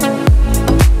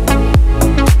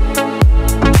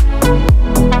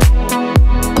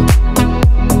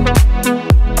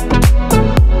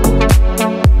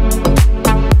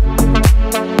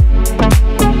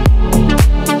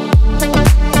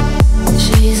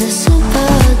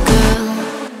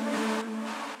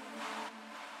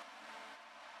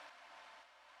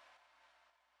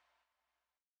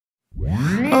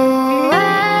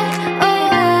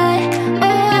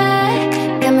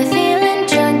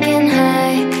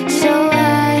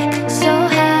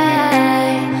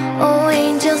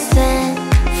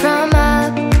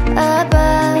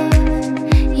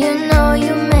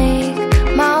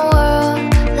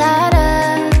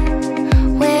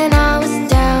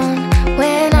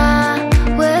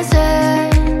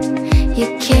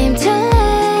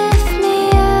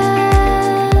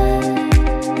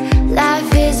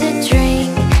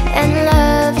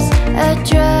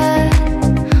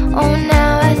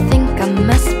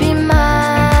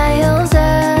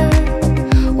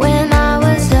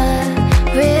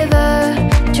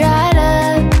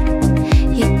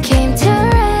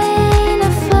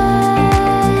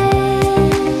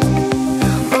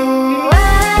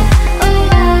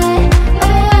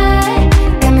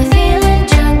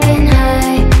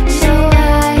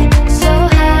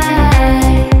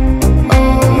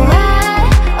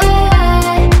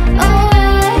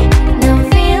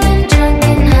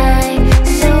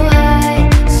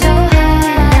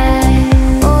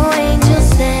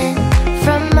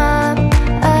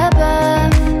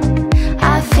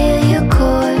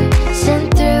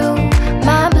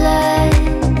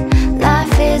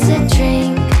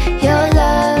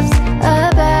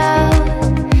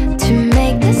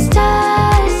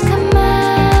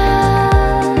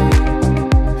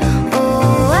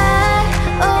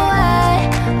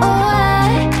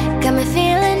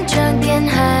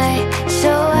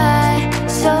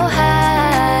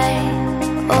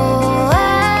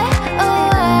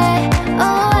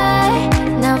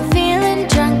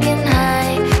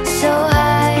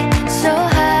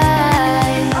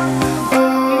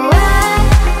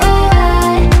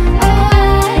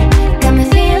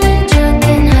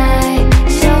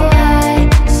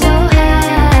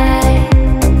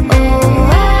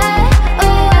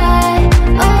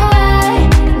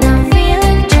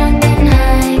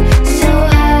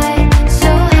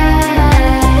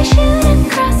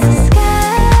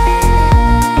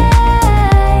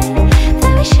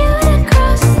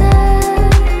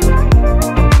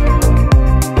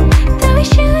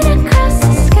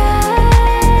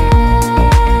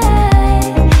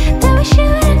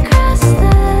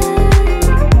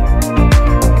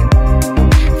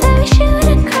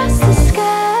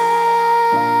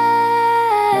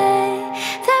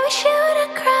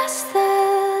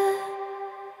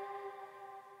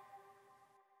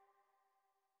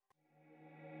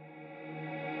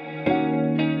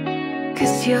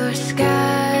 'Cause you're a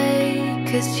sky,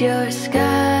 'cause you're a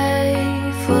sky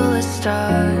full of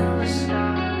stars.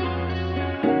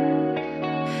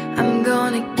 I'm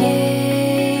gonna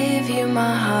give you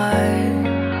my heart.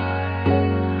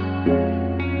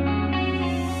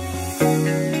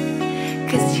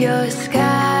 'Cause you're a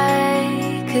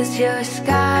sky, 'cause you're a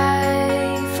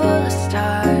sky full of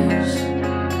stars.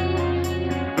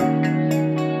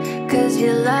 'Cause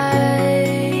you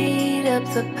light up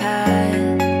the path.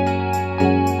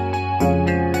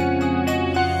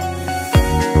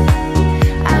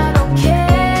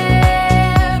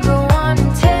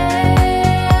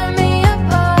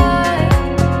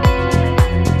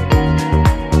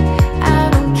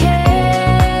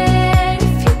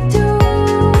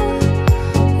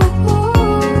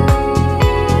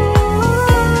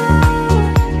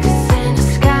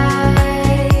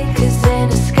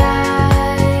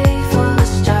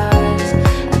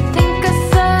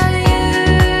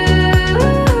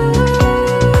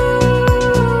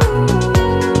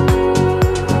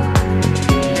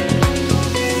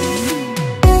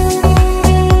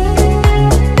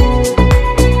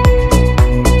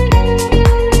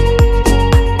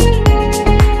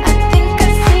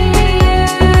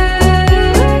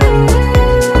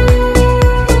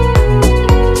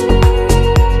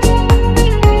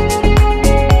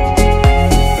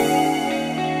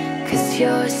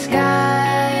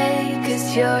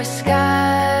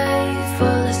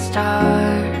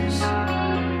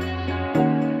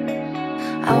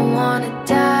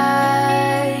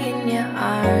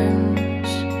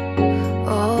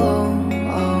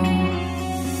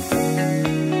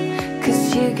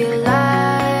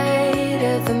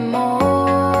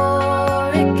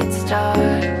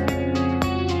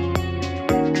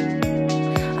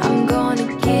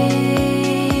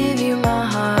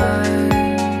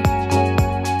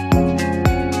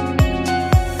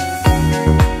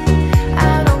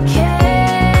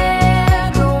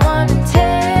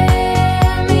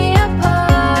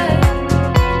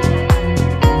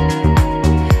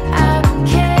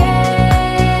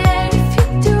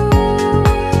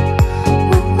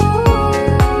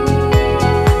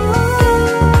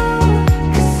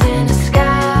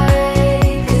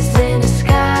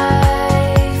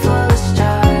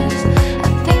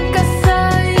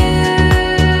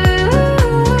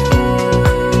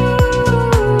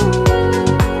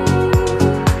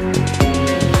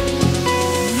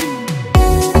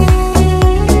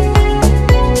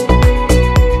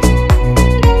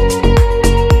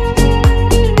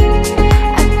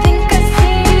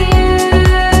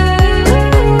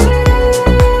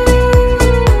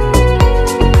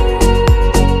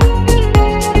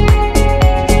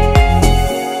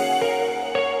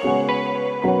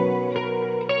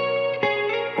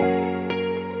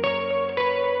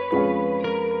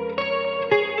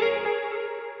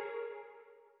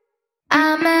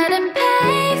 I'm at a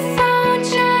payphone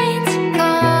trying to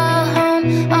call home.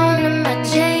 All of my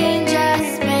change I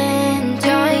spent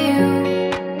on you.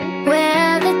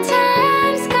 Where the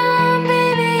time's gone,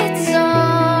 baby, it's so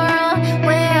wrong.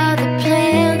 Where are the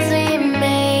plans we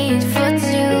made for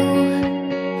two?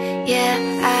 Yeah,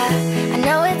 I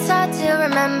know it's hard to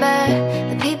remember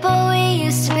the people we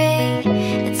used to be.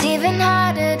 It's even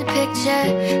harder to picture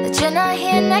that you're not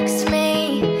here next to me.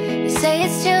 Say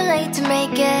it's too late to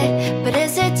make it, but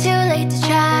is it too late to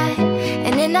try?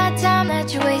 And in that time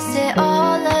that you wasted,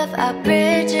 all of our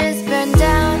bridges burned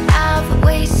down. I've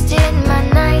wasted my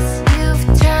nights, you've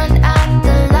turned out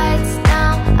the lights.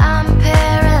 Now I'm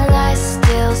paralyzed,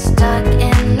 still stuck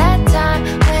in that time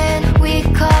when we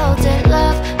called it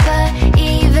love. But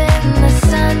even the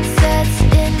sun sets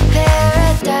in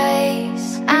paradise.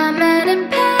 I'm at a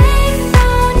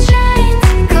payphone trying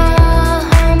to call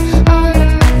home. All of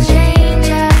my change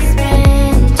I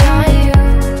spent on you.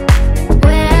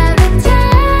 Where the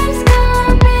time's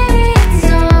gone, baby, it's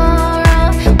so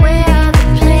wrong. Where are the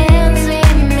plans we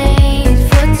made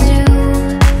for two?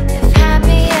 If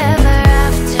happy ever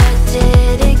after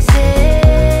did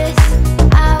exist,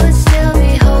 I would still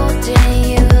be holding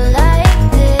you like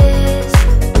this.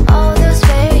 All those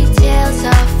fairy tales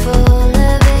are full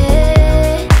of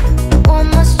it. One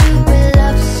more stupid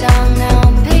love song,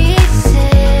 I'll be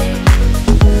sick.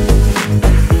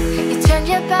 You turned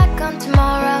your back on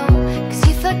tomorrow, 'cause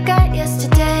you forgot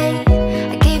yesterday.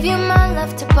 I gave you my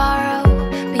love to borrow,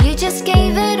 but you just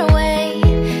gave it away.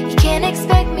 You can't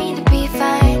expect me to be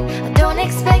fine, I don't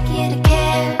expect you to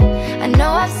care. I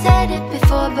know I've said it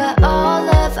before, but all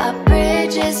of our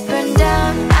bridges burned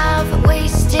down. I've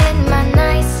wasted my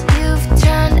nights, you've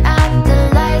turned out the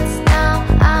lights. Now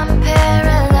I'm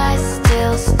paralyzed,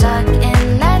 still stuck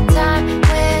in that time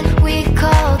when we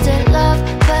called it love.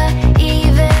 But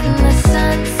even the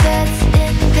sun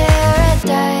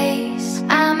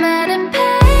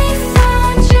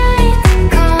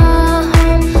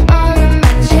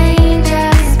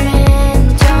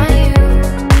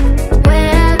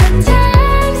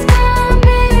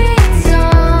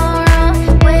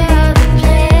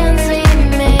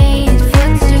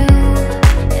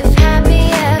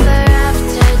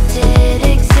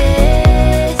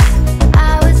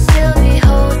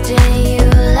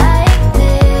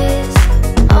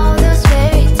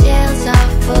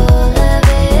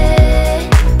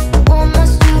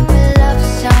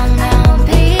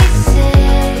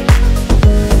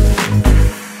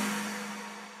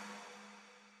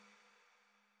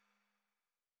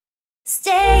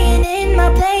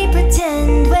my play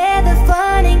pretend, where the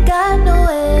fun ain't got no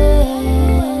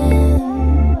end.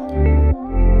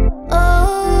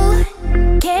 Oh,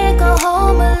 can't go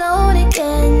home alone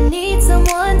again, need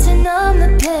someone to numb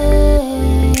the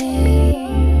pain.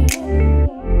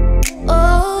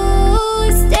 Oh,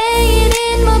 staying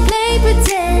in my play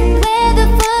pretend, where the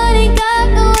fun ain't got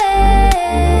no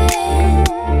end.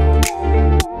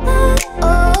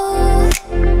 Oh,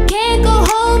 can't go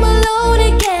home alone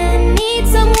again, need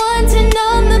someone to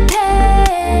numb the pain.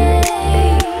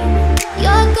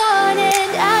 You're gone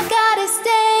and I gotta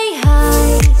stay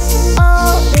high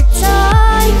all the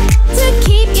time to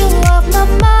keep you off my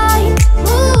mind.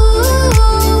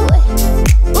 Ooh,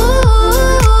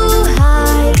 ooh,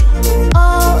 high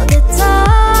all the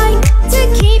time to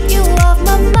keep you off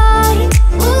my mind.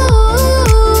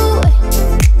 Ooh,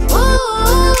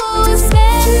 ooh,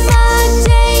 spend my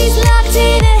days locked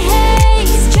in a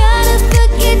haze, trying to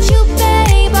forget you,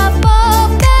 babe. I fall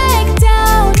back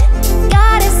down,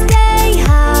 gotta stay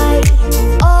high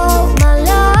all my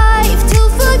life to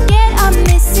forget I'm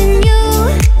missing you.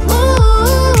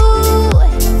 Ooh,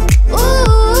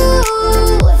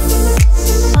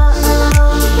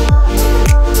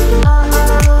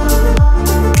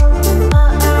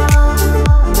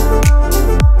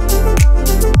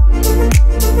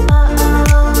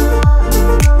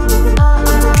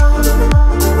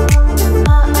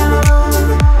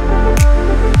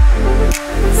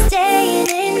 staying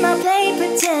in my play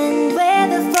pretend, where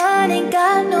the fun ain't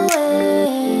got no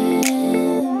end.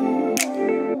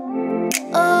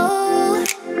 Oh,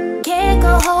 can't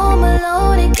go home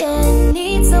alone again,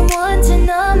 need someone to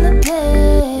numb the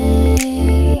pain.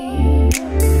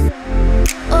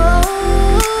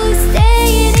 Oh,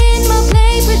 staying in my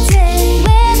play pretend,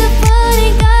 where the fun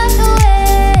ain't got no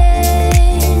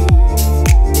end.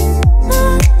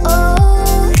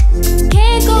 Oh,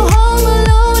 can't go home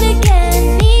alone again,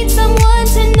 need someone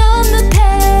to numb the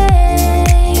pain.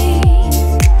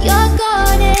 You're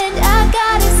gone and I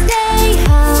gotta stay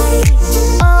high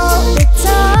all the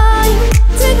time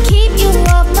to keep you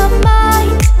off my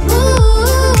mind. Ooh,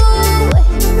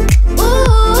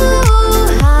 ooh,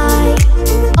 high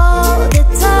all the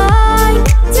time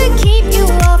to keep you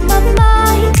off my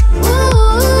mind.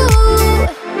 Ooh,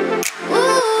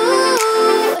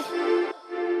 ooh.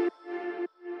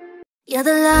 You're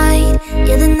the light,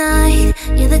 you're the night,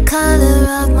 you're the color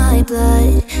of my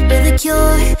blood. You're the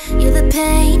cure, you're the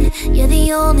pain, you're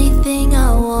the only thing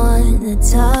I wanna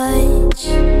touch.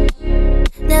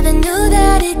 Never knew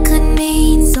that it could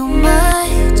mean so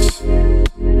much,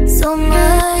 so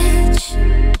much.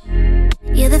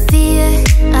 You're the fear,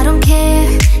 I don't care,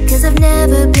 'cause I've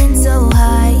never been so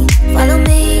high. Follow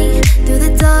me through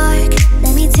the dark,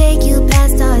 let me take you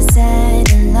past our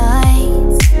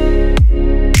satellites.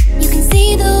 You can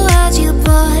see the world you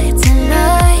brought to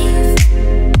life,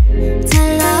 to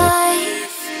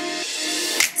life.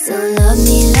 So love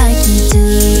me like you do,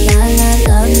 la la,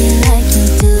 love me like you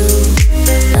do.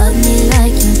 Love me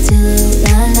like you do,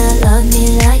 la la, love me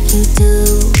like you do.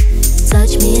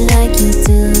 Touch me like you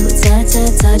do,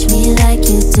 touch me like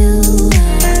you do.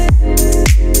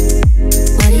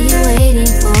 What are you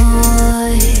waiting for?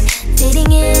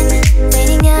 Fading in,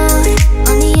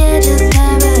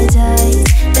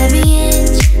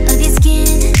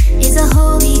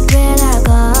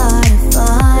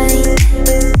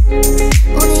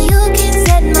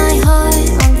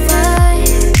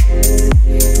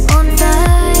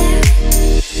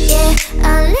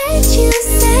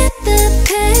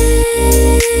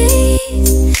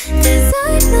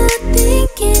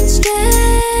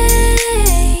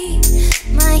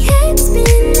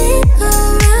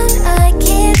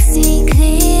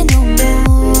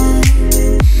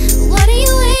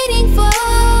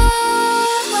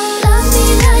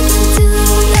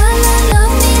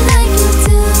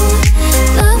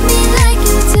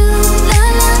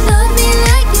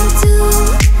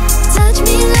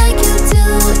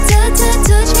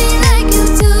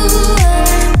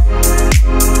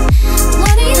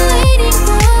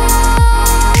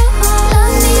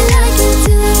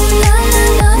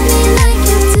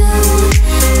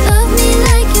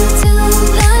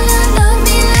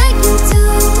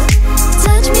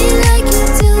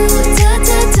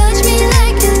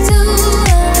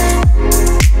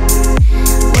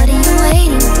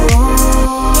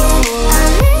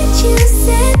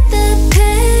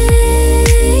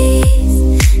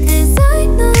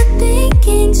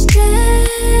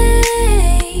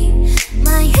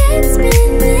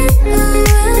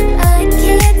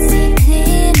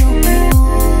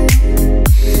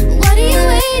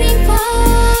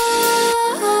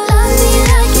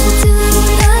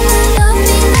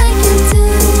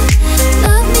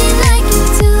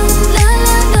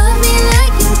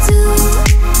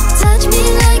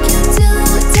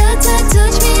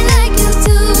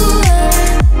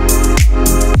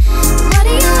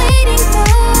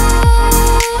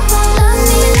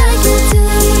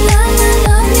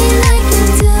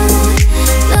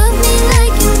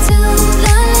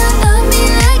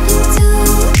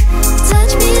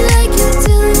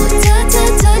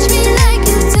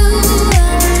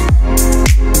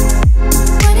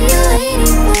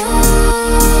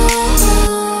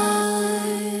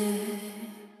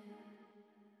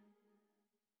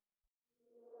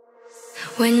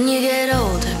 When you get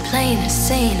older, plainer,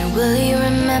 saner, will you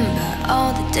remember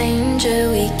all the danger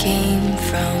we came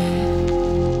from?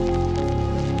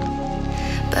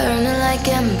 Burning like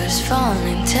embers,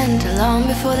 falling tender, long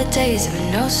before the days of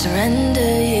no surrender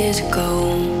years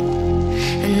ago.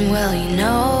 And well, you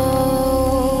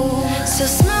know, so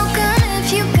smoke 'em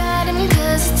if you got 'em,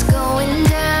 'cause it's going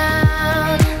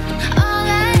down. All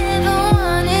I ever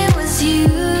wanted was you.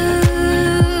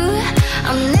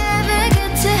 I'll never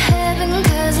get to heaven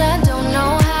 'cause I don't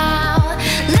know how.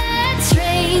 Let's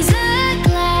raise a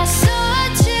glass or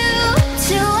two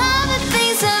to all the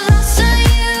things I've lost on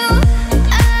you.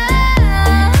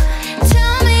 Oh,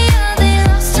 tell me, are they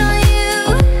lost on you?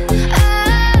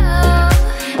 Oh,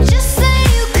 just say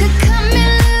you could cut me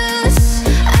loose.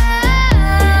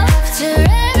 Oh, after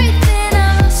everything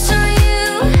I've lost on you,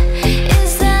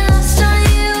 is that lost on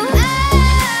you? Oh,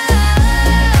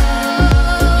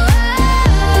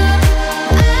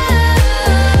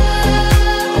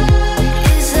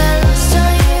 is that lost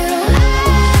on you?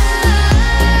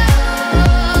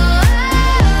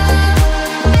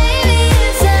 Baby,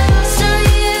 is that lost on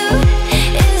you?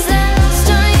 Is that lost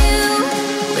on you?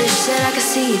 Wish that I could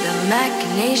see the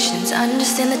machinations,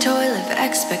 understand the toil of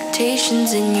expectations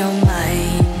in your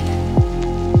mind.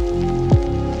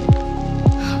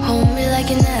 Hold me like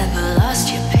you never lost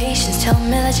your patience. Tell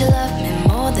me that you love me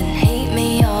more than hate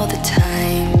me all the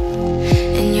time.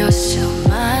 And you're still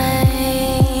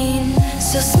mine.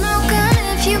 So smoke 'em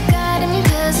if you got 'em,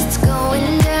 'cause it's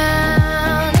going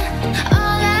down.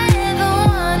 All I ever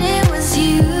wanted was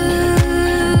you.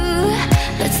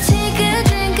 Let's take a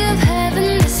drink of heaven,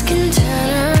 this can turn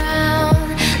around.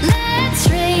 Let's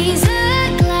raise a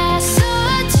glass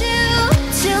or two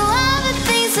to all the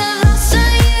things I've lost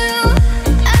on you.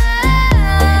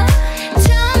 Oh,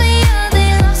 tell me, are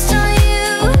they lost on you?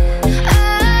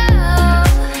 Oh,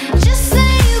 just say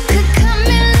you could cut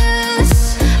me loose.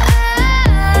 Oh,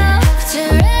 after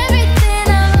everything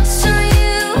I've lost on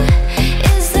you,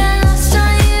 is that lost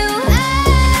on you?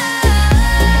 Oh,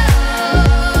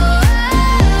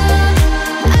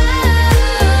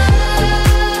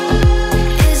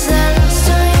 is that lost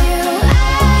on you?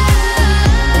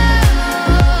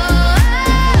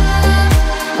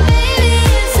 Baby,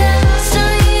 is that lost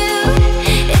on you?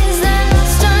 Is that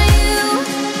lost on you?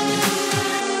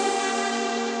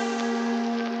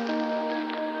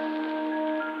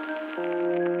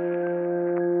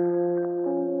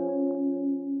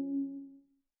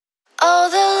 All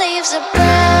the leaves are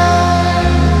brown.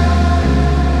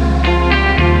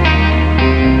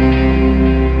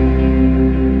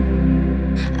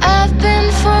 I've been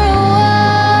for a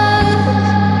walk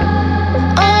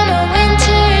on a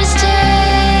winter's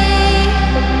day.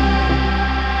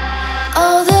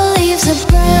 All the leaves are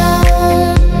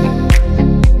brown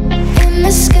and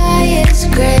the sky is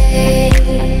gray.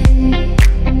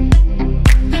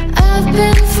 I've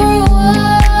been for a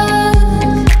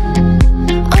walk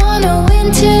on a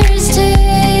winter's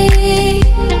day.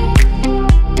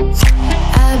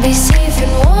 I'd be safe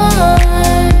and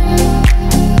warm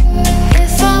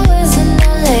if I was in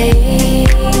LA.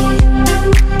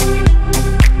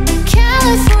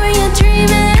 California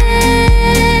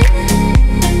dreaming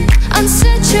on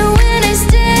such a winter's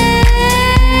day.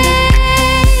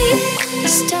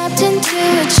 Stopped into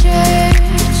a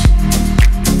church,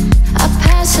 I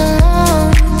pass along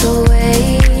the way.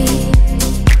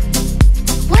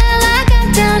 Well, I got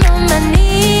down on my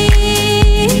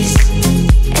knees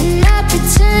and I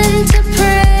pretend to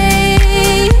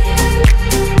pray.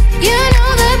 You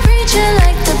know the preacher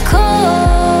like the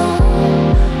cold,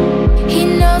 he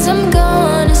knows I'm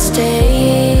gonna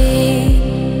stay.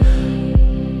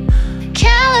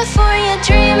 California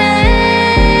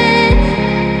dreaming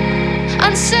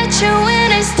on such a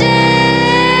winter's day.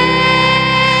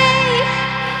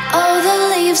 All the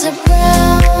leaves are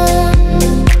brown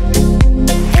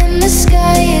and the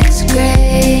sky is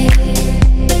gray.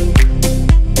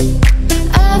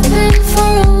 I've been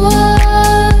for a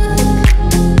walk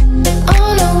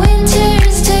on a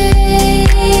winter's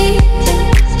day.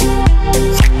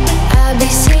 I'd be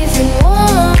safe and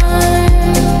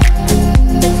warm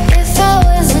if I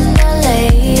was in LA.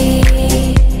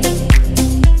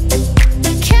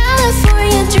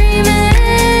 California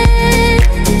dreaming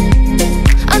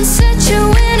on such a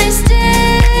winter's day.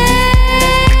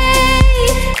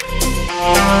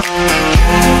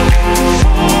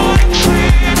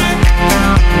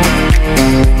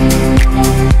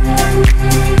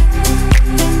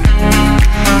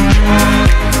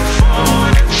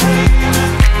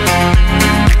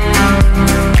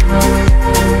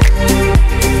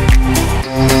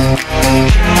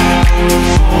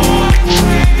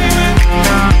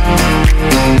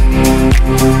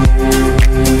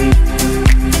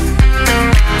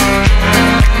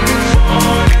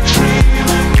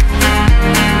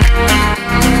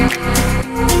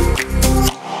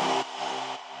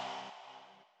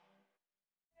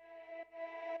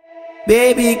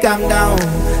 Baby, calm down,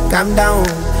 calm down.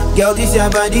 Girl, this your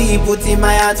body, put in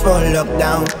my heart for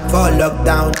lockdown,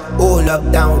 oh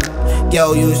lockdown.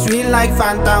 Girl, you sweet like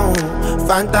phantom,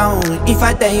 phantom. If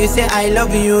I tell you say I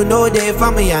love you, no day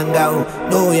for me younger,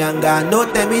 no younger, no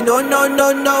tell me no, no,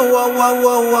 no, no, oh, oh,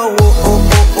 oh, oh,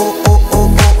 oh, oh, oh,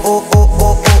 oh, oh, oh, oh,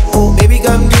 oh, oh. Baby,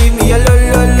 come give me a lo,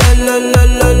 lo, lo, lo, lo,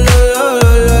 lo, lo, lo, lo,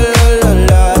 lo,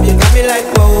 lo. You got me like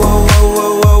whoa, whoa,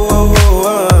 whoa, whoa, whoa, whoa,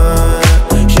 whoa.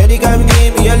 Shawty, come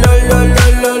give me a lo, lo, lo,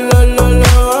 lo, lo, lo, lo,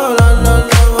 lo.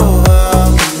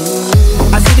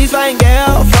 I see this fine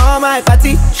girl from my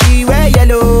party, she wear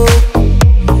yellow.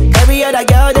 Every other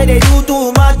girl that they do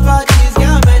too much, but this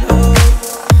girl mellow.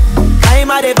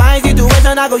 I'm a divine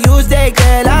situation, I go use the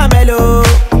girl, I'm mellow.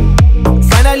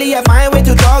 Finally I find way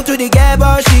to talk to the girl,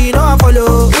 but she know I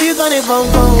follow. Who you gonna phone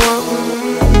for?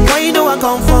 Why you know I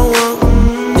come for one?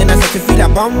 Then I start to feel a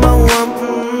bum bum one.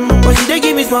 But she dey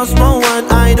give me small small one.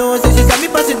 I know, say she got me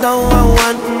pass it down one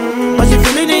one. But she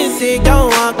feeling insecure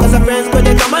one. Cause her friends go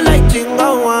they come and like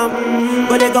chingo one.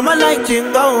 But they come and like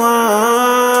chingo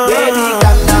one. Baby,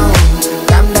 calm down,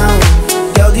 calm down.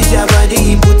 Girl, this your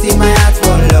body, put in my heart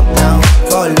for lockdown,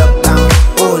 oh lockdown.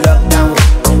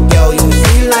 Girl, you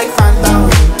feel like phantom,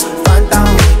 phantom.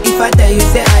 If I tell you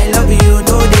say I love you,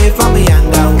 no day for me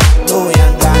younger, no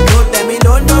younger. No tell me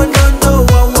no, no, no, no.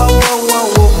 Whoa, whoa, whoa, whoa,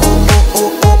 whoa, oh, oh,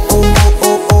 oh, oh, oh,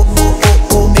 oh, oh,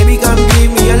 oh, oh. Baby, come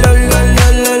give me a lo, lo, lo,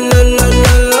 lo, lo, lo, lo,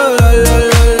 lo, lo,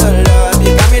 lo, lo.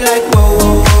 You got me like whoa,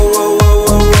 whoa, whoa, whoa,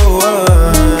 whoa, whoa,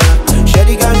 whoa.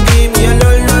 Shawty, come give me a lo,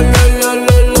 lo, lo, lo,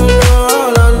 lo, lo,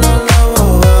 lo, lo, lo.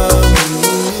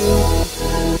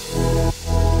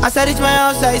 As I reach my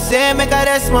house, I say, make a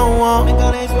rest, my one.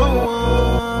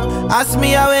 Ask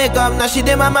me, I wake up, now she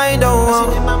did my mind,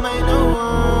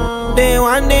 oh. Day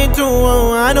one, day two,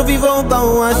 I know people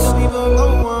go us.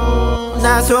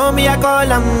 Now so me, I call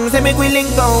them, say make we link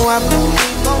go up.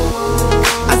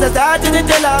 As I start to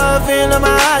tell her, feel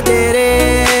my heart it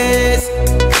is.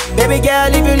 Baby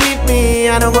girl, if you leave me,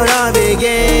 I don't go love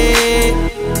again.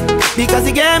 Because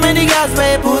you gave me the gas,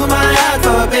 may pull my heart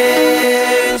for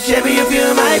pain. Baby, you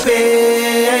feel my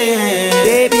pain.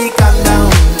 Baby, calm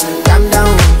down, calm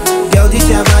down. Girl, this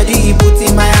your body, put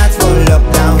in my heart for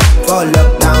lockdown, oh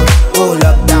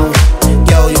lockdown.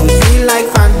 Girl, you feel like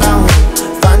phantom,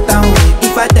 phantom.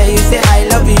 If I tell you say I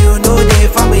love you, no day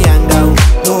for me younger,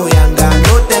 no younger.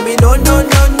 No tell me no, no,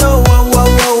 no, no. Whoa, whoa,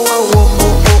 whoa, whoa, whoa, oh,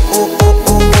 oh, oh, oh,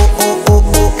 oh, oh,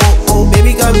 oh, oh, oh.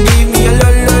 Baby, come give me a lo,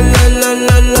 lo, lo, lo,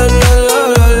 lo, lo, lo, lo,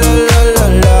 lo, lo,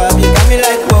 lo. You got me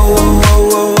like whoa, whoa, whoa,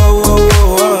 whoa, whoa, whoa,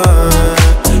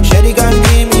 whoa. Shawty, come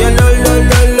give me a lo, lo,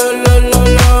 lo, lo, lo, lo,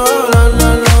 lo, lo,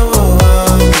 lo.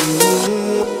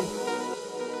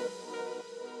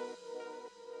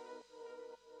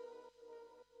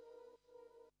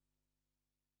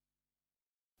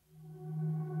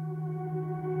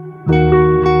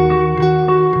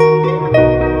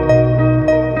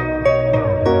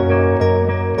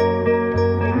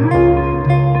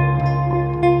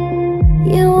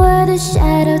 You were the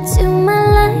shadow to my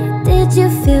light. Did you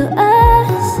feel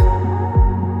us?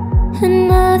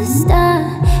 Another star,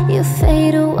 you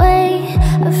fade away.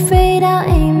 Afraid our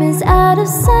aim is out of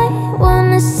sight.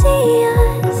 Wanna see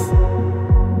us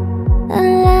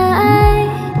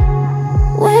alive.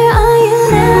 Where are you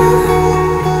now?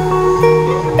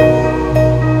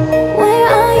 Where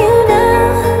are you now?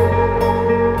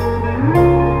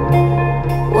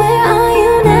 Where are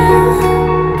you now?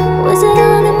 Was it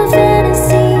all in my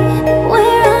fantasy?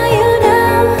 Where are you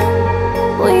now?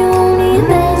 Were you only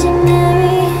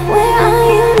imaginary? Where are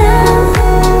you now?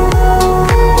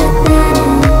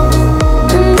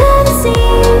 Under the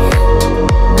sea,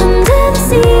 under the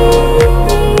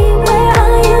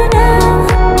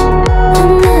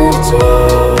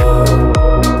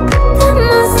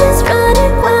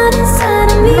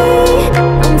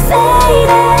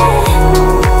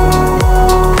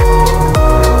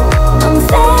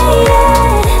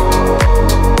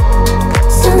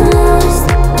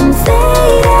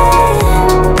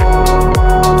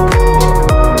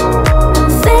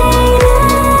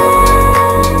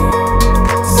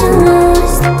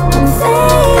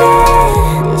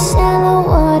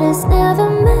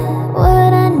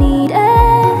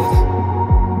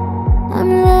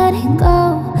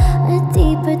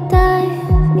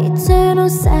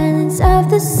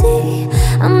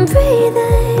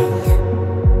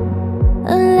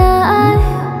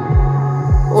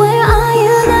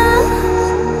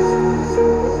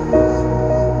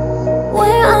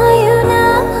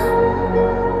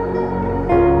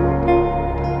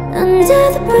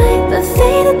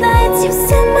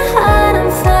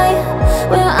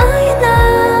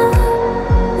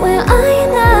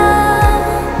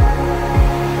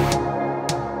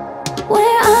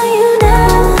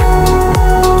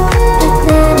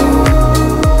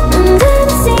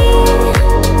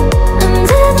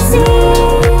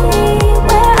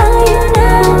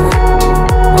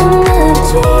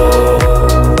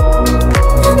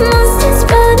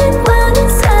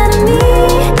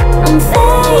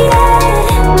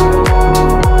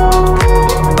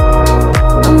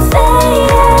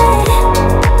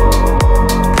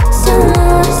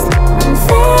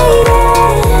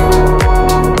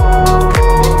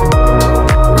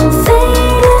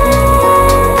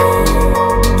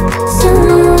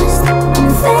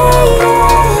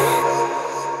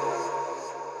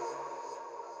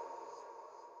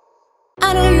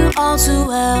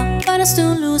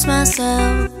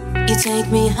myself. You take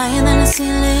me higher than the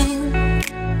ceiling.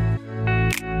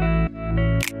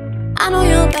 I know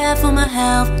you're bad for my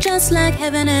health, just like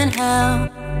heaven and hell.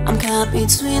 I'm caught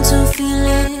between two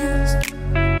feelings.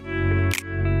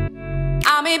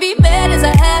 I may be bad as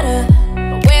a hatter,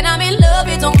 but when I'm in love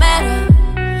it don't matter.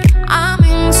 I'm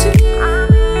into you.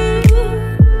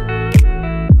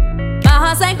 My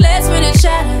heart's like glass when it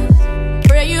shatters.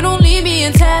 Pray you don't leave me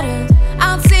in tatters.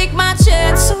 I'll take my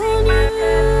chance on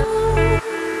you.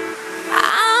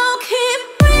 I'll keep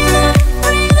breathing,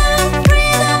 breathing,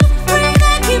 breathing,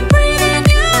 breathing, keep breathing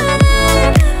you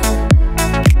in.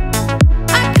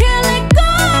 I can't let go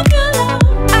of your love.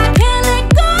 I can't let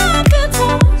go of your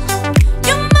touch.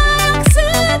 You're my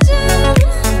oxygen.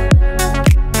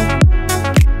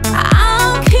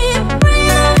 I'll keep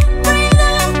breathing,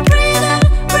 breathing, breathing,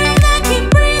 breathing, keep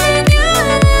breathing you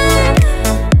in.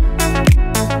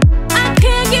 I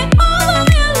can't get all of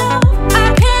your love. I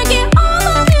can't get all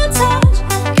of your touch.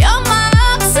 You're my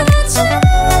oxygen.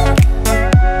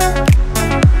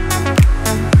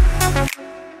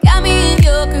 Got me in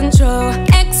your control.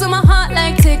 X on my heart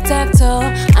like tic-tac-toe.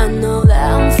 I know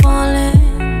that I'm falling.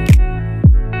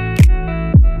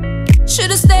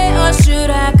 Should I stay or should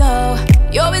I go?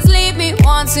 You always leave me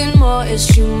wanting more. It's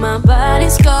true, my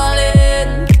body's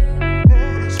calling.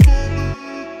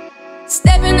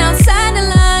 Stepping outside the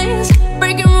lines,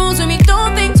 breaking rules with me,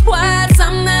 don't think twice.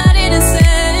 I'm not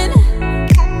innocent.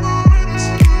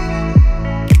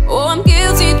 Oh, I'm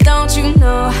guilty, don't you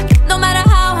know? No matter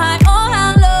how high or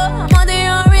how low, I'm under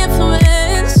your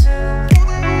influence.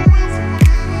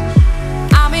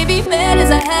 I may be bad as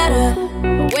a hatter,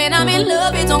 but when I'm in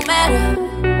love it don't matter.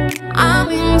 I'm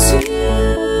into you.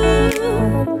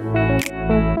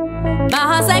 My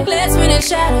heart's like glass when it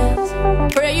shatters.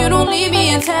 Pray you don't leave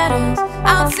me in tatters.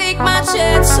 I'll take my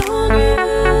chance on you.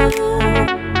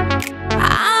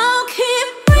 I'll keep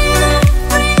breathing,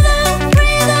 breathing,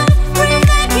 breathing,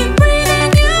 breathing, keep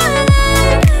breathing you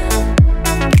in.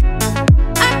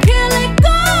 I can't let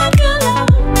go of your love.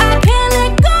 I can't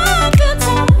let go of your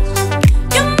touch.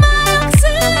 You're my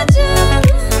oxygen.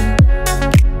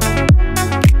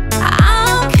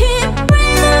 I'll keep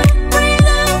breathing,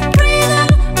 breathing, breathing,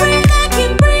 breathing,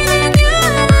 keep breathing you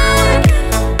in.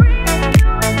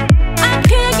 I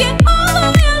can't get all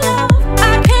of your love. I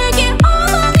can't get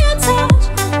all of your touch.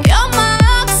 You're my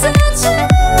oxygen.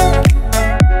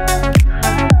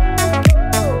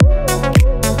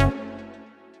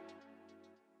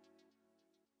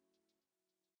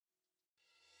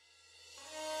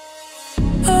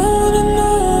 I wanna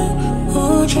know,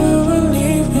 would you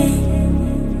believe me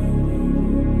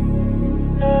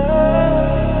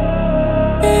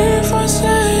if I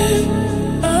say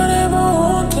I never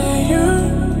wanted you?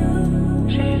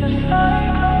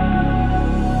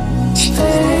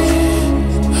 Stay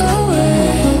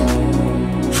away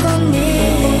from me.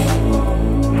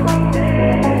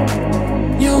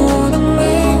 You wanna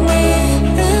make me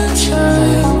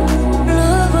inside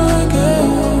love again.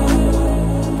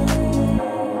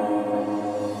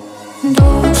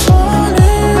 Don't fall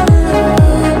in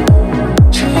love.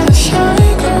 She's a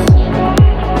psycho.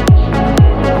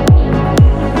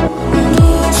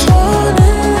 Don't fall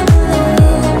in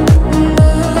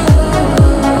love.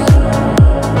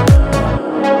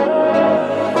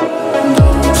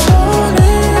 Don't fall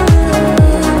in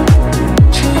love.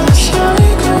 She's a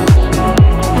psycho.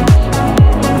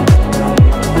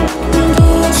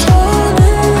 Don't fall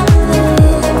in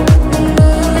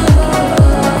love.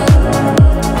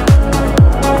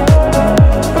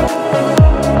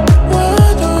 Why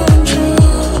don't you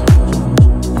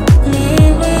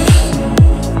leave me?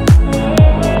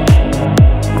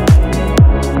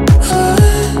 I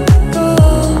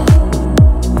don't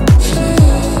see.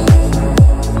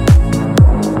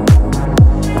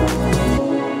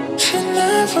 She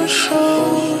never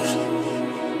shows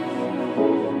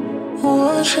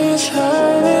what she's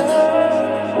hiding.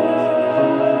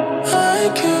 I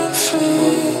can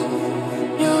feel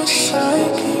your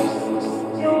psyche.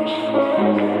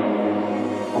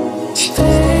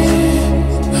 Stay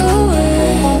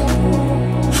away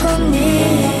from me.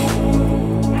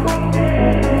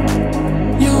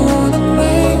 You wanna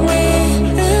make me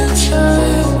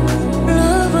inside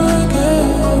love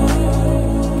again.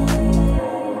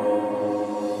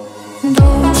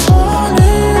 Don't fall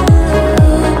in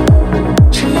love.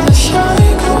 She's a psycho.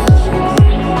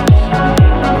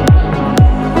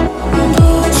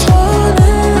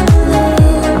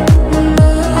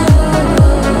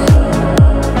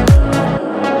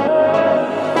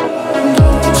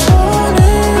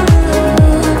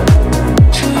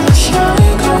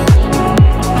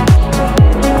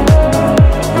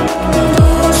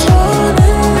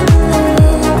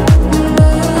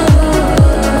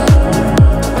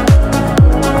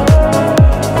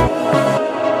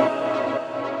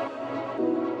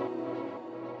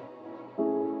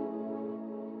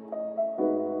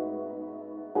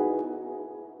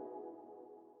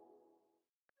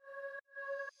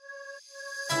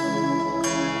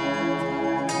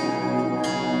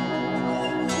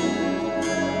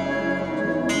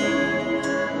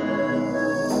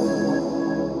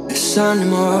 this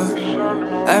anymore.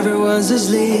 Everyone's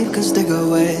asleep cause they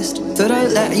go waste. Thought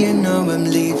I'd let you know I'm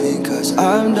leaving cause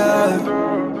I'm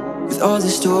done with all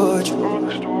this torture,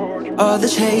 all the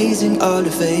chasing, all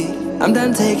the fake. I'm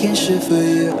done taking shit for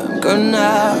you, I'm gone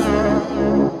now.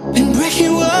 Been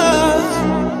breaking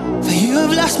walls for you,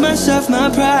 I've lost myself, my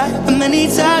pride. But many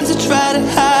times I try to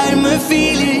hide my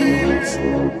feelings,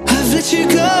 I've let you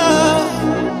go.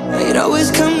 You'd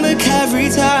always come back every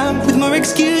time with more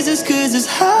excuses, cause it's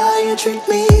how you treat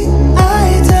me.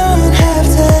 I don't have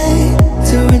time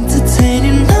to entertain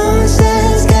your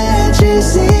nonsense, can't you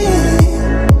see?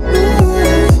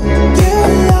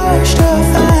 You're lost or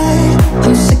fight.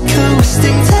 I'm sick of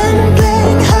wasting time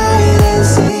playing hide and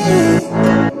seek.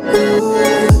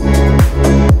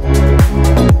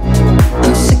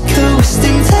 I'm sick of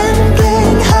wasting time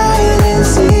playing hide and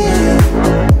seek.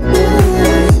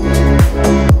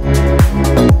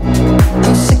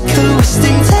 I'm sick of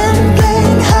wasting time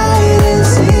playing hide and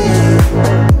seek.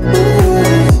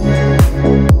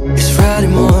 It's Friday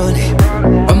morning,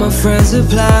 all my friends are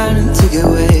planning to get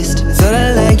wasted. Thought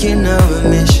I like you, now I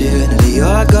miss you, and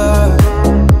you're gone.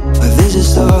 My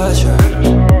vision's torture,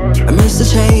 I miss the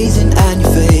chasing and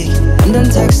your fake. I'm done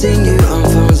texting you on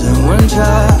phones and one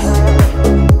try.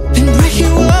 Been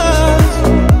breaking walls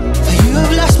for you,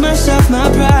 I've lost myself, my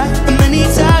pride. And many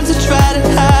times I try to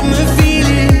hide my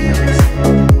feelings,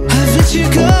 I've let you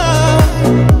go.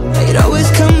 You'd always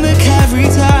come back every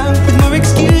time with more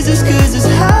excuses, cause it's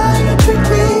how you treat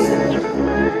me.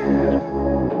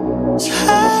 It's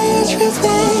how you treat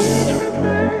me.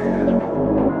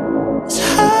 It's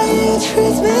how you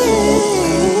treat me.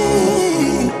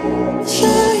 It's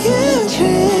how you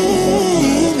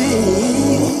treat me.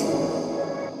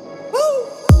 Woo!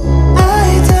 I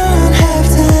don't have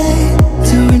time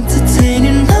to entertain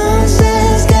your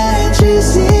nonsense, can't you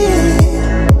see?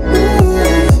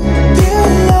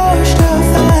 You're lost or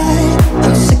fight.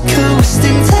 I'm sick of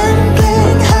wasting time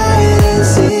playing hide and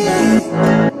seek.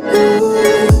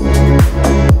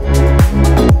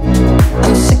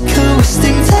 I'm sick of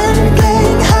wasting time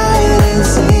playing hide and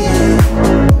seek.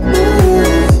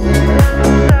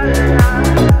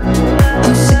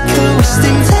 I'm sick of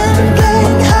wasting time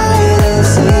playing hide and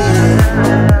seek.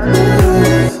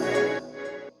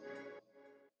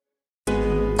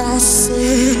 I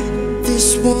said this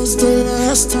was the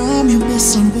last time you're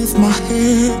messing with my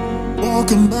head.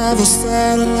 Walking by the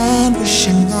sideline,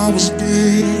 wishing I was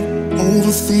dead.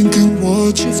 Overthinking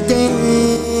what you've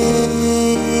done.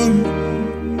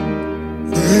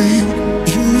 Babe,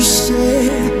 you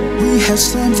said we had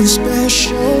something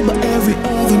special, but every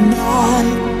other night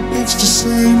it's the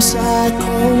same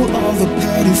cycle of the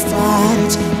petty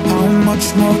fights. How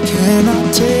much more can I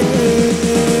take?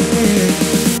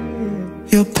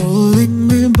 You're pulling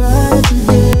me back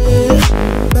again,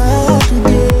 back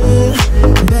again,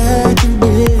 back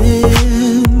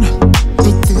again.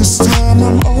 But this time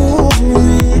I'm over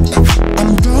it,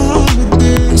 I'm done with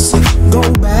this. Go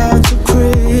back to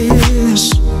Chris.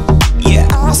 Yeah,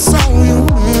 I saw your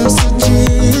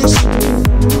messages,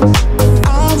 I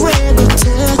read the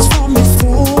text from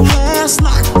before last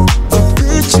night, the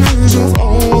pictures of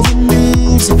all the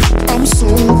news. I'm so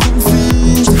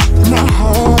confused, my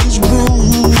heart is bruised.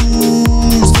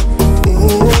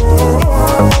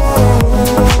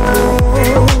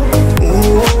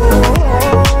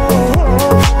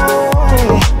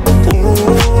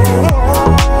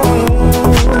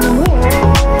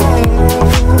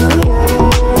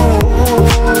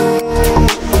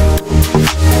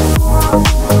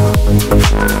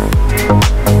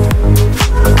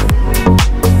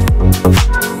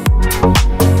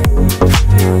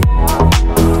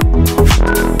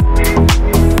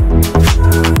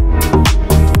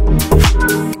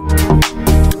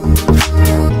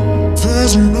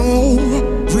 There's no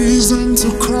reason to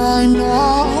cry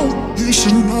now. You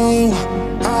should know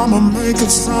I'ma make it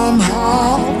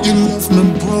somehow. You left me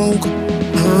broke,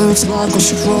 hurts like a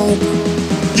stroke.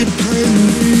 You played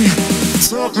me,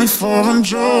 took me for a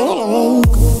joke.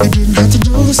 You didn't have to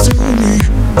do this to me,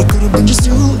 it could have been just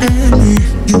you and me.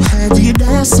 You had the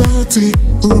audacity,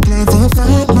 we were playing for a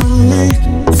family.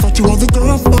 I thought you were the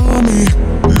girl for me,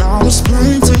 now it's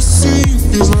plain to see.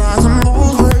 Feels like I'm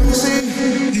going crazy.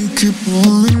 You keep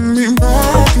pulling me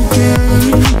back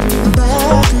again,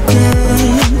 back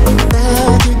again,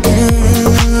 back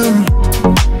again.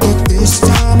 But this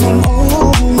time I'm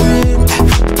over it,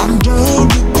 I'm done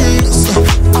with this.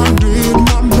 I did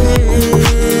my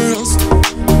best.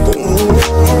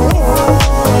 Oh.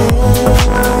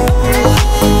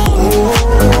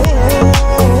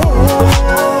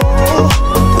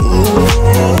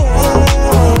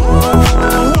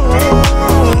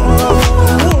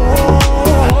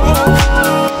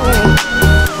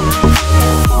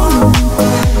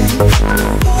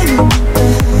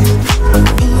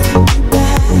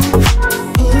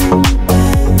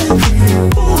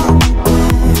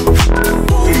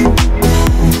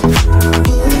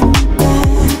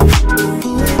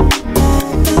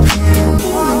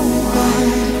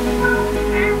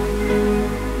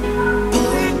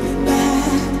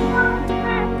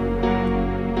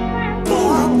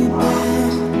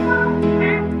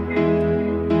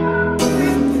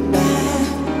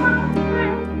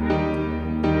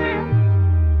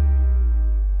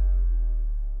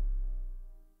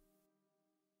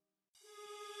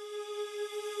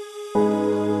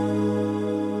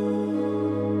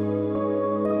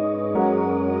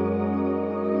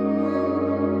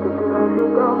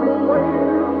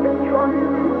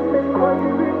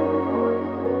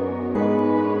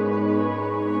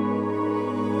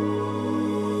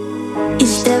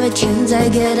 Is there a chance I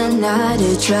get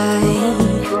another try?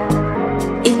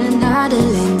 In another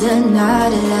land,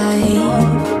 another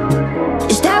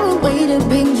life. Is there a way to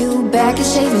bring you back and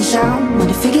safe and sound?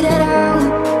 Wanna figure that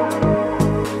out?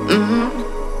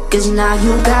 Cause now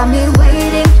you got me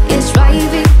waiting. It's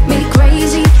driving me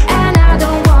crazy, and I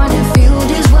don't wanna feel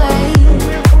this way.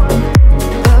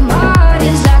 But my heart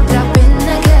is locked up in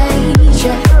the cage,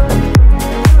 yeah.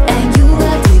 And you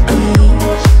got the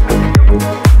keys.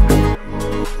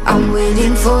 I'm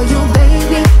waiting for you,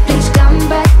 baby. Please come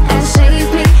back and save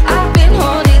me. I've been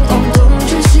holding on, don't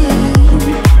you see?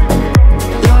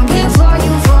 Longing for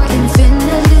you for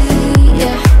infinity,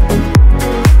 yeah.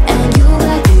 And you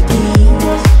got the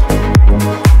keys.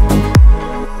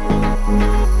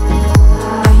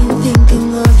 I'm thinking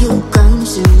of you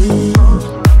constantly.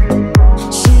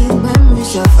 See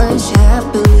memories of us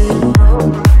happily.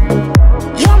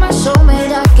 You're my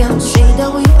soulmate, I can't say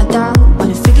that we are down.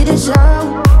 Wanna figure this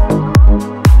out.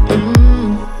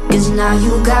 Cause now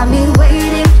you got me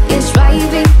waiting. It's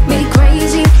driving me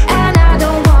crazy, and I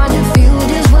don't wanna feel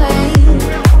this way.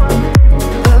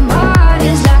 But my heart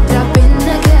is locked up in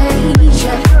the cage,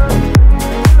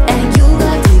 yeah. And you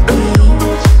got the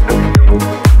keys.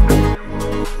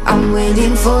 I'm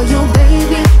waiting for you,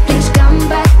 baby. Please come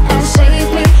back and save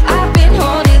me. I've been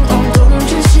holding on, don't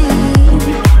you see?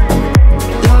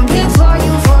 Longing for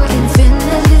you for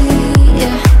infinity,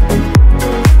 yeah.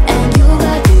 And you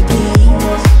got the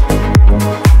keys.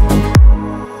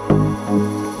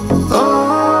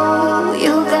 Oh,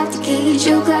 you got the keys,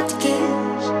 you got the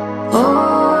keys.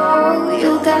 Oh,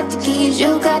 you got the keys,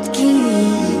 you got the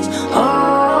keys.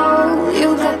 Oh, you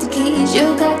got the keys, you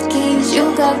got the keys, you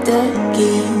got the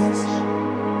keys.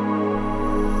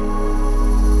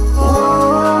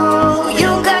 Oh,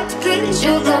 you got the keys,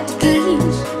 you got the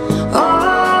keys.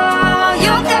 Oh,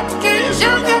 you got the keys,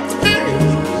 you got the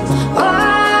keys.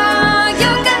 Oh,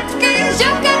 you got the keys,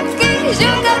 you got the keys,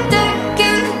 you got the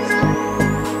keys.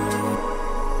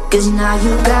 Cause now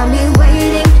you got me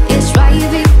waiting. It's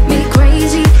driving me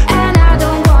crazy, and I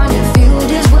don't wanna feel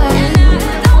this way.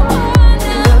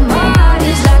 But my heart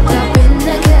is locked up in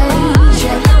the cage,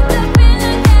 yeah.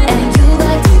 And you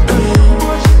got the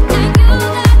keys.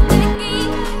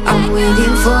 I'm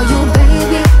waiting for you,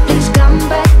 baby. Please come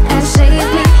back and save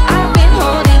me. I've been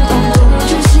holding on, don't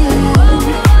you see?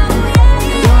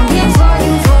 Longing for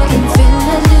you for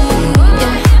infinity,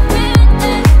 yeah.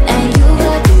 And you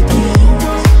got the keys.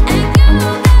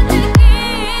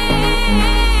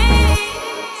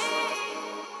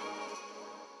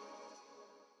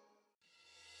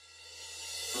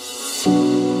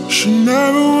 She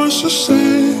never wants to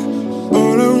say.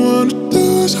 All I wanna do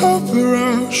is help her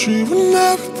out. She will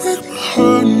never break my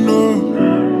heart, no.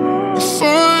 You're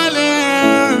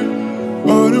falling.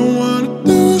 All I wanna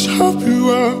do is help you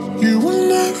out. You will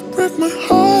never break my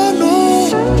heart, no.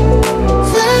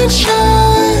 Things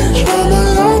change, but my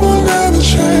love will never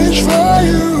change for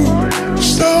you.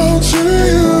 It's down to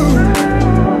you.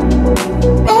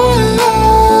 Oh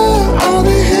love, I'll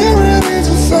be here ready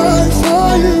to fight for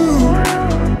you.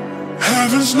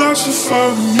 Heaven's not so far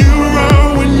when you're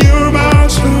around, when you're about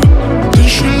to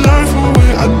push your life away.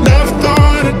 I never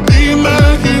thought I'd be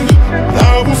like you.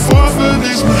 Now we'll fall for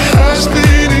this, my heart's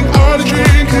bleeding, all the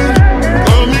drinking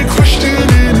got me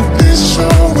questioning if this is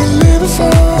all we're living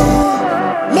for.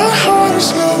 My heart is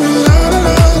going la la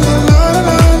la la la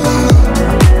la la.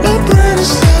 My brain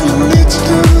is telling me to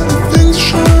do the things I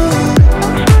should.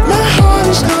 My heart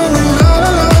is going la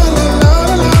la la la la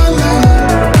la la.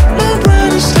 My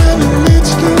brain is telling me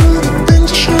to do the things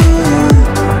I should.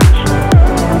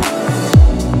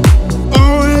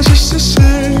 Oh, it's just to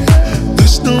say,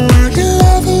 there's no way you'll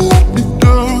ever let me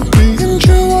go. Me and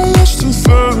you are lost and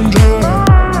found, yeah.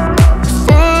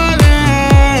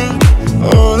 Falling.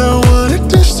 All I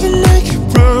wanted is to make it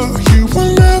grow. You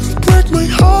will never break my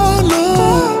heart, no.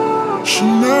 She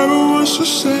never wants to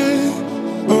say.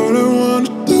 All I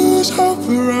wanna do is help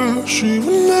her out. She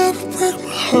will never break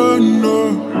my heart, no.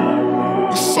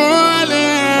 You're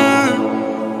falling.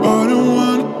 All I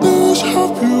wanna do is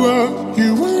help you out. You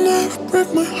will never break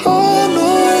my heart, no.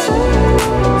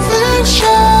 Things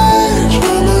change,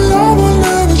 but my love will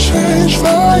never change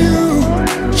for you.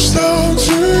 It's down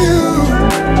to you.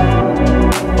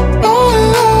 Oh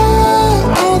love,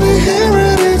 I'll be here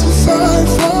ready to fight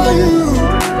for you.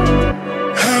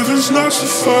 Heaven's not so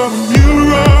far when you're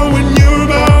around, when you're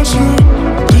about to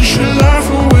push your life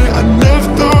away. I never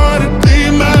thought I'd be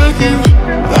like you.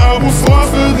 Now we'll fall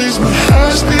for this, my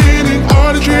heart's beating,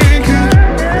 all the drinking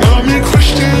got me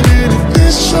questioning if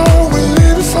this is all we're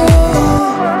living for.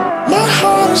 My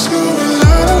heart is going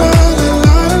la la la la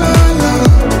la la la.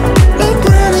 My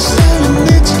brain is telling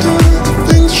me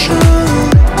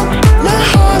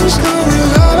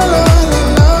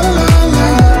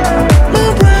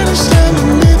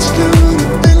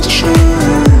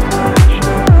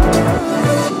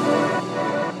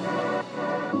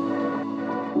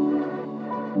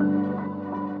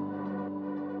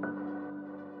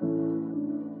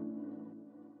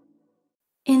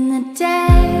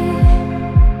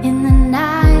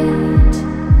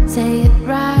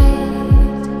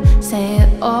right, say it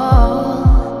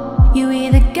all. You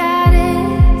either got it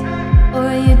or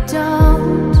you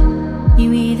don't. You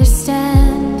either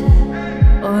stand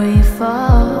or you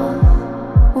fall.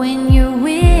 When your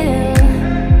will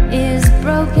is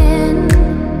broken,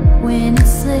 when it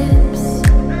slips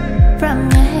from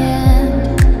your hand,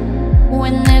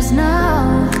 when there's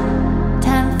no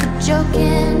time for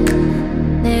joking,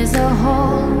 there's a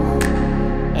hole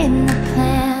in the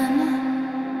plan.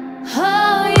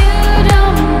 Oh, you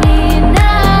don't mean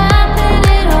nothing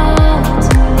at all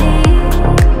to me.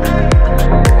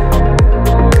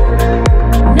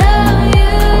 No,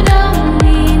 you don't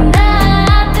mean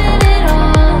nothing at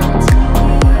all to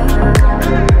me.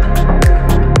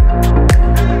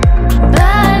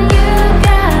 But you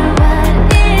got what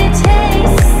it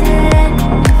takes to set me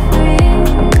free.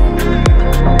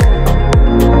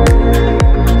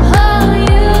 Oh,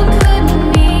 you couldn't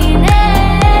mean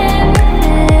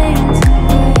everything to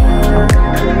me.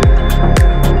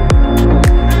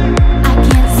 I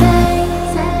can't say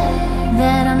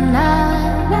that I'm not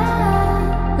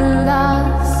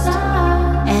lost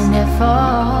and at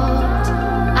fault.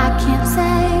 I can't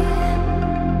say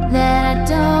that I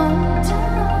don't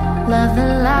love the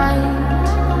light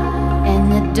and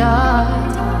the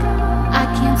dark. I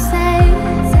can't say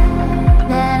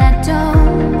that I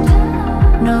don't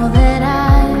know that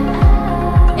I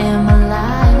am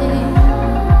alive.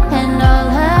 And all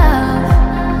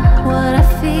of what I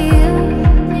feel,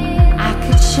 I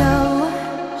could show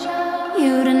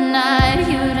you tonight,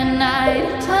 you tonight.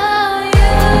 Oh,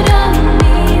 you don't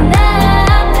mean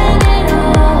nothing at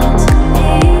all to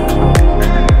me.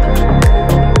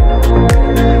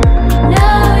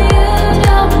 No, you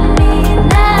don't mean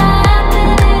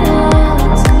nothing at all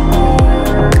to me.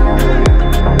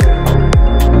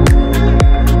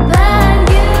 But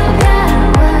you got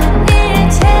what it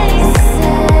takes to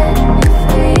set me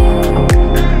free.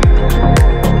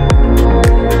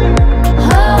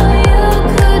 Oh, you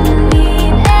couldn't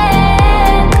mean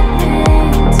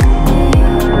anything to me.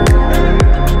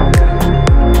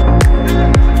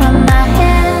 From my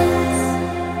hands,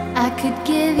 I could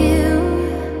give you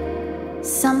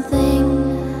something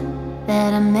that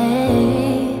I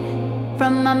made.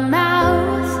 From my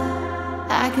mouth,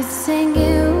 I could sing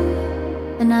you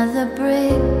another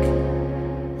brick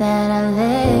that I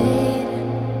laid.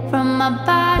 From my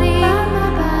body,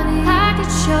 I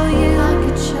could show you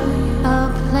a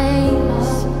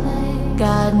place.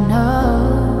 God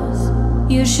knows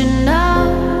you should know.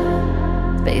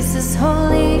 Space is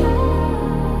holy.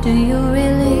 Do you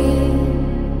really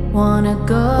wanna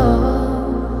go?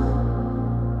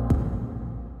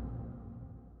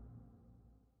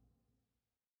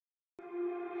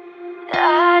 I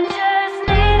just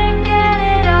need to get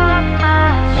it off my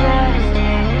chest,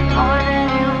 yeah. More than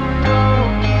you know,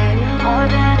 yeah. More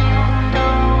than you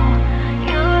know.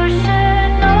 You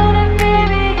should know that,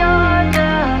 baby, you're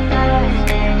the best,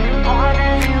 yeah. More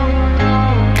than you know,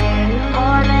 yeah.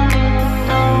 More than you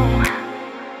know.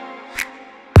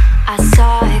 I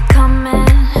saw it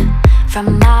coming from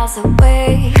miles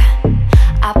away.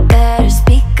 I better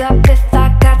speak up if I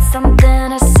got something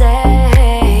to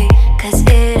say. 'Cause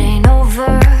it ain't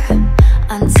over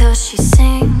until she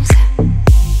sings.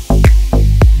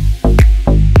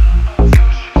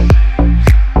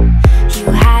 You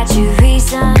had your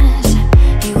reasons,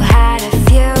 you had a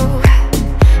few,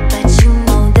 but you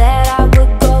know that I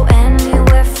would go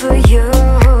anywhere for you.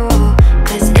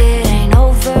 'Cause it ain't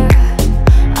over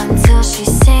until she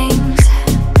sings.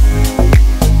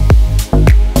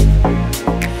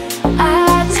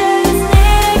 I just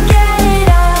need to get it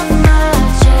off my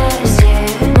chest, yeah.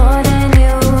 More than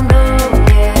you know,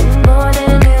 yeah. More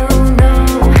than you know.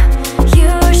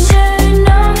 You should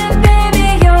know that, baby,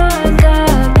 you're the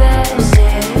best,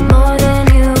 yeah. More than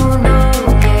you know,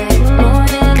 yeah. More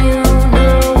than you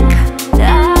know.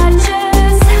 I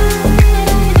just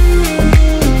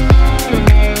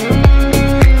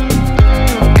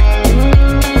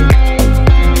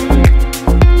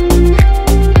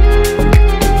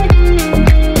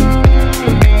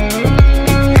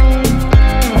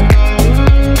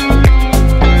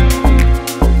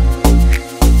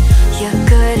Your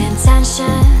good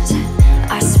intentions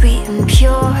are sweet and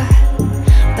pure,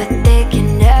 but they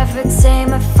can never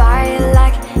tame a fire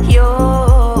like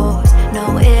yours.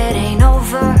 No, it ain't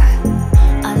over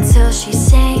until she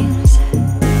sings.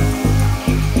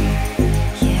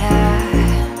 Yeah,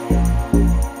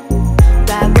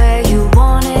 right where you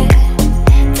want it,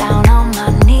 down on my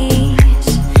knees.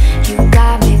 You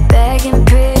got me begging,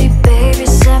 pretty baby,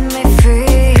 set me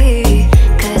free.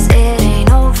 'Cause it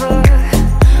ain't over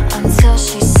until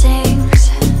she sings.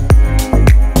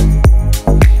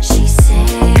 She sings.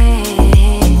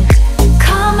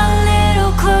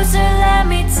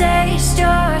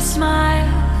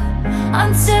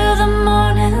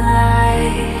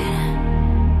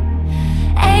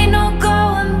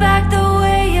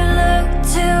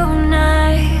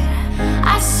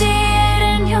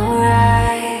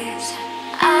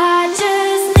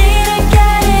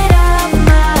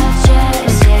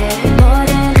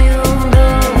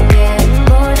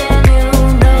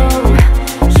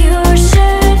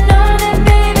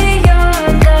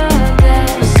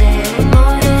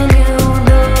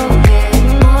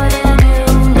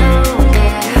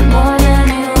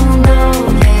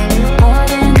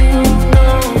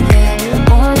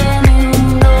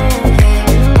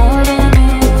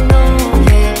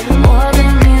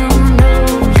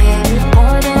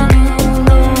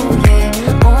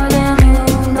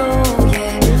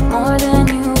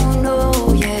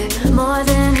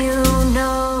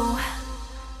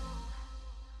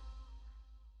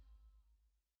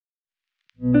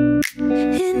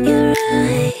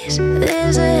 eyes,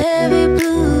 there's a heavy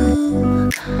blue.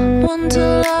 One to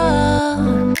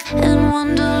love and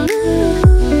one to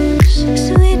lose.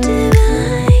 Sweet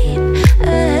divine,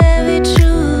 a heavy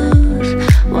truth.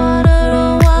 Water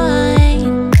or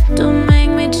wine, don't make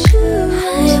me choose.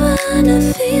 I wanna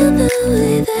feel the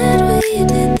way that we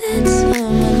did that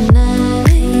summer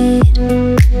night.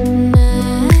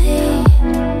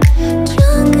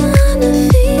 Drunk on a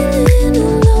feeling,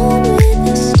 alone with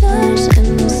the stars in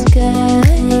the sky.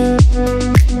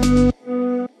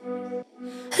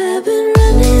 I've been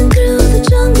running through the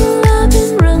jungle, I've been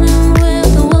running with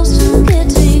the wolves to get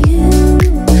to you,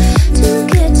 to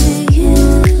get to you.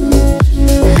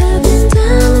 I've been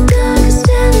down the darkest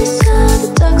alley, saw the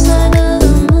dark side of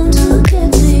the moon to get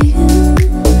to you,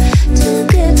 to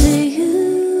get to you,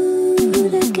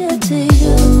 to get to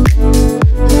you.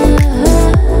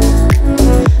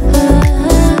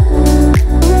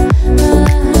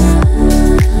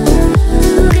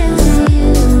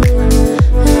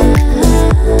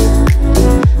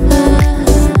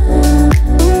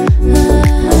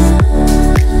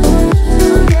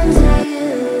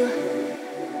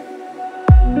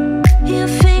 Your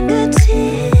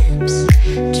fingertips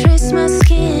trace my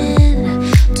skin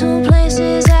to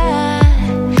places I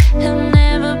have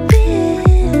never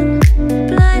been.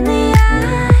 Blind the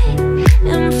eye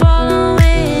and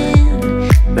following.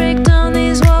 Break down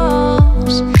these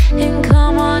walls and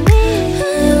come on in.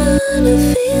 I wanna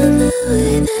feel the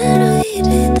way that we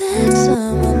did that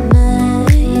summer night.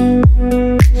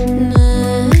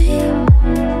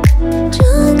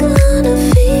 Drunk on a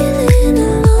feeling,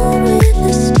 alone with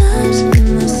the stars in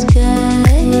the sky.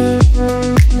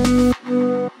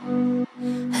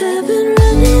 I've been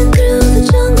running through the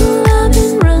jungle, I've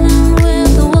been running with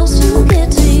the wolves to get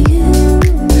to you,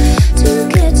 to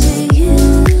get to you.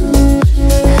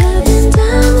 I've been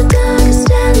down the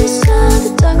darkest alley, saw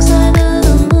the dark side of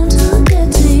the moon to get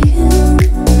to you,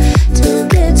 to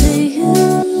get to you,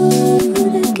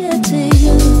 to get to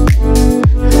you.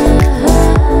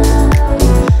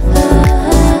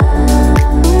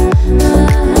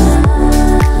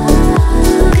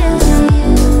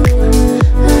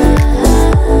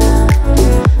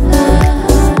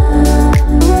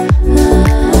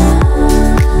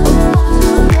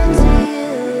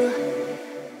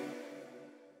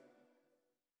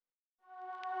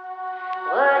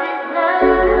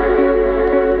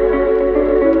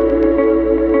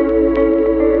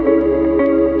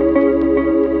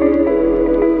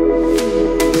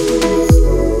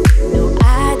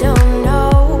 I don't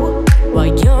know why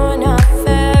you're not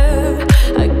fair.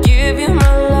 I give you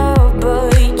my love,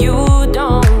 but you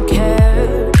don't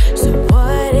care. So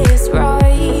what is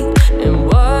right and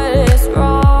what is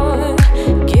wrong?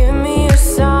 Give me a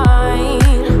sign.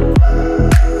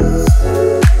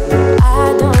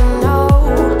 I don't know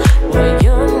why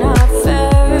you're not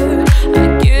fair.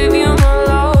 I give you my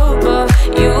love, but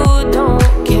you don't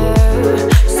care.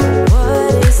 So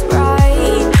what is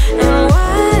right and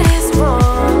what is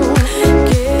wrong?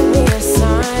 Give me a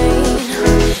sign.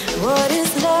 What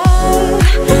is love?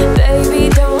 Baby,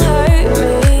 don't hurt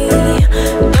me.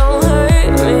 Don't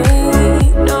hurt me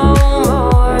no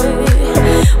more.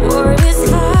 What is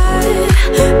love?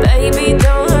 Baby,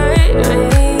 don't hurt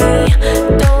me.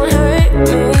 Don't hurt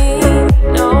me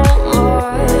no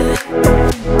more.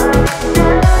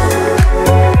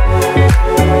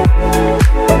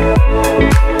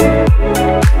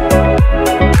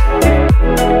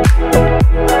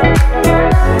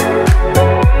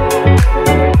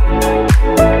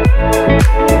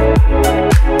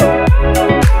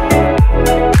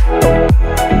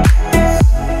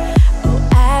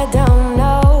 I don't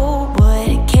know, what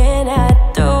can I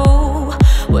do?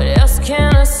 What else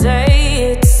can I say?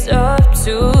 It's up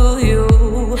to you.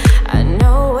 I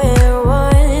know we're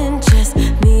one, just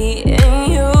me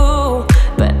and you,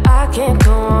 but I can't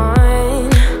go on.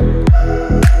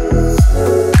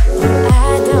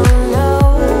 I don't know,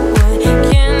 what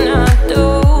can I do?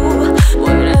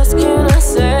 What else can I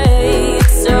say?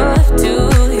 It's up to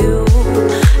you.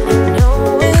 I know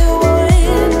we're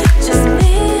one, just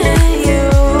me and you.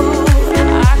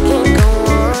 I can't go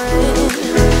on.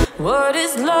 What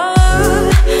is love?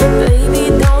 Baby,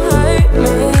 don't hurt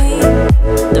me.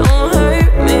 Don't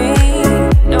hurt me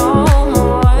no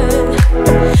more.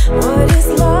 What is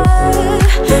love?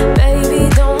 Baby,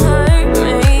 don't hurt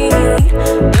me.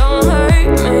 Don't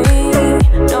hurt me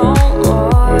no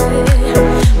more.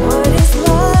 What is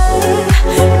love?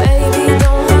 Baby,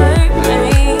 don't hurt me.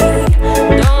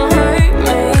 Don't hurt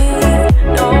me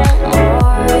no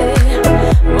more.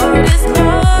 What is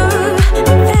love?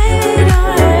 Baby,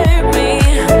 don't hurt me.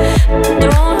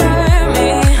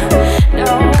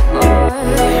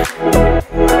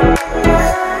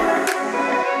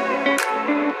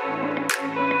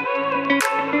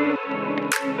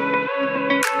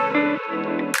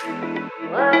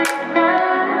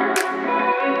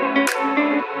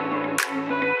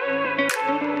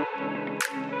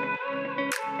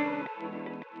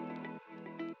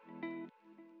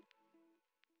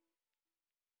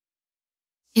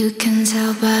 You can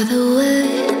tell by the way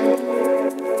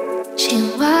she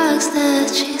walks that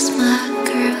she's my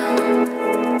girl.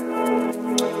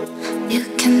 You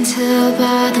can tell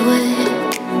by the way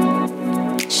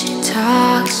she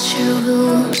talks, she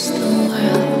rules the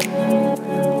world.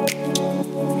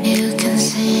 You can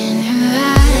see in her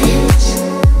eyes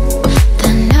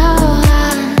that no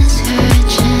one is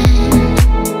hurting.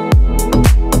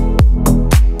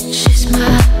 She's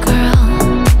my girl,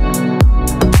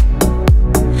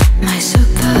 my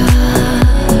Supergirl.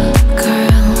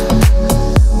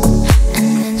 And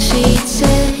then she'd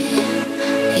say,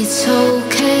 it's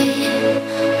okay,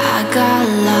 I got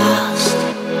lost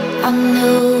on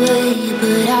the way,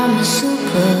 but I'm a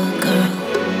Supergirl.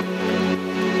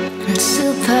 And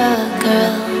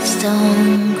Supergirls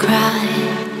don't cry.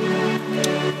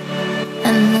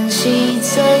 And then she'd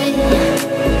say,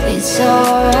 it's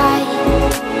alright,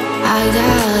 I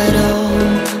got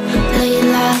home late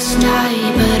last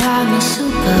night, but I'm a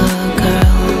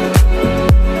Supergirl.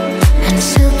 And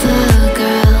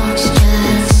Supergirls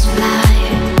just fly.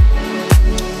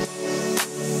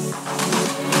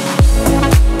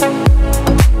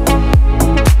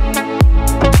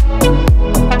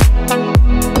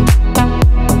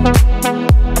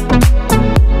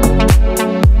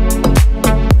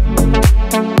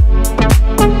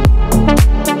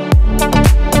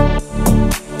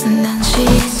 And then she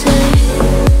said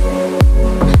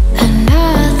that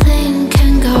nothing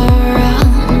can go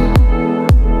wrong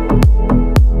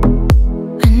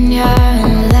when you're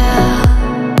in love.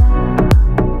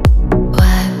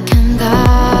 What can go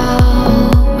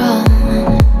wrong?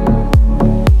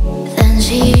 Then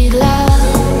she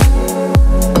loved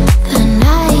the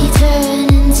night turn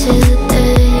into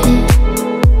day,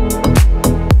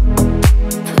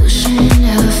 pushing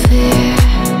her fear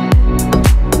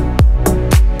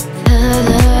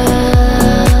further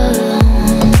alone.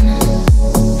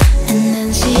 And then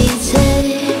she'd say,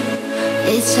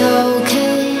 it's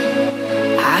okay,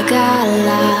 I got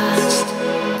lost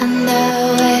on the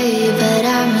way, but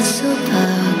I'm a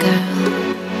Supergirl.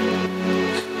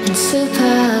 And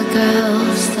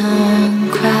Supergirls don't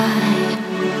cry.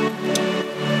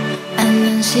 And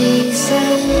then she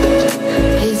said,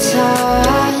 it's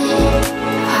alright,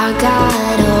 I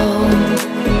got home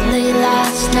late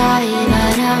last night,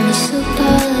 but I'm a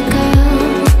Supergirl.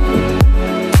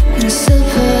 And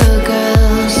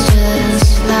Supergirls just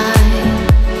fly.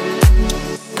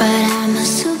 But I'm a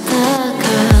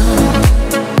Supergirl.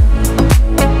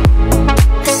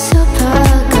 A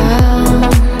Supergirl.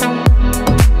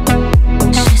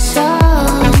 She's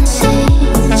sowing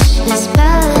seeds, she's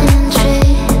spelling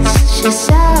trees. She's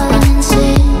sowing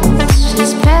seeds,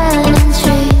 she's spreading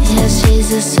trees. Yeah, she's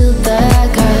a Supergirl.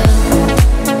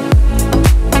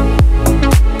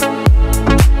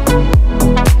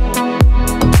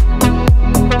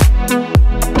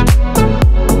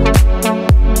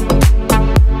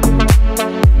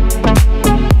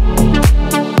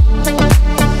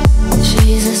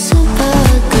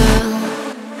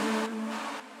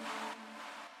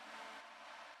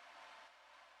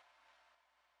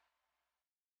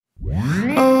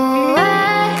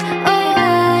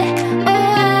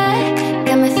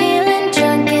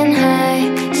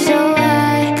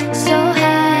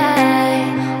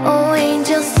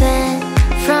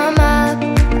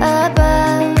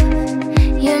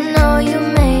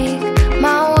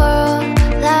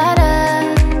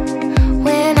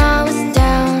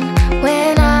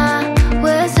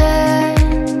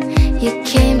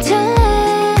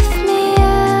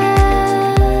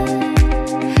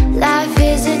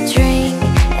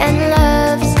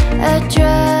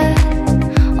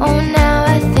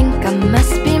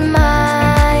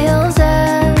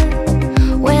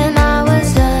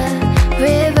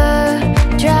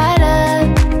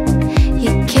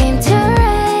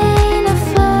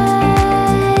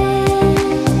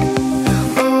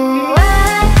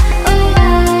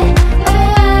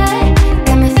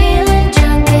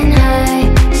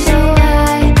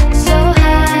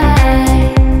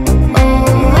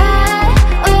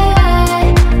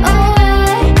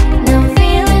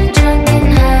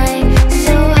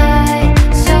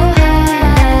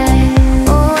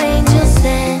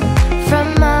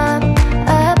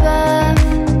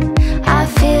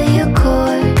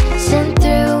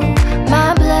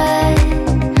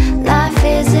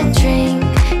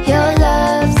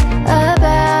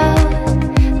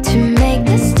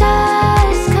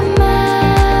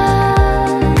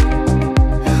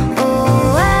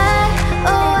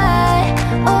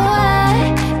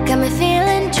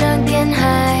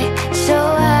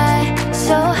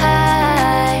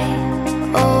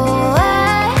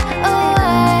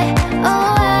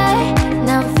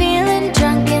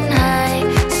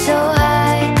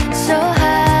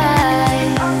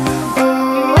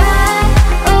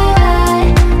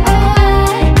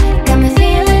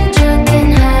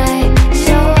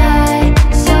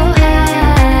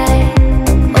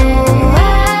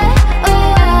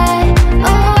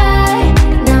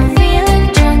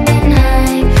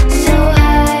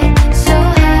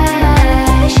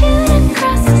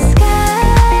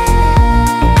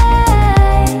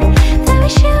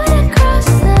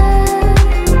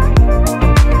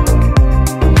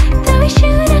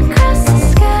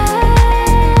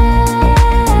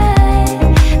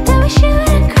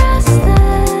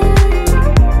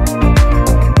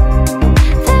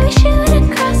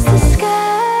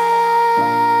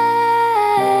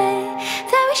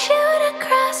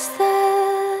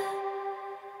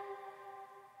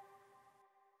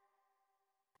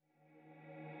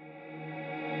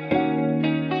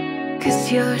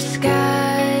 you're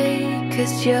sky,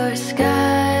 'cause you're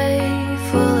sky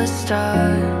full of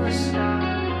stars.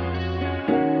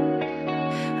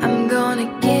 I'm gonna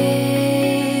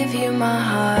give you my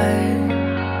heart.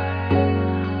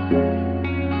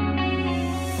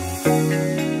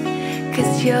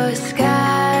 'Cause you're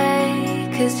sky,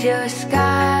 'cause you're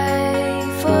sky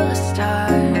full of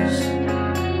stars.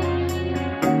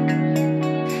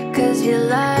 'Cause you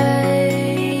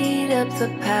light up the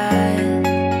path.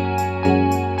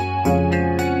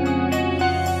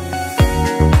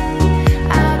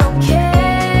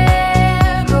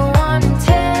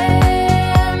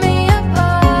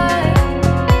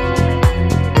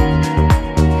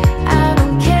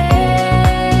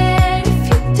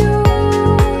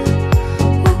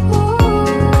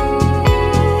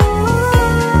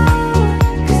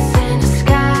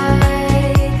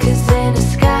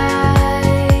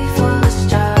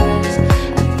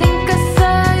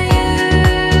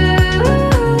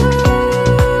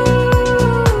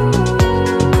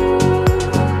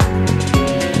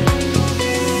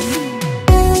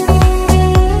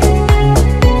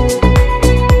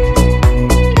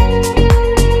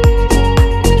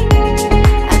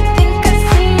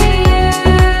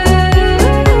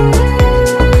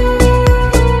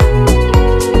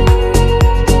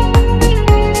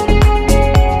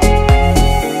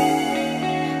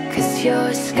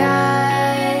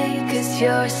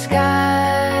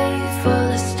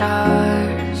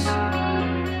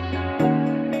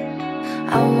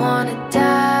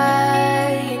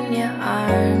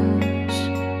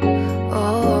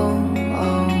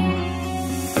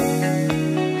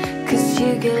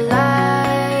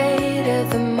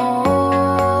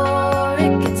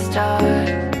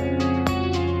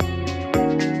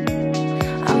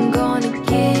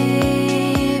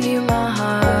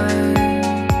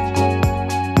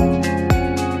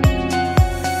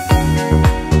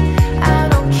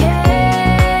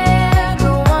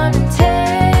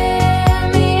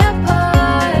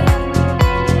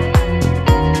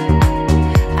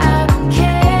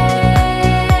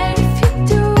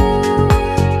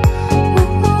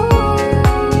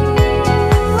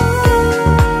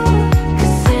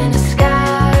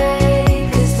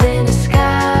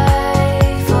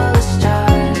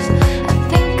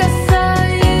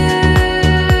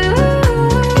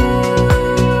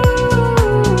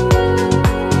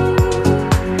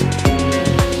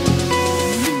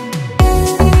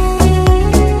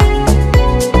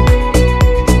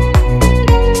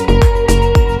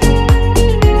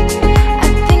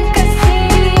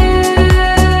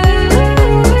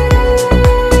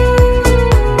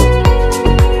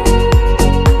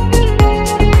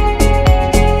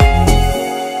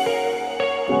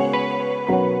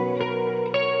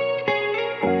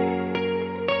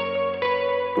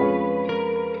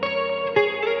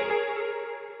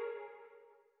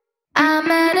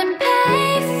 I'm at a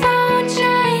payphone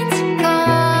trying to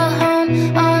call home.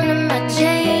 All of my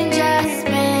change I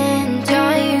spent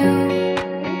on you.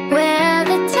 Where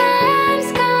the time's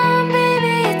gone,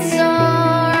 baby, it's so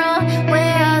wrong.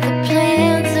 Where are the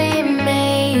plans we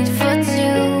made for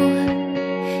two?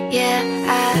 Yeah,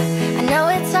 I know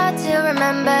it's hard to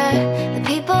remember the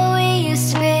people we used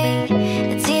to be.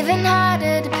 It's even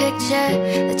harder to picture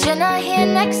that you're not here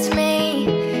next to me.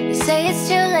 You say it's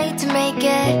too late to make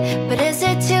it, but is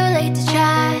it too late to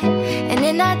try? And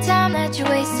in that time that you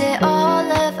wasted, all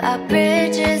of our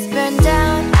bridges burned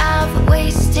down. I've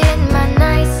wasted my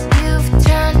nights, you've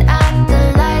turned out the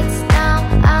lights. Now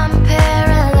I'm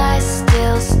paralyzed,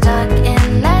 still stuck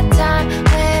in that time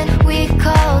when we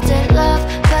called it love.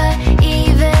 But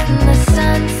even the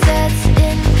sun sets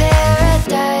in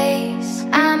paradise.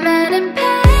 I'm at a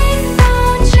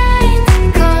payphone trying to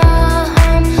call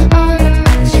home. All of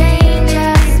my change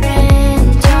I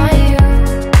spent on you.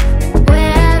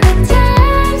 Where the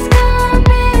time's gone,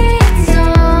 baby, it's so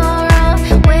wrong.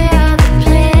 Where are the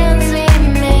plans we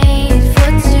made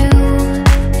for two?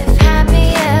 If happy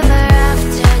ever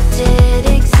after did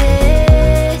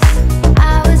exist,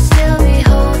 I would still be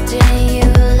holding you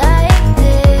like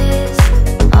this.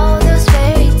 All those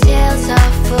fairy tales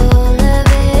are full of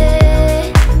it.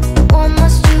 One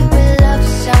more stupid love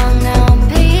song, I'll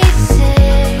be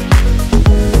sick.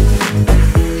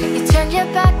 You turned your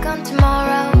back on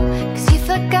tomorrow, 'cause you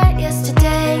forgot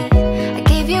yesterday. I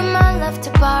gave you my love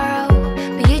to borrow,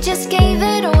 but you just gave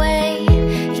it away.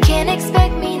 You can't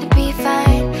expect me to be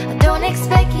fine, I don't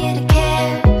expect you to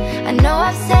care. I know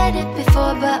I've said it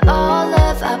before, but all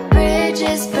of our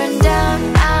bridges burned down.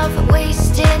 I've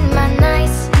wasted my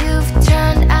nights, you've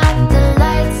turned out the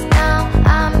lights. Now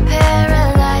I'm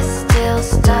paralyzed, still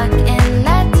stuck in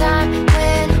that time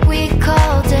when we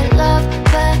called it love.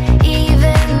 But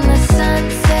even the sun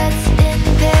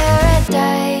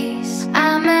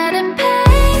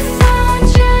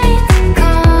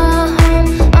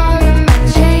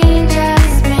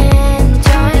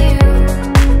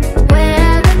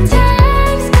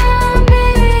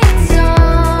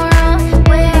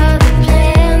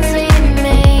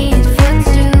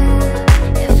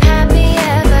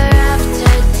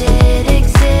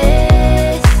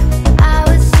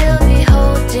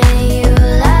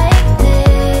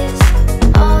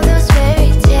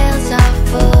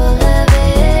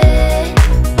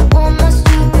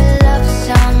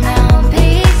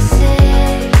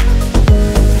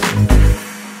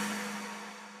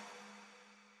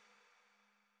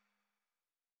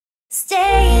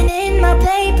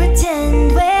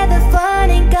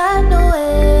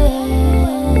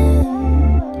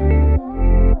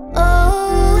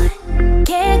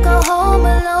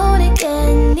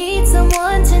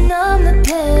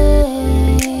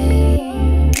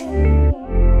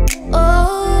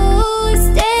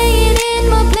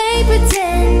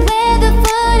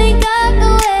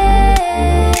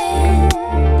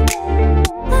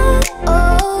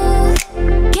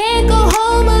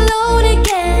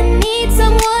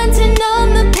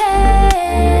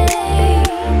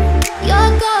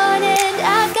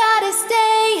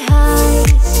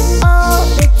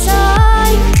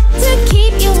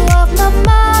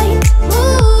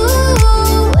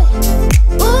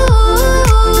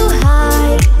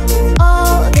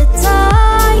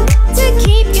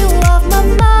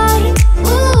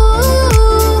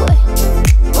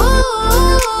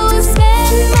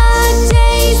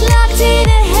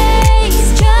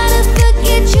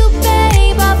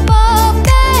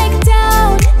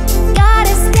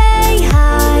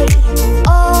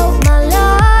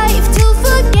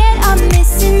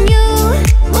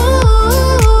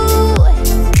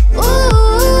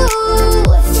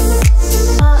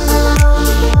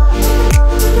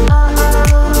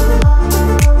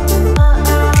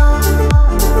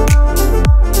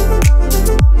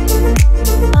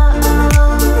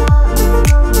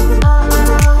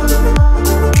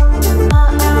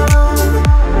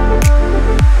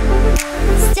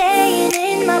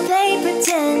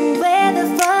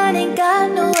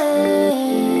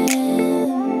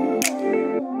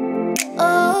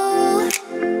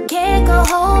go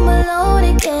home alone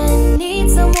again. Need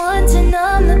someone to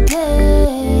numb the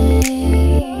pain.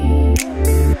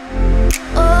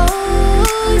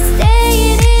 Oh,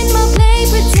 staying in my play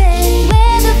pretend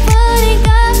where the funny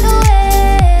got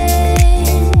away.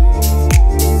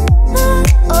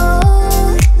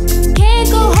 Oh, can't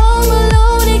go home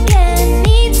alone again.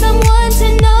 Need someone to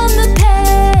numb the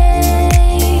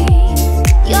pain.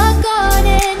 You're gone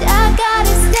and I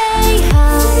gotta stay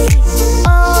high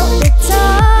all the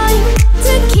time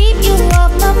to keep you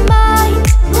off my mind.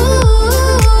 Ooh,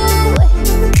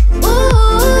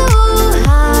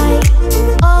 high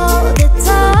all the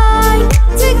time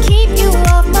to keep you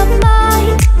off my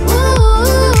mind.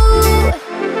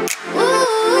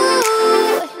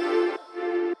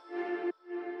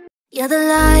 You're the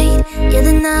light, you're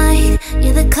the night,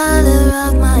 you're the color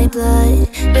of my blood.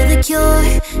 You're the cure,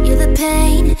 you're the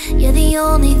pain, you're the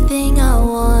only thing I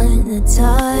wanna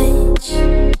touch.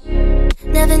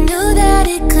 Never knew that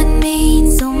it could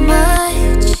mean so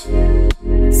much,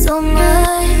 so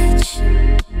much.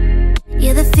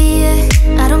 You're the fear,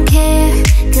 I don't care,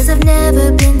 'cause I've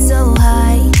never been so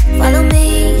high. Follow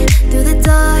me through the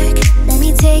dark, let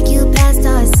me take you past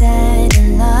our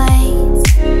satellites.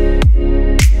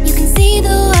 You can see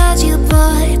the world you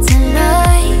brought to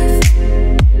life,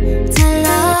 to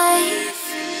life.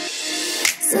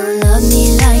 So love me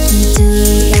like you do,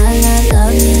 la la,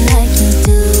 love me like you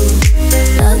do.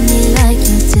 Love me like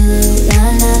you do, la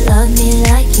la, love me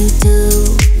like you do.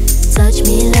 Touch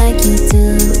me like you do,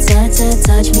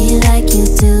 touch me like you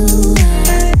do.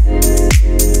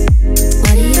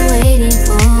 What are you waiting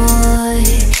for?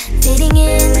 Fading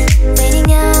in, fading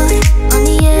out, on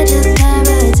the edge of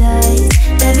paradise.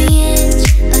 Every inch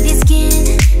of your skin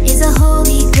is a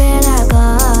holy grail I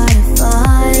gotta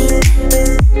find.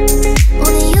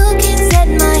 Only you can set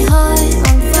my heart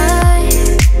on fire,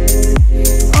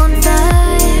 on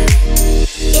fire.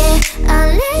 Yeah,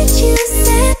 I'll let you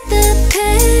set the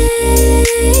pace,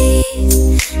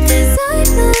 'cause I'm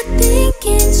not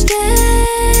thinking straight.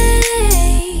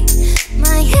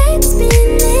 My head's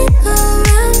spinning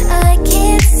around, I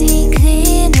can't see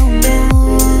clear no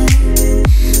more.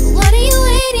 What are you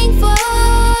waiting for?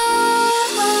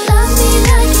 Love me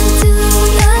like you do,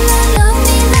 la la, love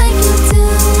me like you do.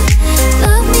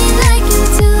 Love me like you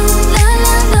do, la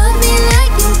la, love me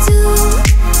like you do.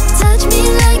 Touch me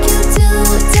like you do,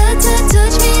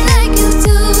 touch me like you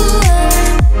do.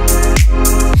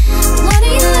 What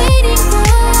are you waiting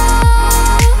for?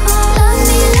 Love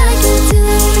me like you do,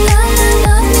 la la,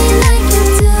 love me like you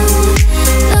do.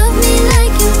 Love me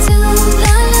like you do,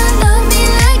 la la, love me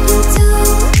like you do.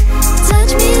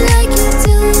 Touch me like you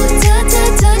do,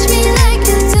 touch me like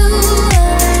you do.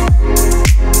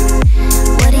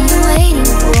 What are you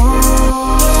waiting for?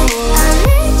 I'll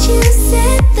let you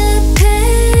set the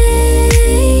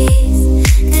pace,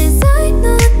 'cause I'm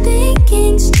not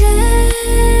thinking straight.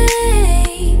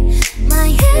 My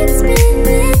head's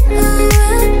spinning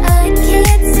around, I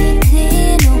can't see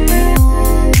clear no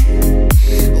more.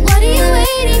 What are you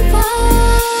waiting for?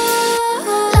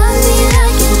 Love me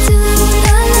like you do,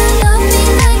 la la, love me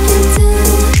like you do.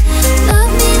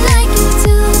 Love me like you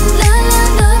do, la la,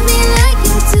 love me like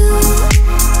you do.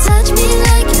 Touch me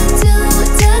like you do,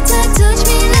 touch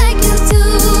me like you do.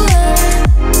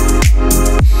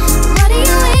 What are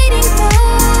you waiting for?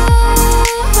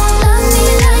 Love me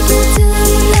like you do,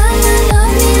 la la,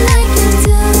 love me like you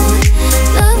do.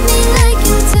 Love me like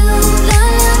you do, la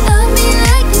la, love me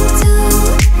like you do.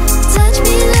 Touch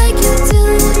me like you do,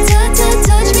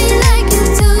 touch me like you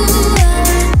do.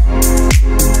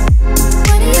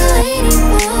 What are you waiting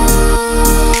for?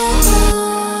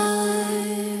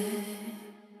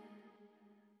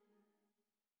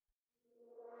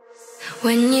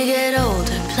 When you get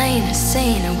older, plain as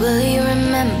saner, will you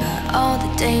remember all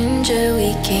the danger we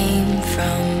came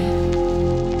from?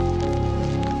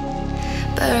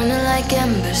 Burning like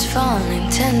embers, falling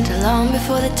tender, long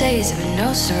before the days of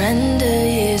no surrender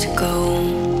years ago.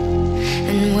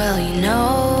 And well, you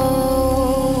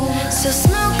know, so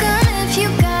smoke on if you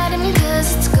got him,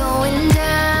 'cause it's going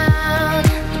down.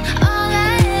 All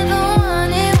I ever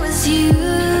wanted was you.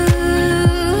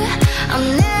 I'll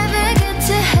never get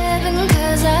to heaven,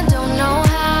 'cause I don't know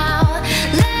how.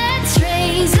 Let's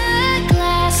raise a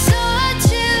glass or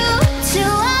two to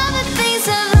all the things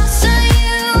I've lost on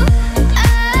you.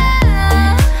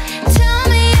 Oh, tell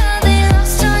me, are they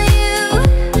lost on you?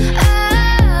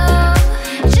 Oh,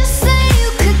 just say you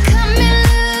could come and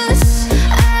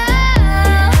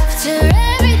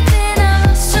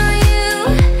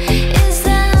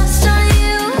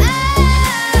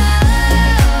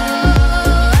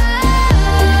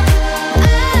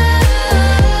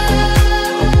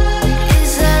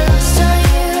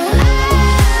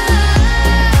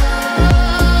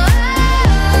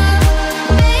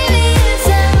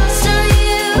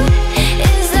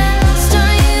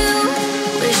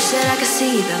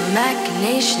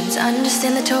machinations.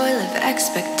 Understand the toil of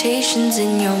expectations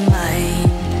in your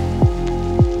mind.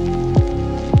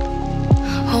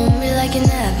 Hold me like you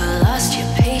never lost your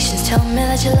patience. Tell me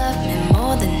that you love me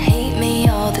more than hate me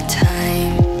all the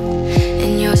time.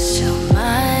 And you're still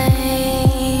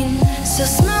mine. So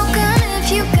smoke on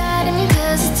if you got him,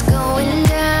 'cause it's going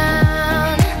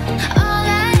down. All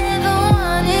I ever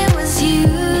wanted was you.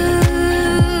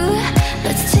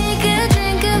 Let's take a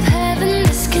drink of heaven,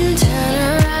 this can turn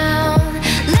around.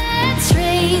 Let's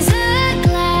raise a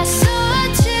glass or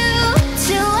two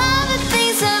to all the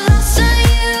things I've lost on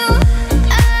you.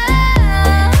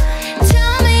 Oh,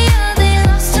 tell me are they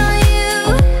lost on you?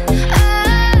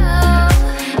 Oh,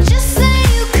 just say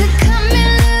you could cut me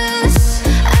loose.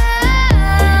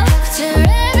 Oh, after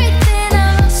everything I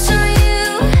lost on you,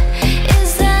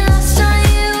 is that lost on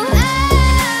you?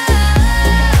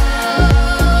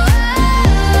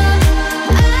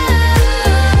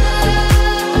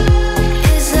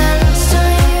 Is that lost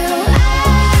on you?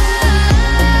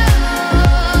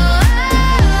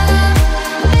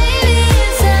 Baby,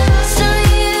 is that lost on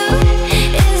you?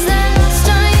 Is that lost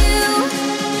on you?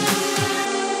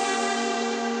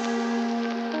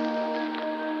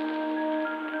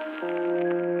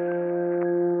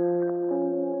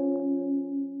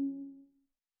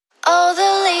 All the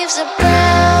leaves are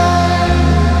brown.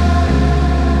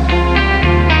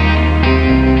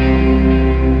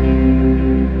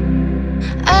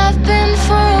 I've been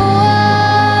for a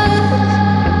walk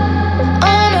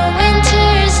on a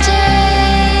winter's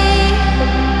day.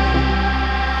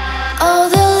 All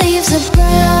the leaves are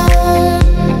brown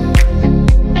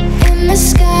and the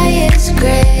sky is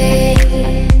gray.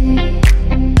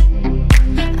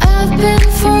 I've been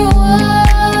for a walk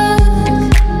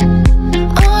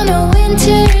on a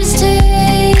winter's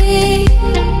day.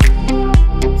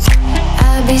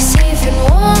 I'd be safe and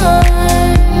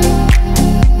warm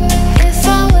if I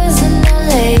was in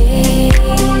LA.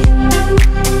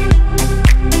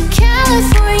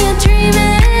 California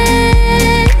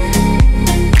dreaming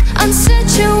on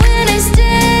such a winter's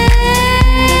day.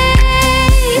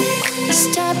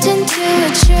 Stopped into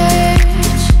a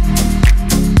church,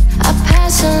 I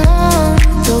pass along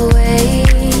the way.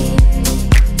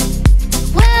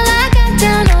 Well, I got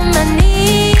down on my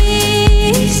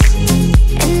knees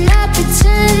and I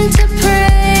pretend to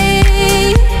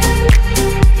pray.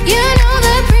 You know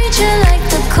the preacher like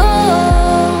the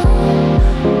cold,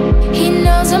 he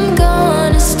knows I'm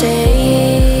gonna stay.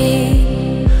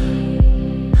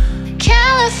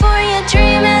 California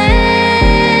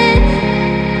dreaming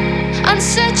on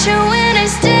such a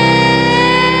winter's day.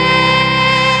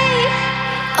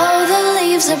 All the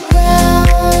leaves are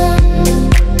brown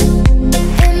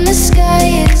and the sky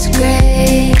is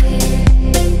gray.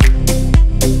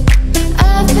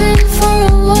 I've been for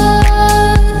a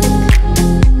walk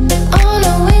on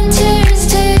a winter's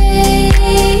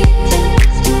day.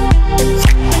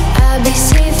 I'd be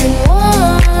safe and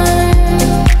warm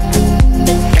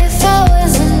if I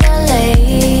was in LA.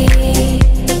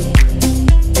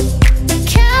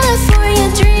 California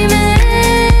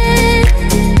dreaming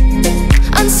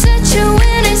on such a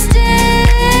winter's day.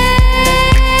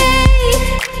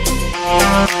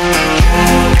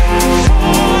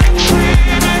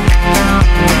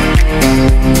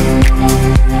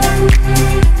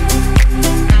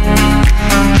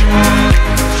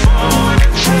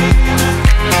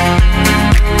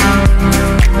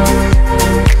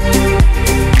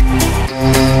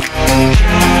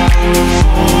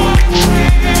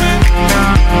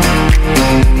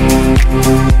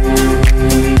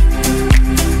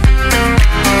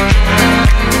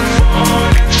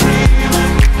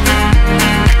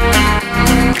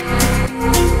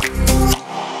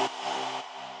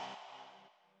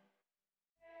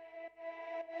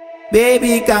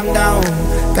 Baby, calm down,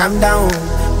 calm down.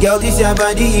 Girl, this your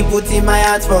body, put in my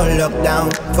heart for lockdown,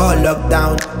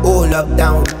 oh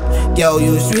lockdown. Girl,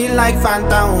 you sweet like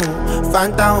phantom,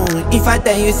 phantom. If I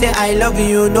tell you say I love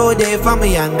you, no day for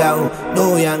me younger,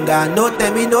 no younger. No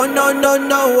tell me no, no, no,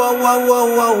 no. Oh, oh,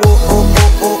 oh, oh, oh,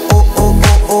 oh, oh, oh, oh,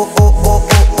 oh, oh, oh,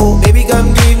 oh, oh. Baby,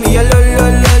 come give me a lo, lo,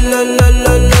 lo, lo, lo,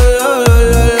 lo, lo,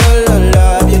 lo, lo, lo, lo.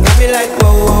 You got me like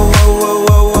whoa, whoa, whoa,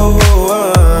 whoa, whoa, whoa,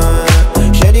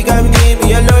 whoa. Shawty, come give me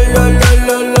a lo, lo, lo,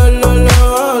 lo, lo, lo, lo,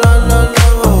 lo, lo.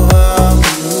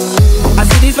 I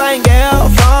see this fine girl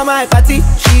from my party,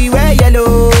 she wear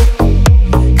yellow.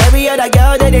 Every other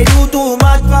girl that they do too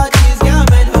much for this girl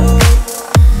mellow.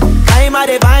 I'm at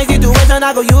a fine situation,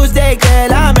 I go use the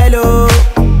girl, I'm mellow.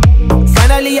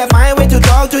 Finally I find way to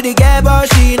talk to the girl, but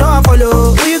she know I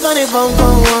follow. Who you gonna phone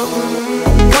for?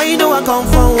 Why you know I come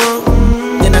for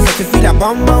one? Then I start to feel a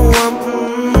bum bum one.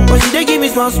 But she dey give me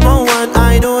small one.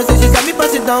 I know, say she said me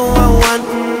pass it down one.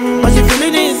 But she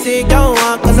feeling insecure,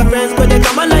 cause her friends go they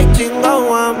come on like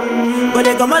chingo, but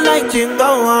they come on like chingo.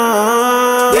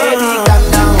 Baby, calm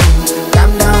down,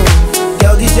 calm down.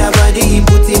 Girl, this your body,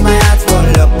 put in my heart for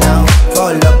lockdown,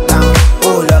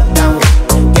 oh lockdown.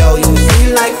 Girl, you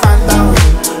feel like phantom,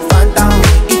 phantom.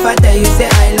 If I tell you say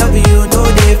I love you, no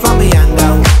day for me young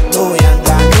girl, no young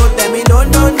girl. No tell me no,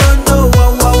 no, no, no.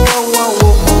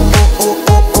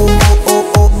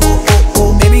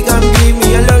 Baby, come give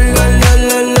me a love.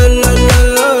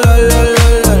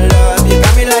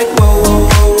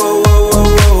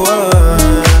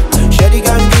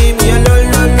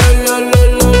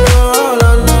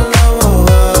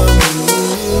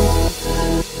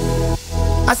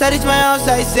 As I reach my house,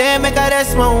 I say, make her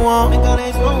rest my one.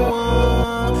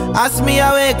 Ask me,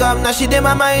 I wake up, now she did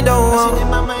my mind on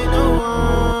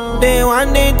one. Day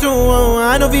one, day two,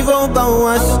 I know people go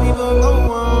us.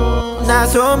 Now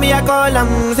so me, I call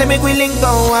them, say make we link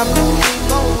go up.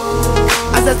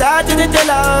 As I start to tell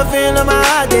her, feel on my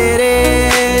heart it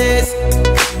is.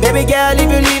 Baby girl, if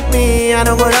you leave me, I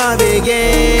don't go love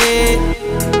again.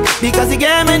 Because you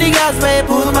gave me the gas, may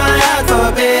pull my heart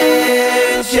for pain.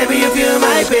 Baby, you feel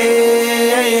my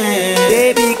pain.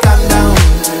 Baby, calm down,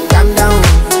 calm down.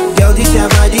 Girl, this your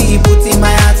body, put in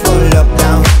my heart for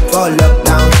lockdown,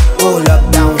 oh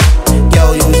lockdown.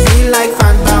 Girl, you feel like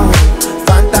phantom,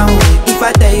 phantom. If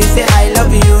I tell you say I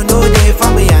love you, no day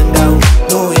for me young girl,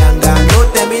 no young girl. No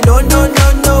tell me no, no,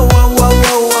 no, no.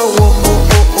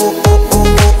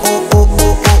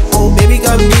 Oh, baby,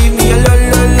 come give me a love.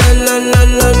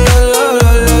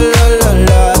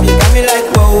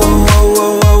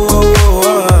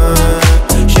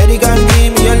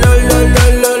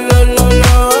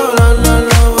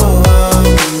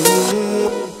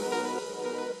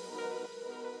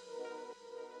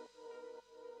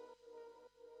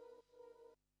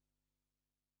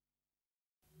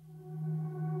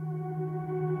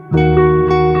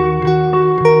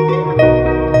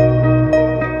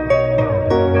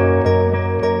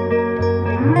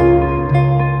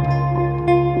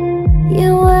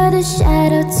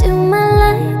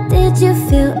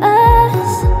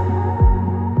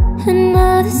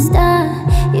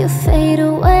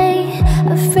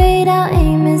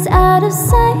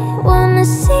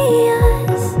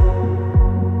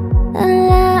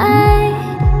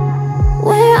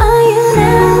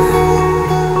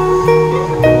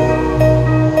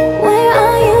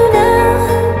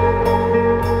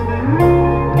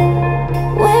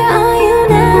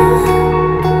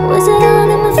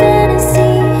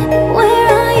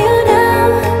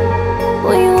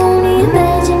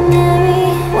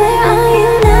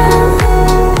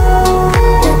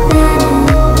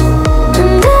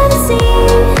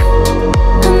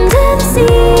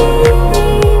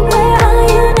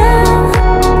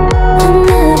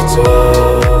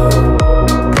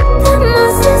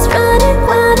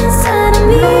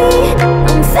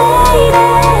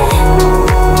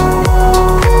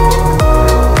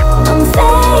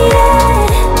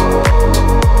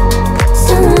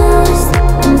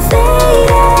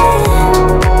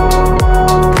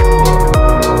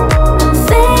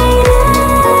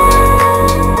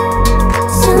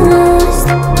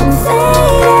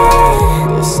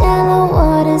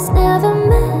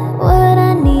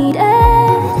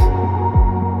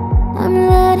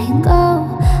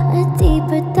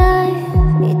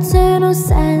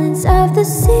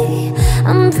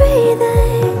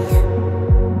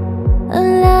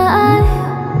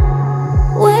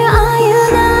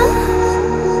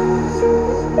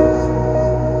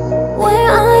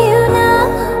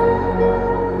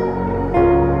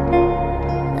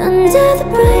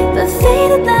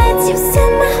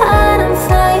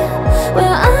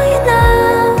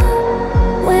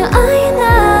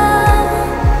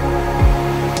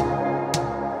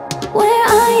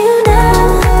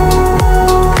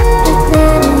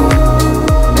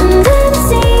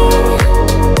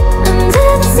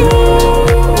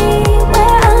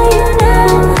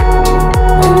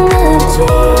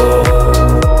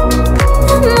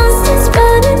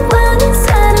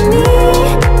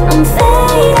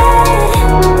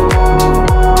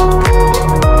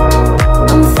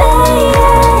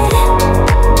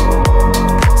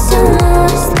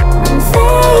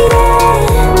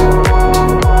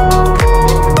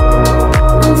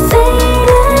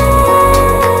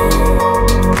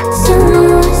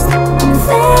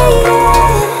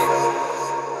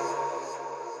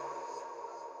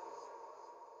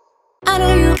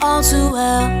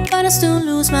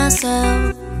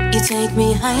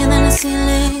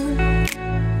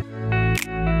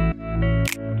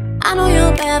 I know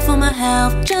you're bad for my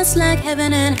health, just like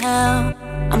heaven and hell.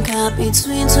 I'm caught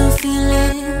between two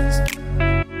feelings.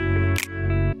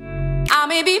 I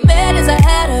may be mad as a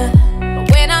hatter,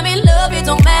 but when I'm in love it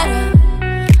don't matter.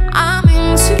 I'm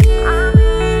into you.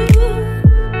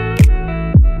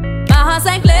 My heart's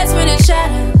like glass when it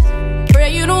shatters.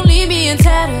 Pray you don't leave me in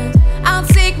tatters. I'll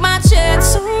take my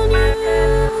chance on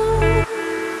you.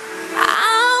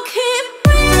 I'll keep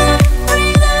breathing,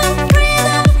 breathing,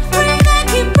 breathing, breathing,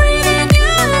 keep breathing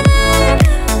you in.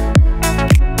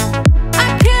 I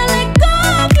can't let go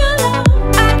of your love.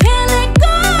 I can't let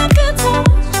go of your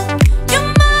touch. You're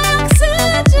my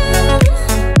oxygen.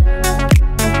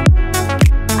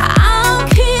 I'll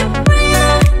keep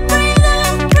breathing,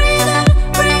 breathing, breathing,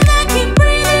 breathing, keep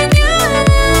breathing you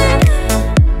in.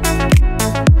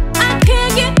 I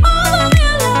can't get all of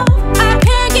your love. I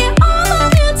can't get all of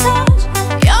your touch.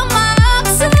 You're my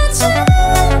oxygen.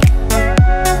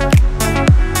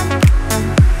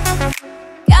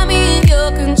 Got me in your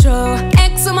control.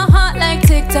 X on my heart like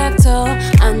tic-tac-toe.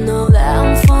 I know that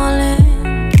I'm falling.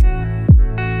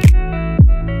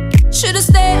 Should I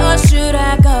stay or should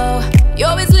I go? You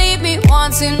always leave me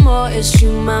wanting more. It's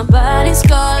you, my body's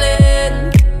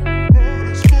calling.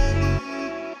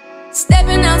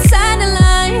 Stepping outside the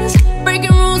lines,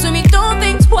 breaking rules with me, don't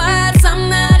think twice. I'm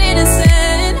not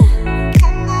innocent.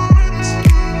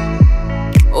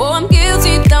 Oh, I'm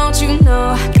guilty, don't you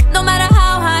know? No matter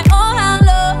how high or how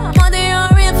low, I'm under your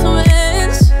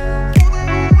influence.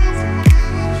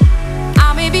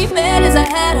 I may be mad as a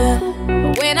hatter,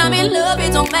 but when I'm in love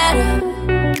it don't matter.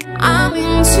 I'm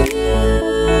into you.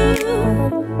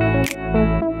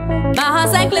 My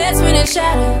heart's like glass when it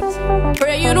shatters.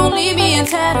 Pray you don't leave me in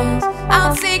tatters.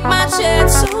 I'll take my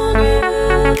chance on you.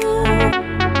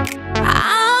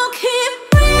 I'll keep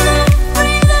breathing,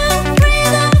 breathing,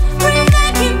 breathing,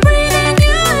 breathing, keep breathing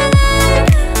you in.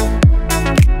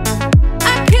 I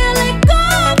can't let go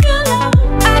of your love.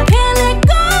 I can't let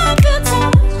go of your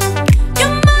touch.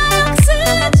 You're my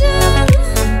oxygen.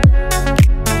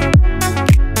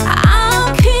 I'll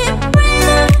keep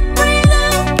breathing,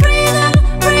 breathing, breathing,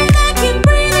 breathing, keep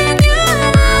breathing you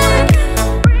in.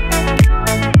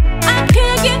 I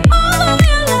can't get all of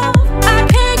your love. I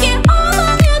can't get all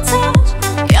of your touch.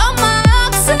 You're my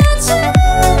oxygen.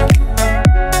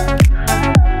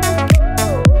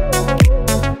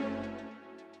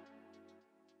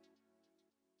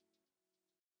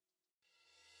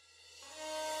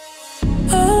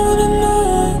 I wanna know,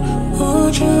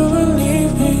 would you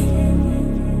believe me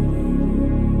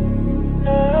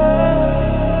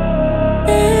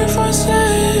if I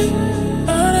say I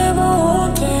never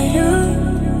wanted you?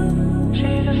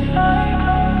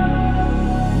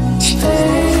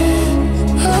 Stay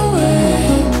away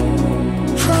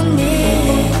from me.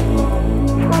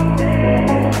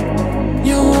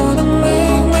 You wanna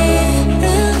make me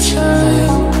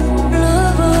inside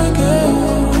love again.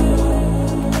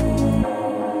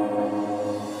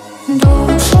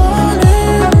 Don't fall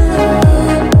in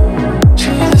love,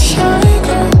 she's a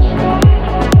psycho.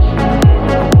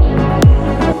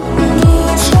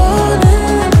 Don't fall in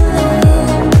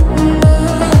love now.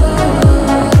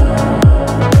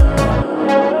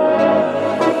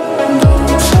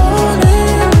 Don't fall in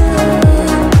love,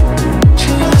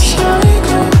 she's a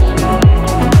psycho.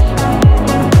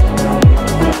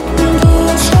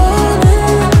 Don't fall in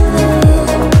love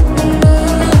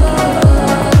now.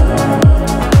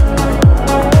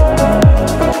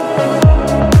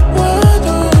 Why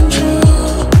don't you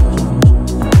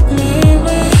leave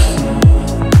me?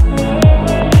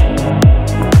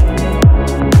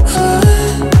 I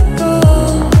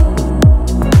don't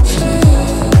see.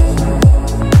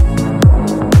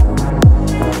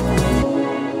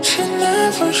 She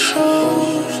never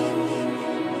shows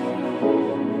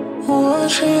what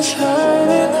she's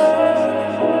hiding.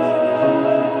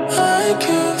 I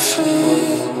can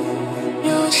feel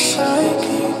your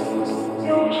psyche.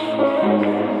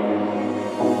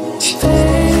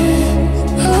 Stay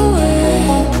away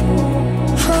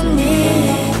from me.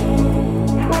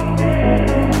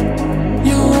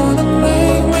 You wanna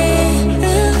make me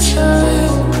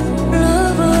inside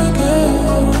love again.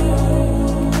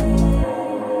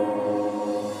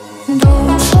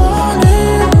 Don't fall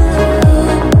in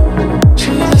love,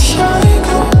 she's a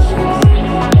psycho.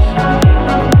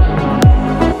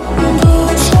 Don't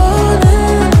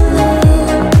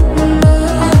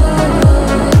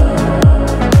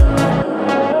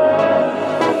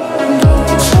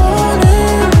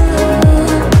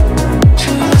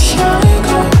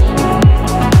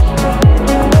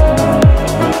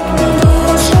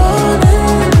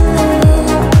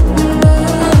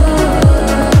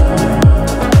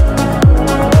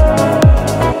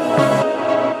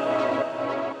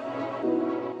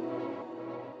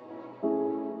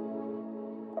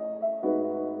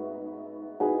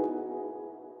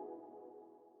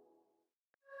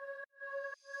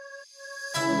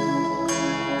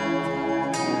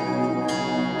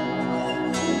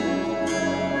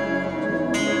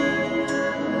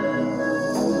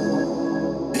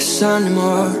focus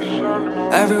anymore.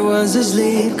 Everyone's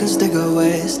asleep cause they go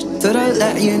waste. Thought I'd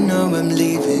let you know I'm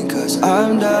leaving cause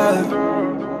I'm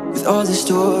done with all this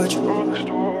torture,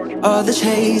 all the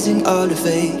chasing, all the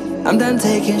fake. I'm done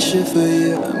taking shit for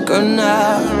you, I'm gone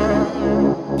now.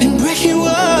 Been breaking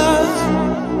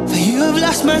walls, for you I've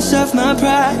lost myself, my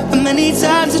pride. And many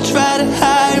times I try to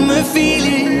hide my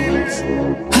feelings,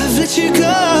 I've let you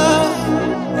go.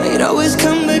 You'd always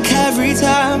come back every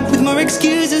time with more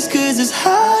excuses cause it's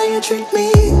how you treat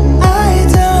me. I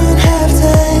don't have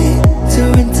time to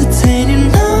entertain your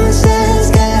nonsense,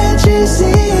 can't you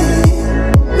see?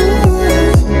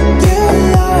 You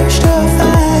lost your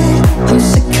fight. I'm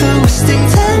sick of wasting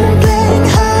time playing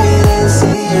hide and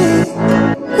seek.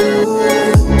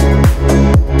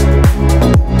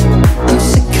 I'm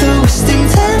sick of wasting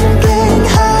time playing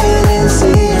hide and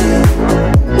seek.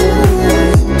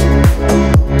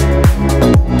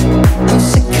 I'm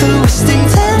sick of wasting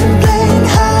time playing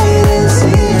hide and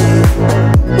seek.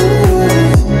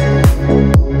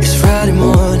 It's Friday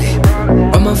morning,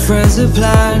 all my friends are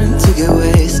planning to get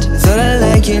wasted. Thought I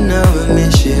like you, now I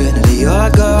miss you, and you're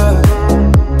gone.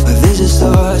 My vision's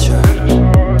torture,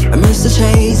 I miss the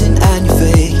chasing and your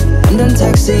fake. I'm done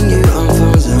texting you on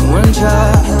phones and one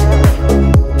try.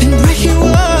 Been breaking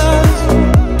walls,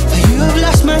 for you I've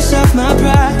lost myself, my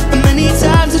pride. And many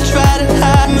times I try to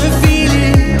hide my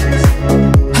feelings,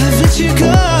 I've let you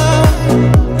go.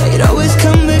 You'd always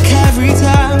come back every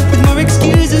time with more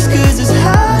excuses cause it's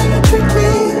how you treat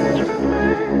me.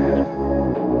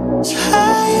 It's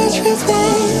how you treat me.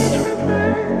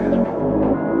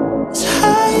 It's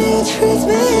how you treat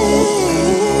me.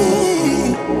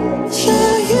 It's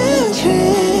how you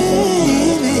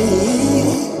treat me.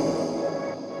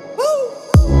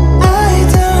 I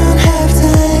don't have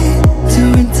time to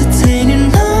entertain your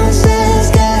nonsense,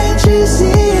 can't you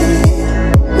see?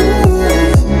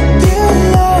 You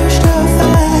lost your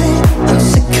fight. I'm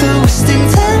sick of wasting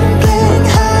time playing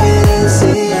hide and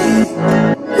seek.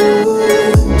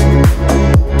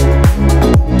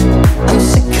 I'm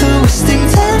sick of wasting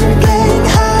time playing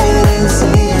hide and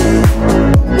seek.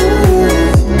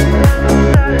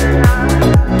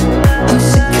 I'm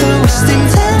sick of wasting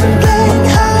time playing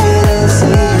hide and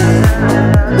seek.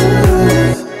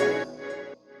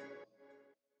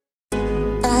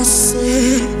 I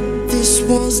said this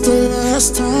was the last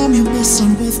time you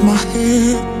messing with my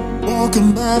head.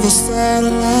 Walking by the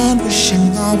sideline,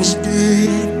 wishing I was dead.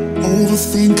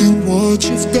 Overthinking what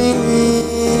you've done.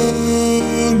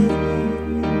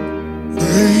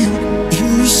 Babe,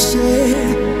 you said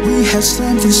we had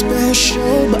something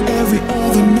special, but every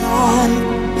other night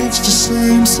it's the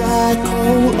same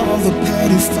cycle of the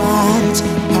petty fights.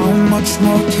 How much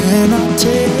more can I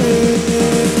take?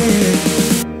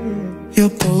 You're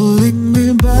pulling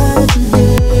me back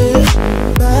again,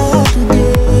 back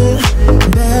again,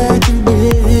 back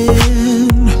again.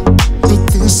 But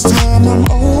this time I'm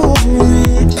over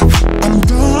it, I'm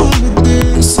done with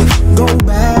this. Go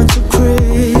back to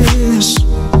Chris.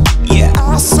 Yeah,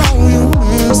 I saw your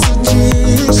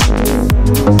messages,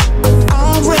 I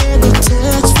read the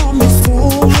text from your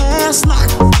phone last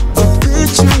night. The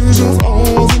pictures of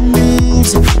all the news,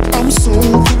 I'm so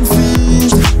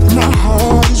confused, my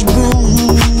heart is bruised.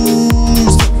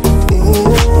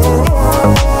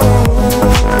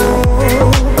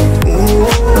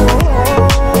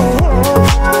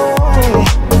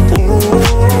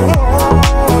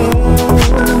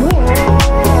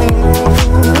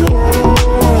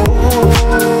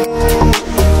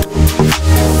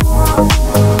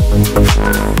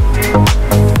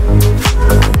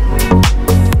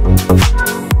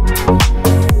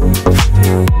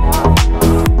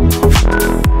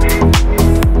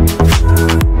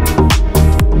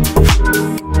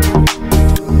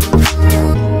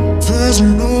 There's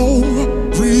no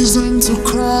reason to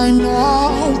cry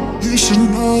now. You should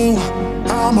know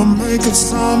I'ma make it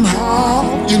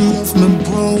somehow. You left me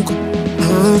broke,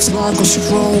 hurts like a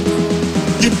stroke.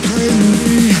 You played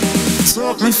me,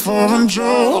 took me for a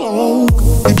joke.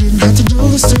 You didn't have to do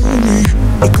this to me,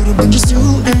 it could've been just you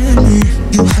and me.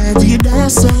 You had the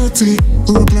audacity,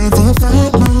 we were playing for a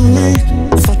family.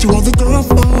 I thought you were the girl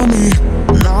for me,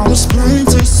 now it's plain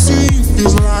to see.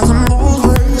 Feels like I'm going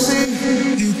crazy.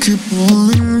 You keep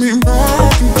pulling me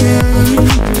back again,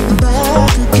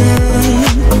 back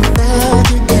again, back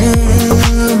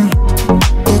again.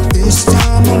 But this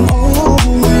time I'm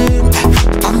over it,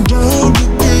 I'm done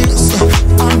with this.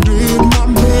 I did my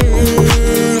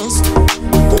best.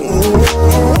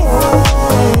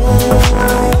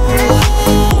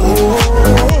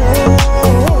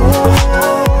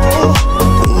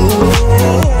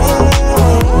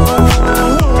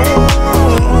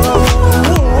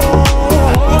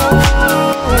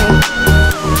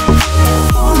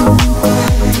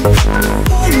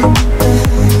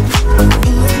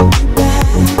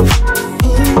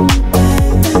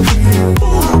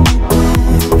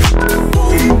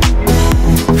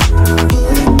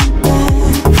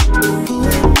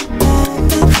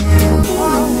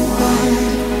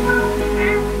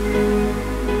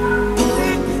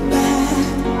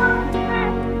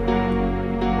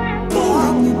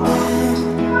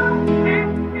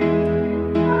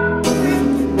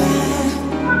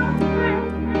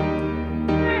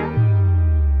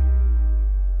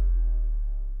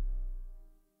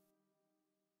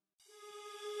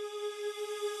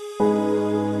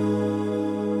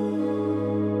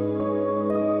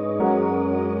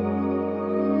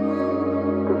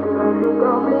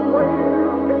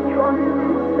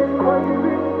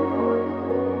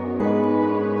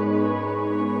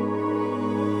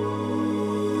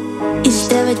 Is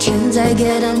there a chance I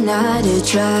get another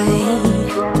try?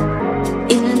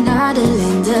 In another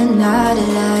land, another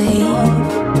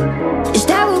life? Is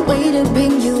there a way to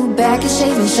bring you back and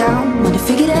save and sound? Wanna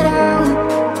figure that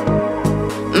out?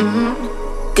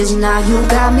 Cause now you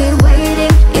got me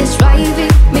waiting. It's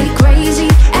driving me crazy,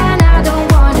 and I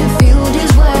don't wanna feel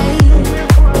this way.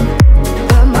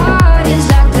 But my heart is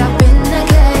locked up in a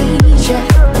cage, yeah.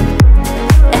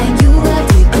 And you got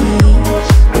the keys.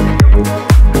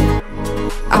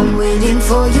 I'm waiting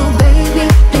for you, baby.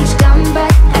 Please come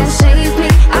back and save me.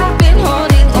 I've been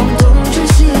holding on, don't you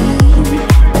see?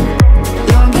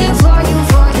 Longing for you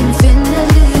for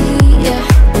infinity, yeah.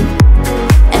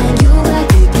 And you got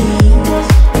the keys.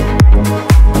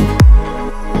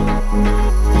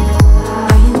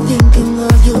 I'm thinking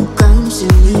of you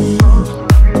constantly.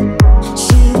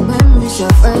 See memories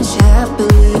of us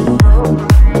happily.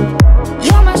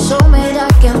 You're my soulmate, I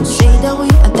can't say that we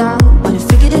are down. Wanna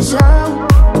figure this out?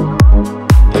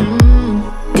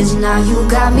 Cause now you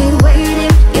got me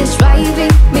waiting. It's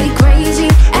driving me crazy,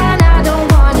 and I don't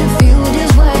wanna feel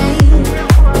this way.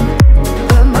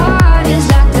 But my heart is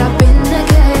locked up in the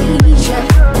cage, yeah.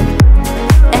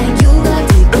 And you got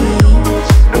the keys.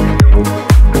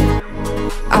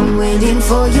 I'm waiting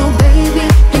for you, baby.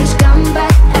 Please come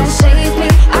back and save me.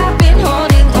 I've been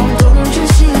holding on, don't you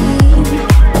see?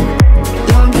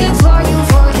 Longing for you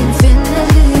for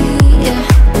infinity, yeah.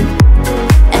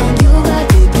 And you got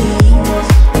the keys.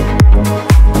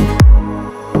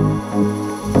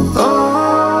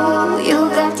 Oh, you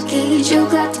got the keys, you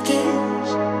got the keys.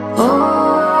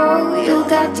 Oh, you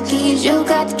got the keys, you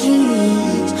got the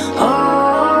keys.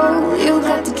 Oh, you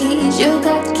got the keys, you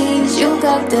got the keys, you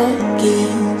got the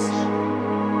keys.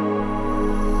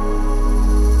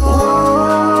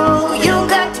 Oh, you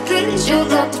got the keys, you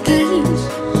got the keys.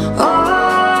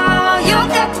 Oh, you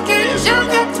got the keys, you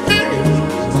got the keys.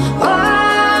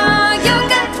 Oh, you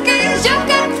got the keys, you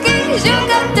got the keys, you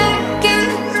got the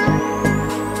keys.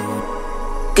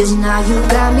 Cause now you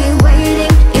got me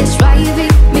waiting. It's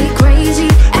driving me crazy,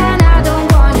 and I don't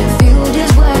wanna feel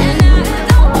this way.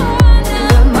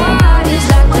 But my heart is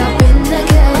locked up in the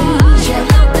cage, yeah.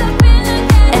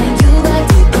 And you got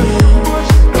the keys.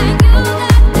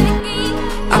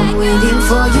 I'm waiting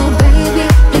for you, baby.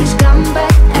 Please come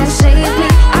back and save me.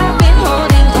 I've been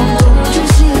holding on, don't you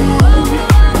see?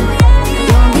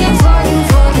 Longing for you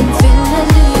for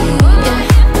infinity, yeah.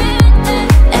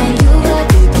 And you got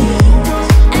the keys.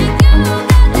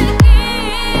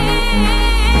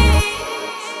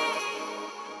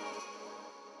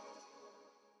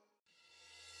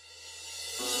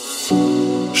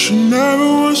 She never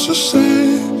wants to say.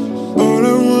 All I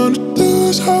wanna do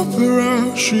is help her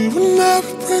out. She would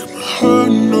never break my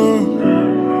heart, no.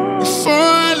 You're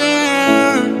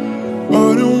falling.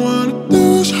 All I wanna do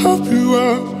is help you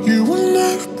out. You will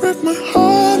never break my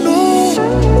heart, no.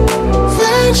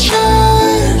 Things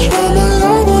change, but my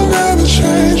love will never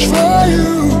change for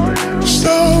you. It's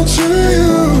down to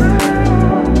you.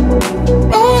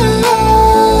 Oh,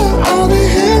 love, I'll be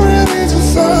here ready to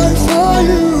fight for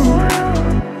you.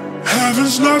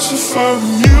 Heaven's not so far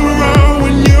when you're around,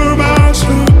 when you're about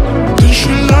to push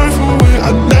your life away.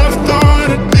 I never thought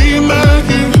I'd be like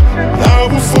you. Now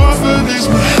we'll fall for this,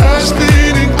 my heart's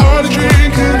beating, all the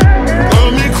drinking got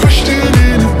me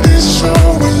questioning if this is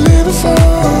all we're living for.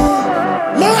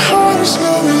 My heart is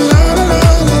going la la la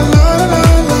la la la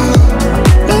la.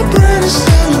 My brain is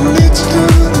telling me to do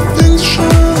the things I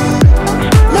should.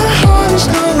 My heart is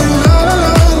going la la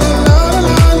la la la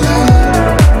la la.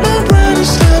 My brain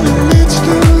is telling me to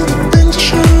do the things I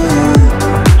should.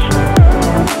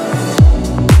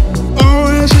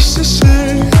 Oh, it's just to say,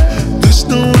 there's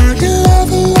no way I can love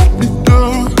and let me know.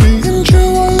 Me and you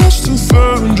are lost and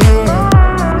found, yeah.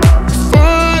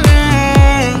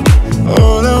 Falling.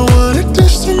 All I wanted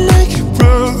is to make it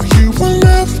real. You will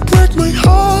never break my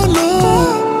heart, no.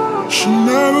 She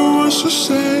never wants to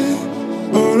say.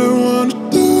 All I wanna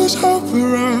do is help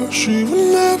her out. She will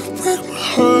never break my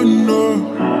heart, no.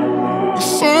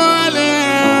 You're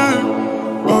falling.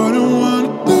 All I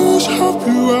wanna do is help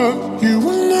you out. You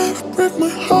will never break my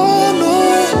heart, no.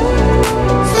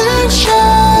 Things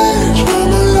change, but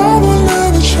my love will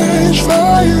never change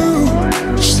for you.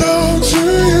 It's down to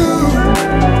you.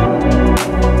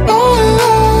 Oh,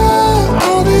 love,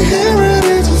 I'll be here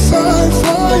ready to fight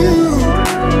for you.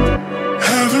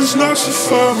 Heaven's not so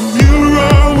far when you're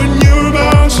around, when you're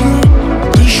about to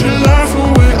push your life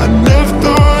away. I never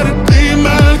thought I'd be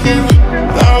like you.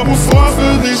 I will fall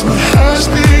for this, my heart's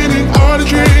beating.